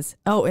because,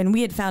 and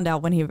we had found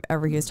out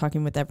whenever he was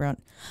talking with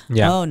everyone.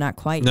 Yeah. Oh, not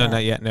quite yet. No,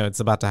 not yet. No, it's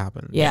about to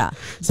happen. Yeah.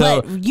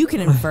 So but you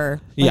can infer,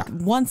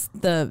 once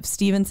the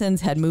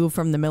Stevensons had moved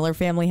from the Miller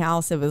family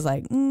house, it was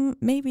like,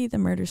 maybe the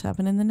murders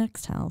happened in the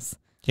next house.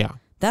 Yeah.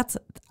 That's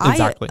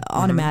Exactly.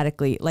 I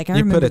automatically like I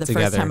You put remember it the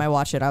together. first time I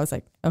watched it, I was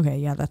like, okay,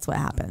 yeah, that's what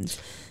happened.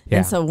 Yeah.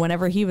 And so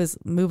whenever he was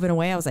moving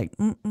away, I was like,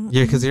 Yeah,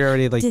 because you're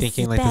already like this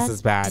thinking is like bad. this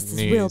is bad This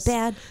news. is real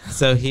bad.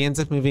 So he ends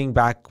up moving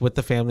back with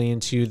the family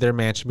into their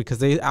mansion because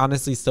they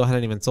honestly still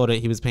hadn't even sold it.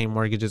 He was paying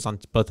mortgages on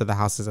both of the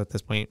houses at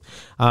this point.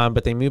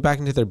 But they moved back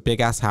into their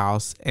big ass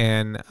house,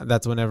 and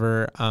that's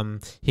whenever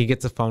he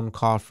gets a phone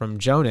call from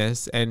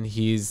Jonas, and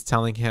he's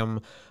telling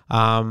him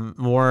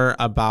more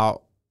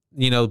about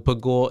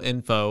Bagul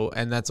info,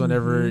 and that's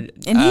whenever And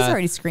he's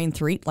already screened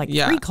three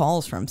yeah.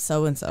 calls from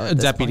so and so.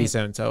 Deputy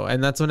so and so,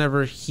 and that's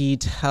whenever he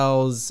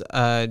tells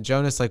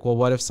Jonas like, well,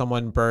 what if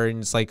someone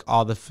burns like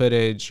all the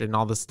footage and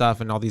all the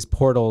stuff and all these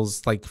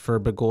portals like for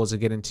Bagul to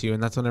get into,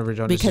 and that's whenever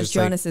Jonas because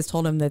Jonas has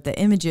told him that the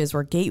images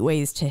were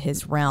gateways to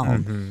his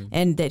realm,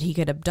 and that he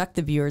could abduct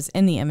the viewers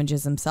in the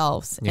images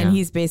themselves, and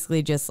he's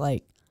basically just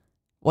like,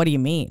 what do you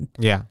mean?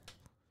 Yeah,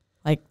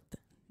 like,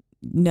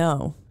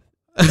 no.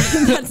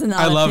 That's not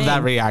I love thing.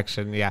 that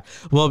reaction. Yeah,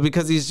 well,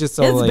 because he's just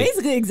so it's like,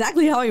 basically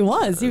exactly how he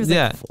was. He was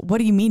like, what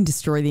do you mean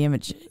destroy the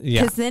image?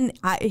 Yeah, because then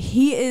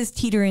he is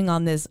teetering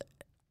on this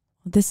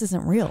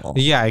isn't real.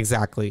 Yeah,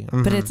 exactly.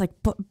 But it's like,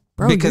 bro,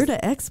 you're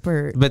the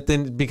expert. But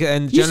then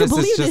and Jonas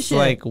is just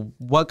like,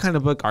 what kind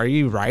of book are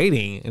you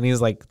writing? And he's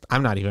like,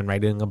 I'm not even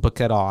writing a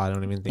book at all. I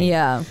don't even think.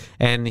 Yeah.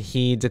 And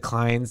he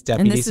declines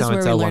Deputy so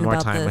and so one more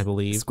time, I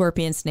believe.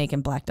 Scorpion, Snake,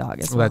 and Black Dog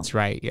as well. That's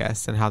right.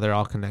 Yes, and how they're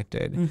all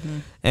connected.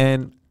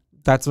 And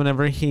that's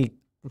whenever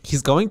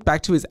he's going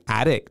back to his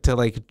attic to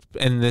like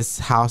in this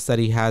house that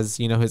he has,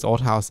 his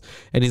old house,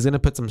 and he's gonna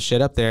put some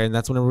shit up there, and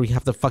that's whenever we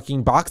have the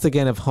fucking box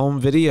again of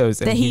home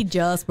videos that he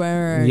just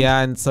burned.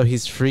 Yeah, and so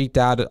he's freaked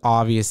out.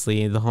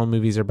 Obviously, the home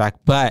movies are back,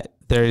 but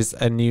there's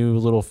a new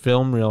little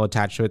film reel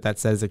attached to it that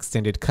says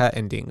extended cut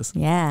endings.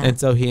 Yeah, and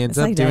so he ends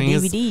up doing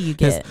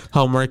his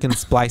homework and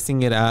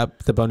splicing it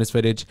up, the bonus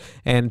footage,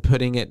 and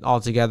putting it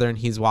all together. And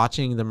he's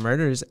watching the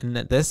murders. And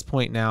at this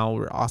point now,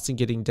 we're also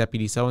getting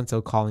Deputy so and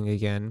so calling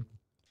again.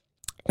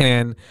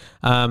 And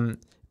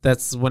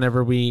that's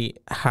whenever we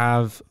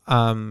have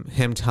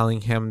him telling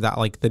him that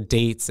like the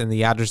dates and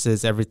the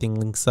addresses, everything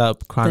links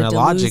up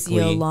chronologically.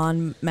 The Deluzio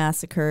Lawn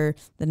Massacre,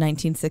 the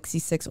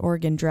 1966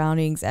 Oregon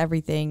drownings,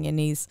 everything. And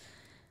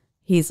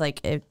he's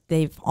like,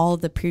 they've all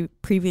the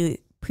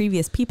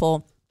previous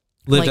people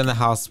lived in the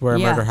house where a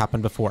murder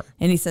happened before.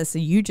 And he says, so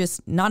you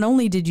just, not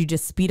only did you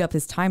just speed up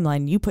his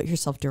timeline, you put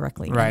yourself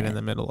directly in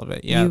the middle of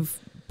it. Yeah, you've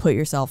put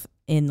yourself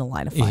in the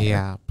line of fire.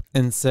 Yeah.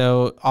 And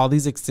so all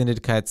these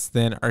extended cuts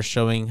then are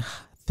showing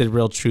the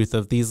real truth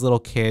of these little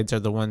kids are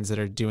the ones that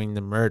are doing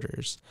the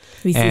murders.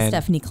 We see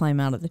Stephanie climb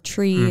out of the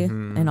tree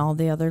and all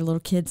the other little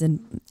kids.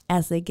 And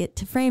as they get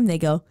to frame, they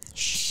go,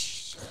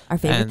 shh, our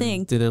favorite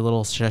thing. Do their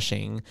little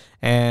shushing.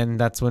 And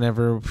that's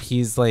whenever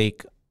he's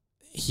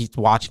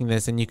watching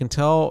this, and you can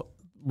tell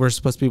we're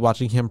supposed to be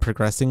watching him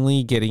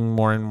progressively getting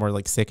more and more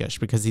like sickish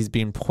because he's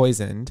being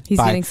poisoned. He's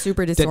getting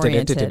super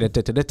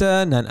disoriented.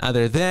 None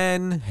other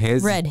than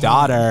his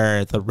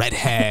daughter, the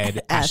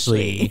redhead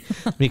Ashley,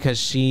 because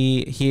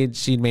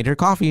she'd made her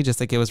coffee just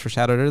like it was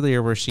foreshadowed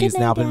earlier, where she's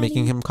now been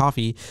making him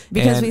coffee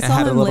because we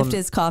saw him lift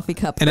his coffee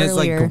cup and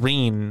earlier, it's like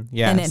green,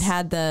 and it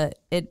had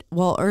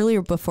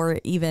earlier before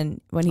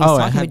even when he was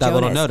talking to Jonas,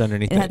 little note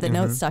underneath it had the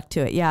note stuck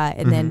to it,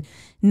 and then.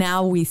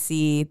 Now we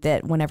see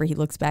that whenever he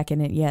looks back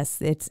in it,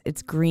 yes,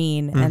 it's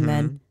green, and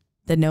then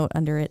the note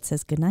under it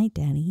says "Good night,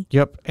 Danny."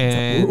 Yep,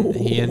 and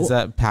he ends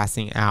up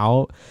passing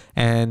out,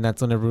 and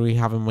that's whenever we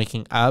have him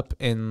waking up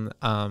on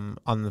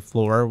the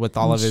floor with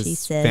all of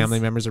his family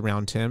members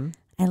around him.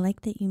 I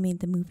like that you made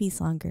the movies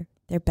longer.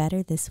 They're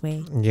better this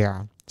way.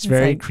 Yeah, it's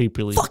very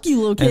creepily. Fuck you,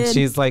 little kid. And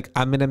she's like,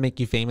 "I'm gonna make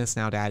you famous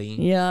now, Daddy."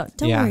 Yeah,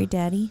 don't worry,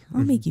 Daddy.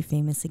 I'll make you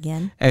famous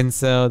again. And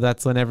so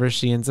that's whenever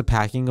she ends up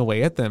packing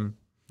away at them.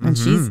 And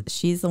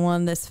she's the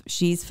one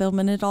she's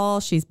filming it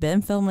all. She's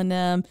been filming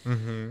them.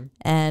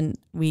 And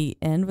we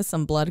end with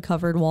some blood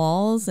covered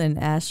walls and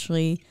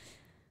Ashley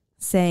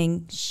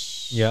saying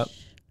shh. Yep.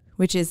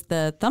 Which is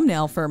the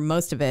thumbnail for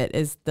most of it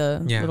is the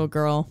little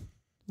girl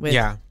with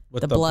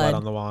the blood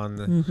on the wall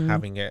and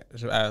having it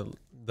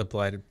the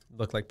blood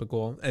look like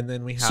Bagul. And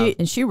then we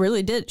have she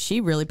really did. She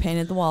really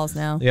painted the walls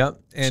now.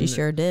 Yep. And she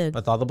sure did.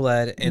 With all the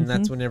blood. And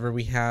that's whenever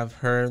we have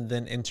her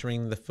then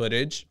entering the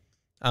footage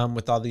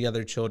with all the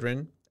other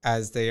children.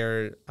 As they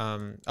are,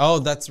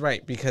 that's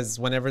right, because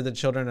whenever the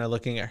children are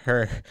looking at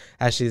her,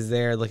 as she's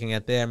there looking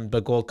at them,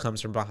 Bagul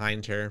comes from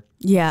behind her.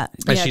 Yeah.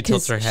 As she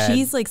tilts her head.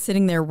 She's like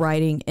sitting there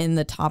writing in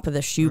the top of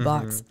the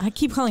shoebox. I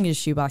keep calling it a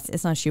shoebox.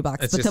 It's not a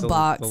shoebox, it's but just the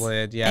box. The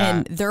lid, yeah.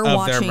 And they're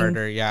watching their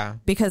murder,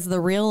 because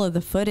the reel of the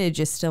footage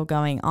is still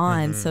going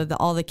on. So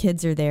all the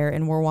kids are there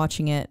and we're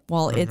watching it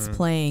while it's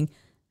playing.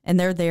 And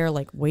they're there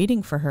like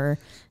waiting for her.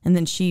 And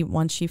then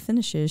once she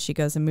finishes, she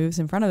goes and moves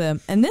in front of them.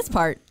 And this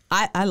part,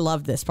 I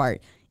love this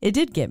part. It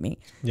did get me.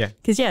 Yeah.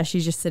 Because,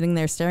 she's just sitting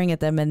there staring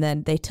at them and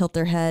then they tilt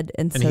their head.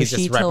 And so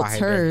she tilts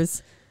hers.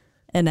 Her.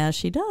 And as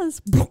she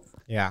does.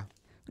 Yeah.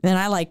 And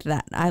I liked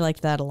that. I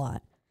liked that a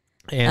lot.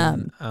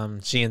 And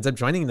she ends up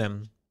joining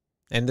them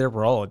in their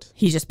world.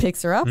 He just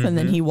picks her up and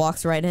then he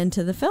walks right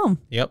into the film.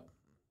 Yep.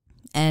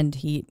 And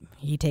he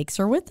takes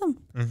her with him.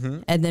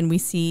 Mm-hmm. And then we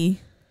see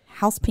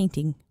house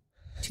painting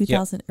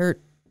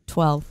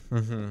 2012.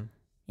 Mm-hmm.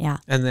 Yeah.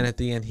 And then at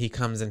the end, he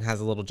comes and has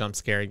a little jump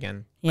scare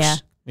again. Yeah.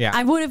 Yeah.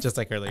 I would have, just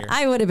like earlier.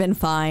 I would have been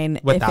fine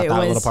without if it that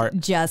was little part.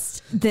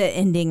 Just the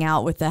ending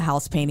out with the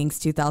house paintings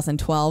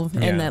 2012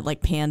 and that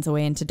like pans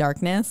away into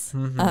darkness.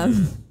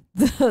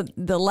 Mm-hmm.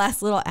 The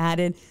last little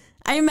added,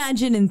 I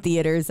imagine in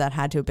theaters that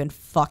had to have been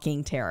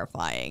fucking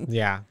terrifying.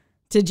 Yeah.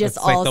 To just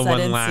it's all like of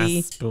a sudden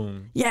see,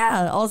 boom.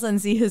 Yeah, all of a sudden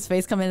see his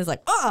face come in. It's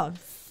like, oh,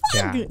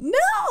 fuck,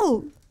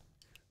 no.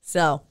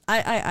 So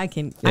I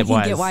can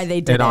get why they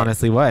did it. It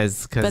honestly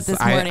was, because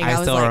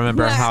I still like,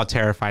 remember how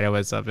terrified I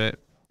was of it,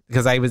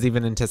 because I was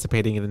even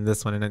anticipating it in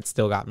this one, and it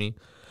still got me.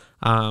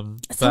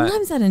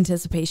 Sometimes that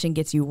anticipation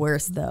gets you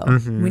worse, though.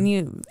 Mm-hmm. When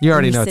you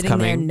already know it's sitting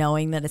coming, there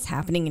knowing that it's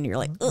happening, and you're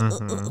like,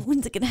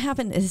 when's it gonna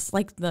happen? It's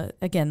like the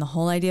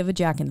whole idea of a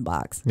Jack in the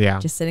Box. Yeah,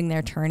 just sitting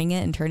there turning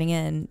it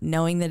and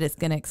knowing that it's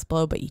gonna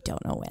explode, but you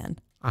don't know when.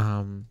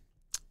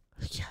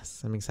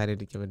 Yes, I'm excited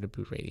to give it a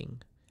boot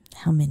rating.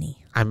 How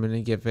many? I'm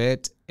gonna give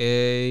it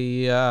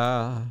a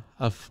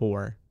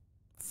 4.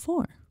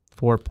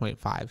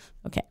 4.5.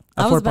 Okay,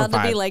 I was about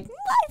to be like,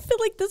 I feel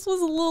like this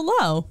was a little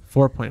low.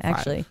 4.5.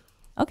 Actually.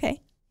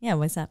 Okay. Yeah,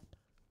 what's that?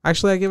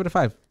 Actually, I give it a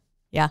 5.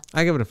 Yeah.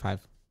 I give it a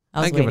 5.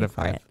 I give it a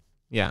 5.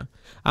 Yeah.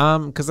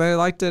 Because I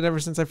liked it ever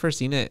since I first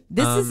seen it.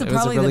 This is it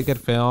was a really good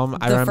film.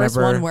 I remember the first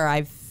one where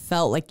I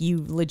felt like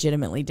you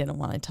legitimately didn't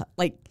want to talk.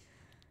 Like,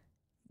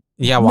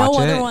 watch no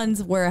it. other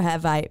ones where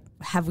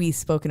have we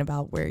spoken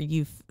about where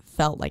you've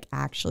felt like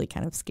actually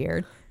kind of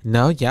scared?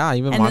 No, yeah,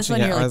 even and watching this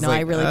one, it, you're like, no, I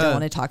really don't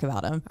want to talk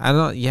about him. I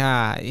don't.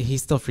 Yeah, he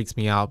still freaks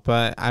me out,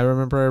 but I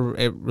remember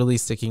it really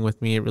sticking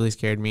with me. It really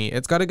scared me.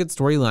 It's got a good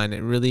storyline.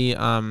 It really,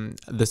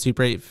 the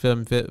Super 8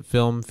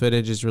 film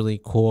footage is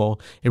really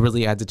cool. It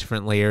really adds a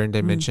different layer and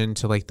dimension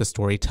to like the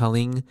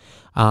storytelling.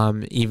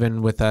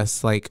 Even with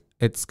us, like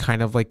it's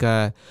kind of like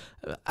I'm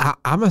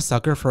a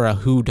sucker for a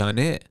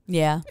whodunit.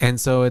 Yeah.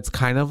 And so it's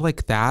kind of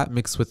like that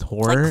mixed with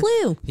horror. Like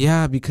Clue.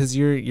 Yeah, because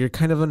you're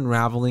kind of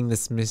unraveling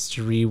this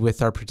mystery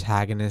with our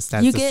protagonist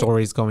as the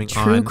story's going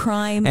on. True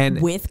crime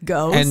with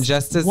ghosts. And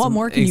just as what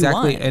more can you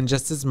want? And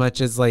just as much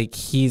as like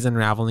he's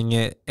unraveling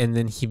it and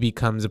then he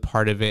becomes a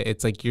part of it,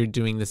 it's like you're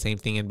doing the same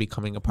thing and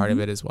becoming a part of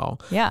it as well.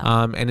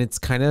 Yeah. And it's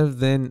kind of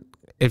then,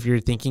 if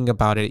you're thinking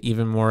about it,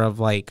 even more of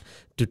like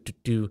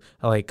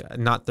like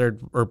not third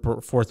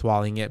or fourth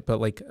walling it, but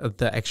like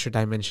the extra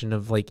dimension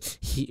of like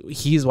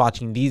he's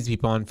watching these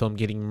people on film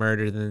getting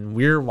murdered, and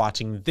we're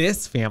watching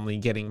this family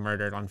getting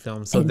murdered on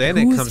film. So then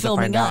it comes to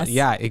find out.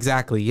 Yeah,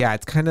 exactly. Yeah,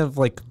 it's kind of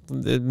like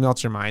it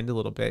melts your mind a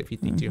little bit if you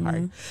think too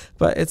hard.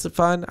 But it's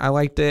fun. I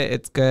liked it.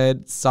 It's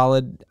good.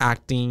 Solid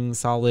acting,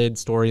 solid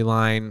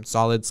storyline,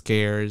 solid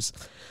scares.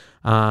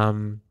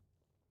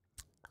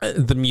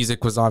 The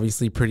music was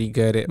obviously pretty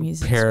good. It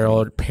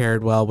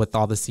paired well with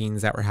all the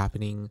scenes that were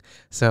happening.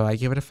 So I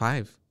give it a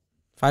 5.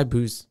 5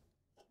 boos.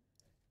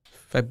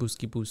 5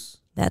 booski boos.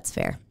 That's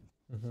fair.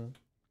 Mm-hmm.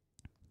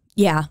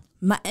 Yeah,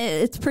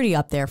 it's pretty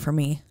up there for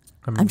me.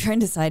 I'm trying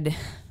to decide.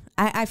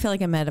 I feel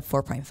like I'm at a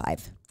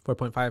 4.5.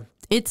 4.5.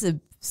 It's a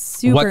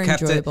super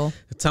enjoyable.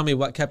 Tell me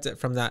what kept it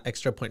from that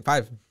extra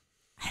 0.5.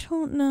 I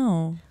don't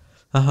know.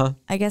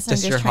 I guess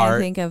just I'm just trying to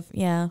think of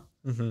your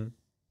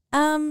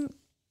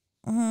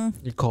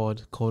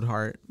cold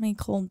heart. My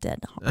cold dead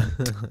heart.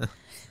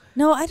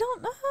 No, I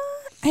don't know.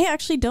 I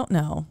actually don't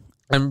know.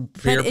 I'm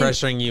peer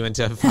pressuring you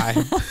into a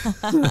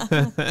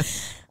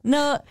 5.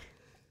 No,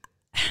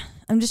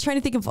 I'm just trying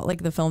to think of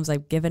like the films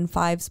I've given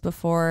 5s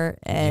before,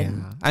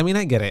 and I mean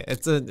I get it.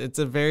 It's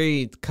a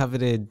very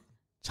coveted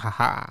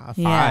 5.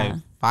 Yeah.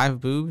 5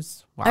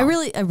 boos. Wow. I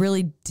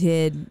really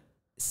did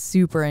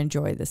super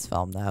enjoy this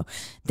film though.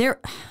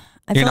 You're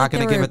not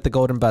going to give it the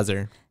golden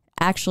buzzer.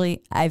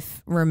 Actually,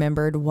 I've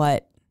remembered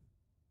what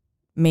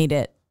made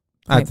it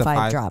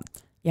 0.5 drop.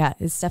 Yeah,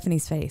 it's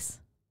Stephanie's face.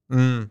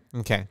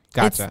 Okay,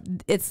 gotcha.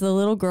 It's the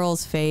little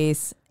girl's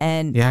face,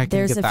 and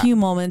there's a few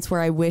moments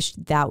where I wish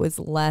that was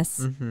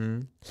less.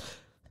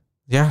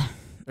 Yeah,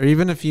 or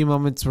even a few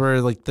moments where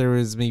like there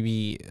was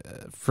maybe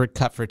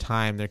cut for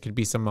time. There could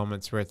be some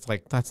moments where it's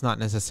like that's not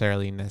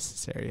necessarily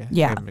necessary.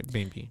 Yeah,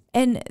 maybe.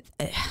 And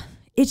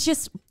it's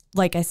just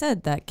like I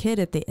said, that kid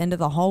at the end of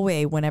the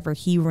hallway. Whenever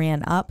he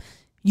ran up,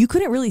 you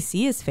couldn't really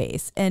see his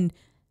face, and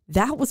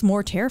that was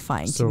more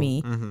terrifying to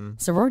me.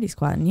 Sorority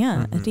squatting,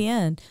 at the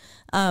end.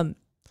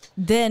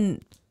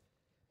 Then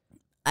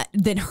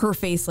her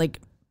face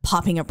like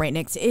popping up right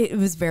next. It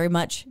was very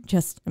much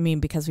just, I mean,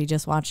 because we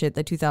just watched it,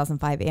 the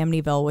 2005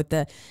 Amityville with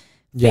the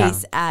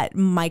face at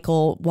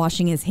Michael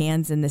washing his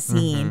hands in the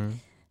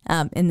scene,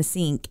 in the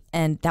sink,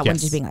 and that one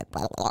just being like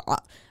blah, blah, blah,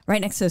 right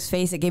next to his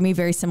face. It gave me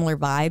very similar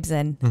vibes,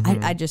 and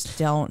I just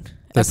don't.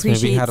 This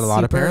movie had a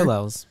lot of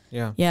parallels.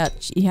 Yeah,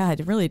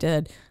 it really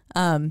did.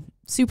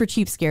 Super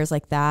cheap scares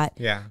like that.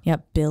 Yeah.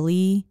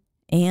 Billy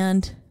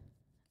and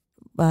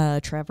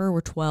Trevor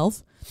were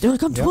 12. They're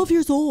like, I'm 12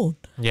 years old.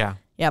 Yeah.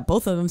 Yeah,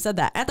 both of them said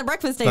that at the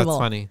breakfast table. That's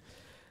funny.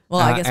 Well,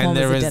 I guess one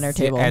was a dinner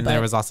table. And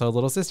there was also a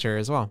little sister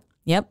as well.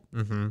 Yep.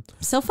 Mm-hmm.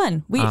 So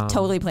fun. We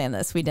totally planned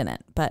this. We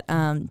didn't. But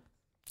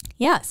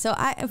yeah, so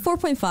I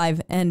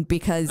 4.5 and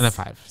because and a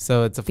 5.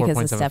 So it's a 4.75.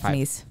 Because of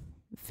Stephanie's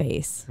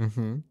face.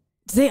 Mm-hmm.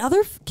 The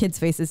other kids'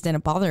 faces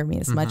didn't bother me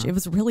as much. It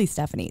was really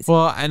Stephanie's.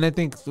 Well, and I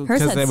think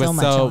because it was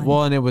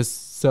and it was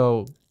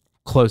so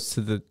close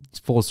to the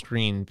full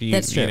screen view.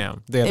 That's true. You know,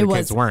 the other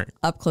kids weren't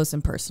up close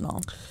and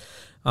personal.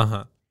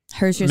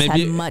 Hers just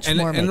had much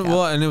more makeup.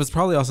 And it was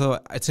probably also,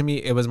 to me,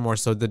 it was more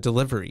so the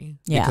delivery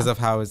because of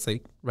how it's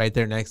like right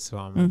there next to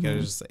him. Like, it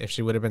was just, if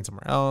she would have been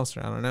somewhere else,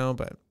 or I don't know,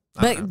 but.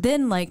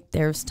 Then, like,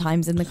 there's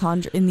times in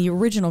the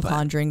original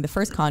Conjuring, the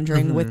first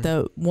Conjuring, with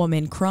the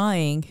woman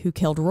crying who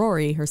killed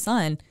Rory, her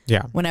son.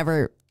 Yeah.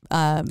 Whenever.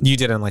 You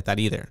didn't like that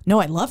either. No,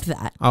 I loved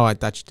that. Oh, I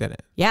thought you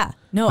didn't. Yeah.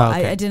 No,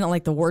 okay. I didn't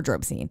like the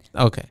wardrobe scene.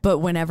 Okay. But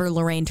whenever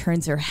Lorraine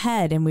turns her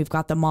head and we've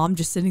got the mom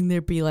just sitting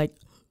there, be like,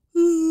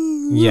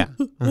 yeah.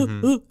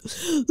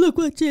 Look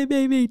what you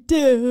made me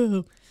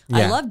do. Yeah.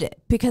 I loved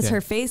it because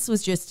her face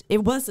was just,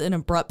 it was an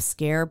abrupt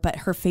scare, but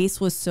her face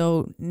was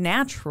so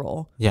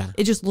natural. Yeah.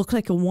 It just looked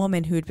like a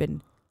woman who had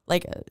been,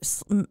 like,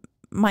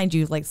 mind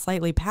you, like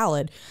slightly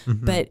pallid,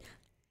 but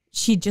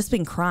she'd just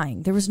been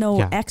crying. There was no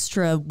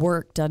extra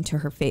work done to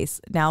her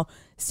face. Now,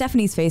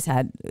 Stephanie's face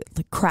had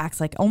like cracks,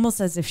 like almost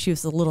as if she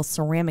was a little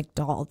ceramic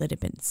doll that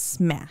had been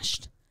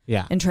smashed.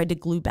 Yeah. And tried to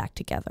glue back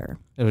together.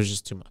 It was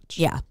just too much.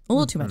 Yeah. A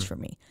little too much for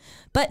me.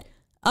 But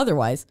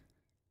otherwise,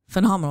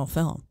 phenomenal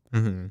film.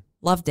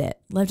 Loved it.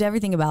 Loved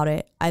everything about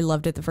it. I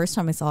loved it the first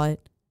time I saw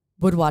it.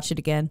 Would watch it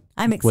again.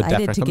 I'm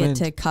excited to get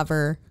to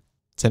cover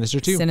Sinister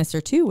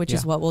 2, which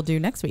is what we'll do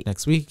next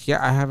week.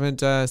 Yeah, I haven't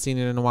seen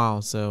it in a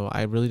while, so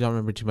I really don't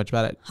remember too much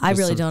about it. I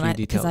really don't,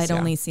 because I'd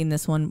only seen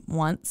this one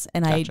once,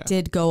 and I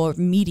did go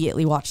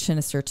immediately watch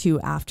Sinister 2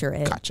 after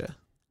it. Gotcha.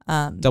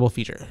 Double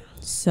feature.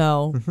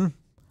 So...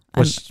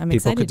 Which I'm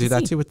people could do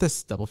that see. too with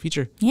this double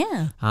feature.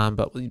 Yeah.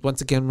 But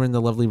once again, we're in the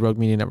lovely Rogue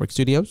Media Network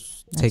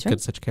studios. Take good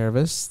such care of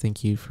us.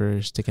 Thank you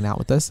for sticking out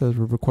with us as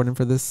we're recording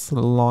for this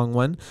long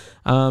one.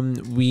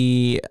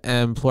 We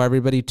implore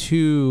everybody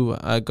to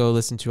go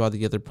listen to all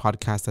the other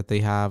podcasts that they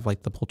have,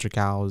 like the Poultry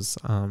Cows,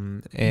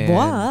 and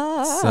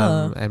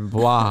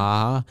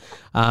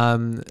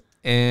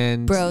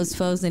and Bros,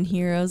 Foes, and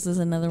Heroes is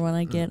another one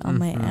I get on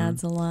my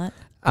ads a lot.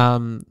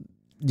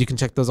 You can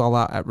check those all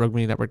out at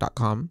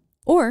roguemedianetwork.com.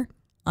 Or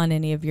on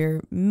any of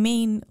your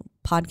main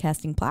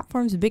podcasting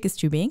platforms, the biggest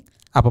two being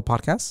Apple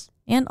Podcasts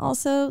and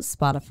also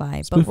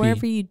Spotify. Spoofy. But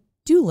wherever you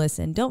do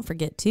listen, don't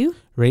forget to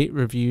rate,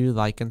 review,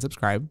 like, and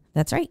subscribe.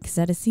 That's right, because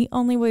that is the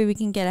only way we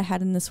can get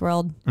ahead in this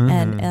world.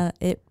 And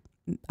it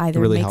either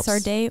really makes helps. our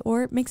day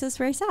or it makes us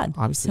very sad.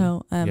 Obviously.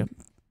 So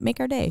make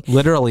our day.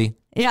 Literally.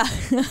 Yeah.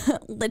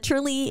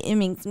 Literally, it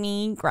makes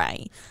me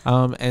cry.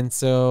 And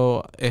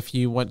so if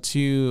you want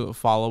to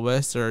follow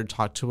us or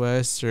talk to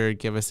us or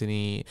give us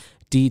any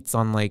deets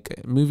on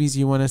like movies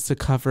you want us to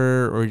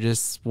cover, or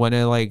just want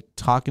to like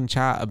talk and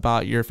chat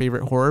about your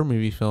favorite horror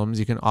movie films,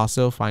 you can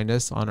also find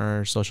us on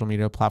our social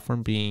media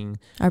platform, being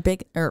our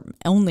big or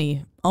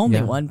only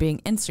one being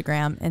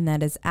Instagram, and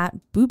that is at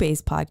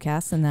Boobays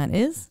Podcast, and that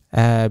is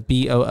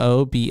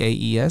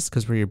BOOBAES,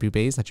 because we're your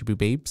boobays, not your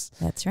boobabes.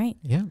 That's right.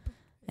 Yeah.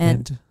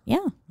 And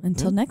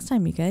until next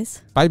time, you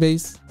guys. Bye,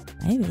 bays.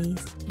 Bye,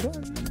 bays.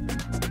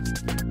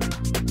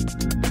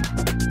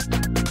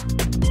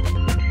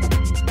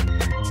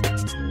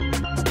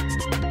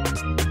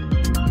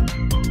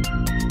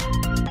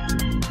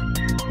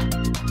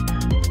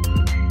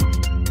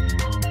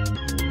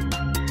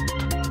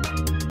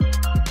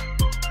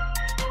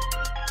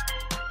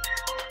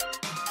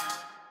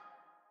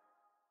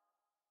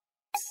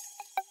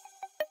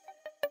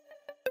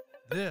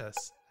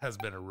 This has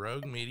been a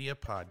Rogue Media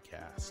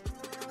podcast.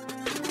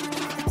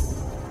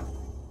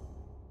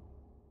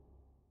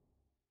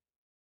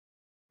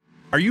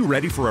 Are you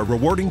ready for a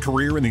rewarding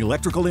career in the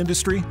electrical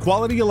industry?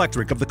 Quality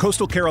Electric of the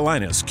Coastal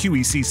Carolinas,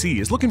 QECC,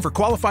 is looking for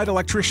qualified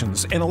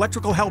electricians and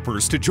electrical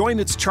helpers to join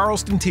its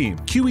Charleston team.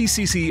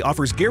 QECC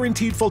offers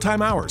guaranteed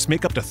full-time hours,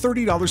 make up to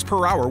 $30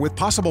 per hour with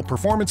possible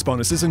performance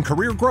bonuses and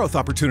career growth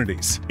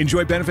opportunities.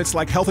 Enjoy benefits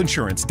like health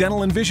insurance,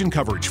 dental and vision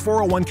coverage,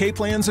 401k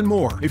plans, and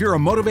more. If you're a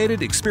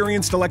motivated,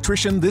 experienced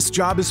electrician, this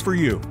job is for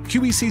you.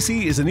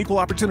 QECC is an equal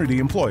opportunity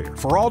employer.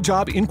 For all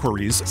job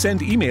inquiries,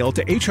 send email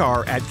to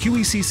hr@qeccinc.com.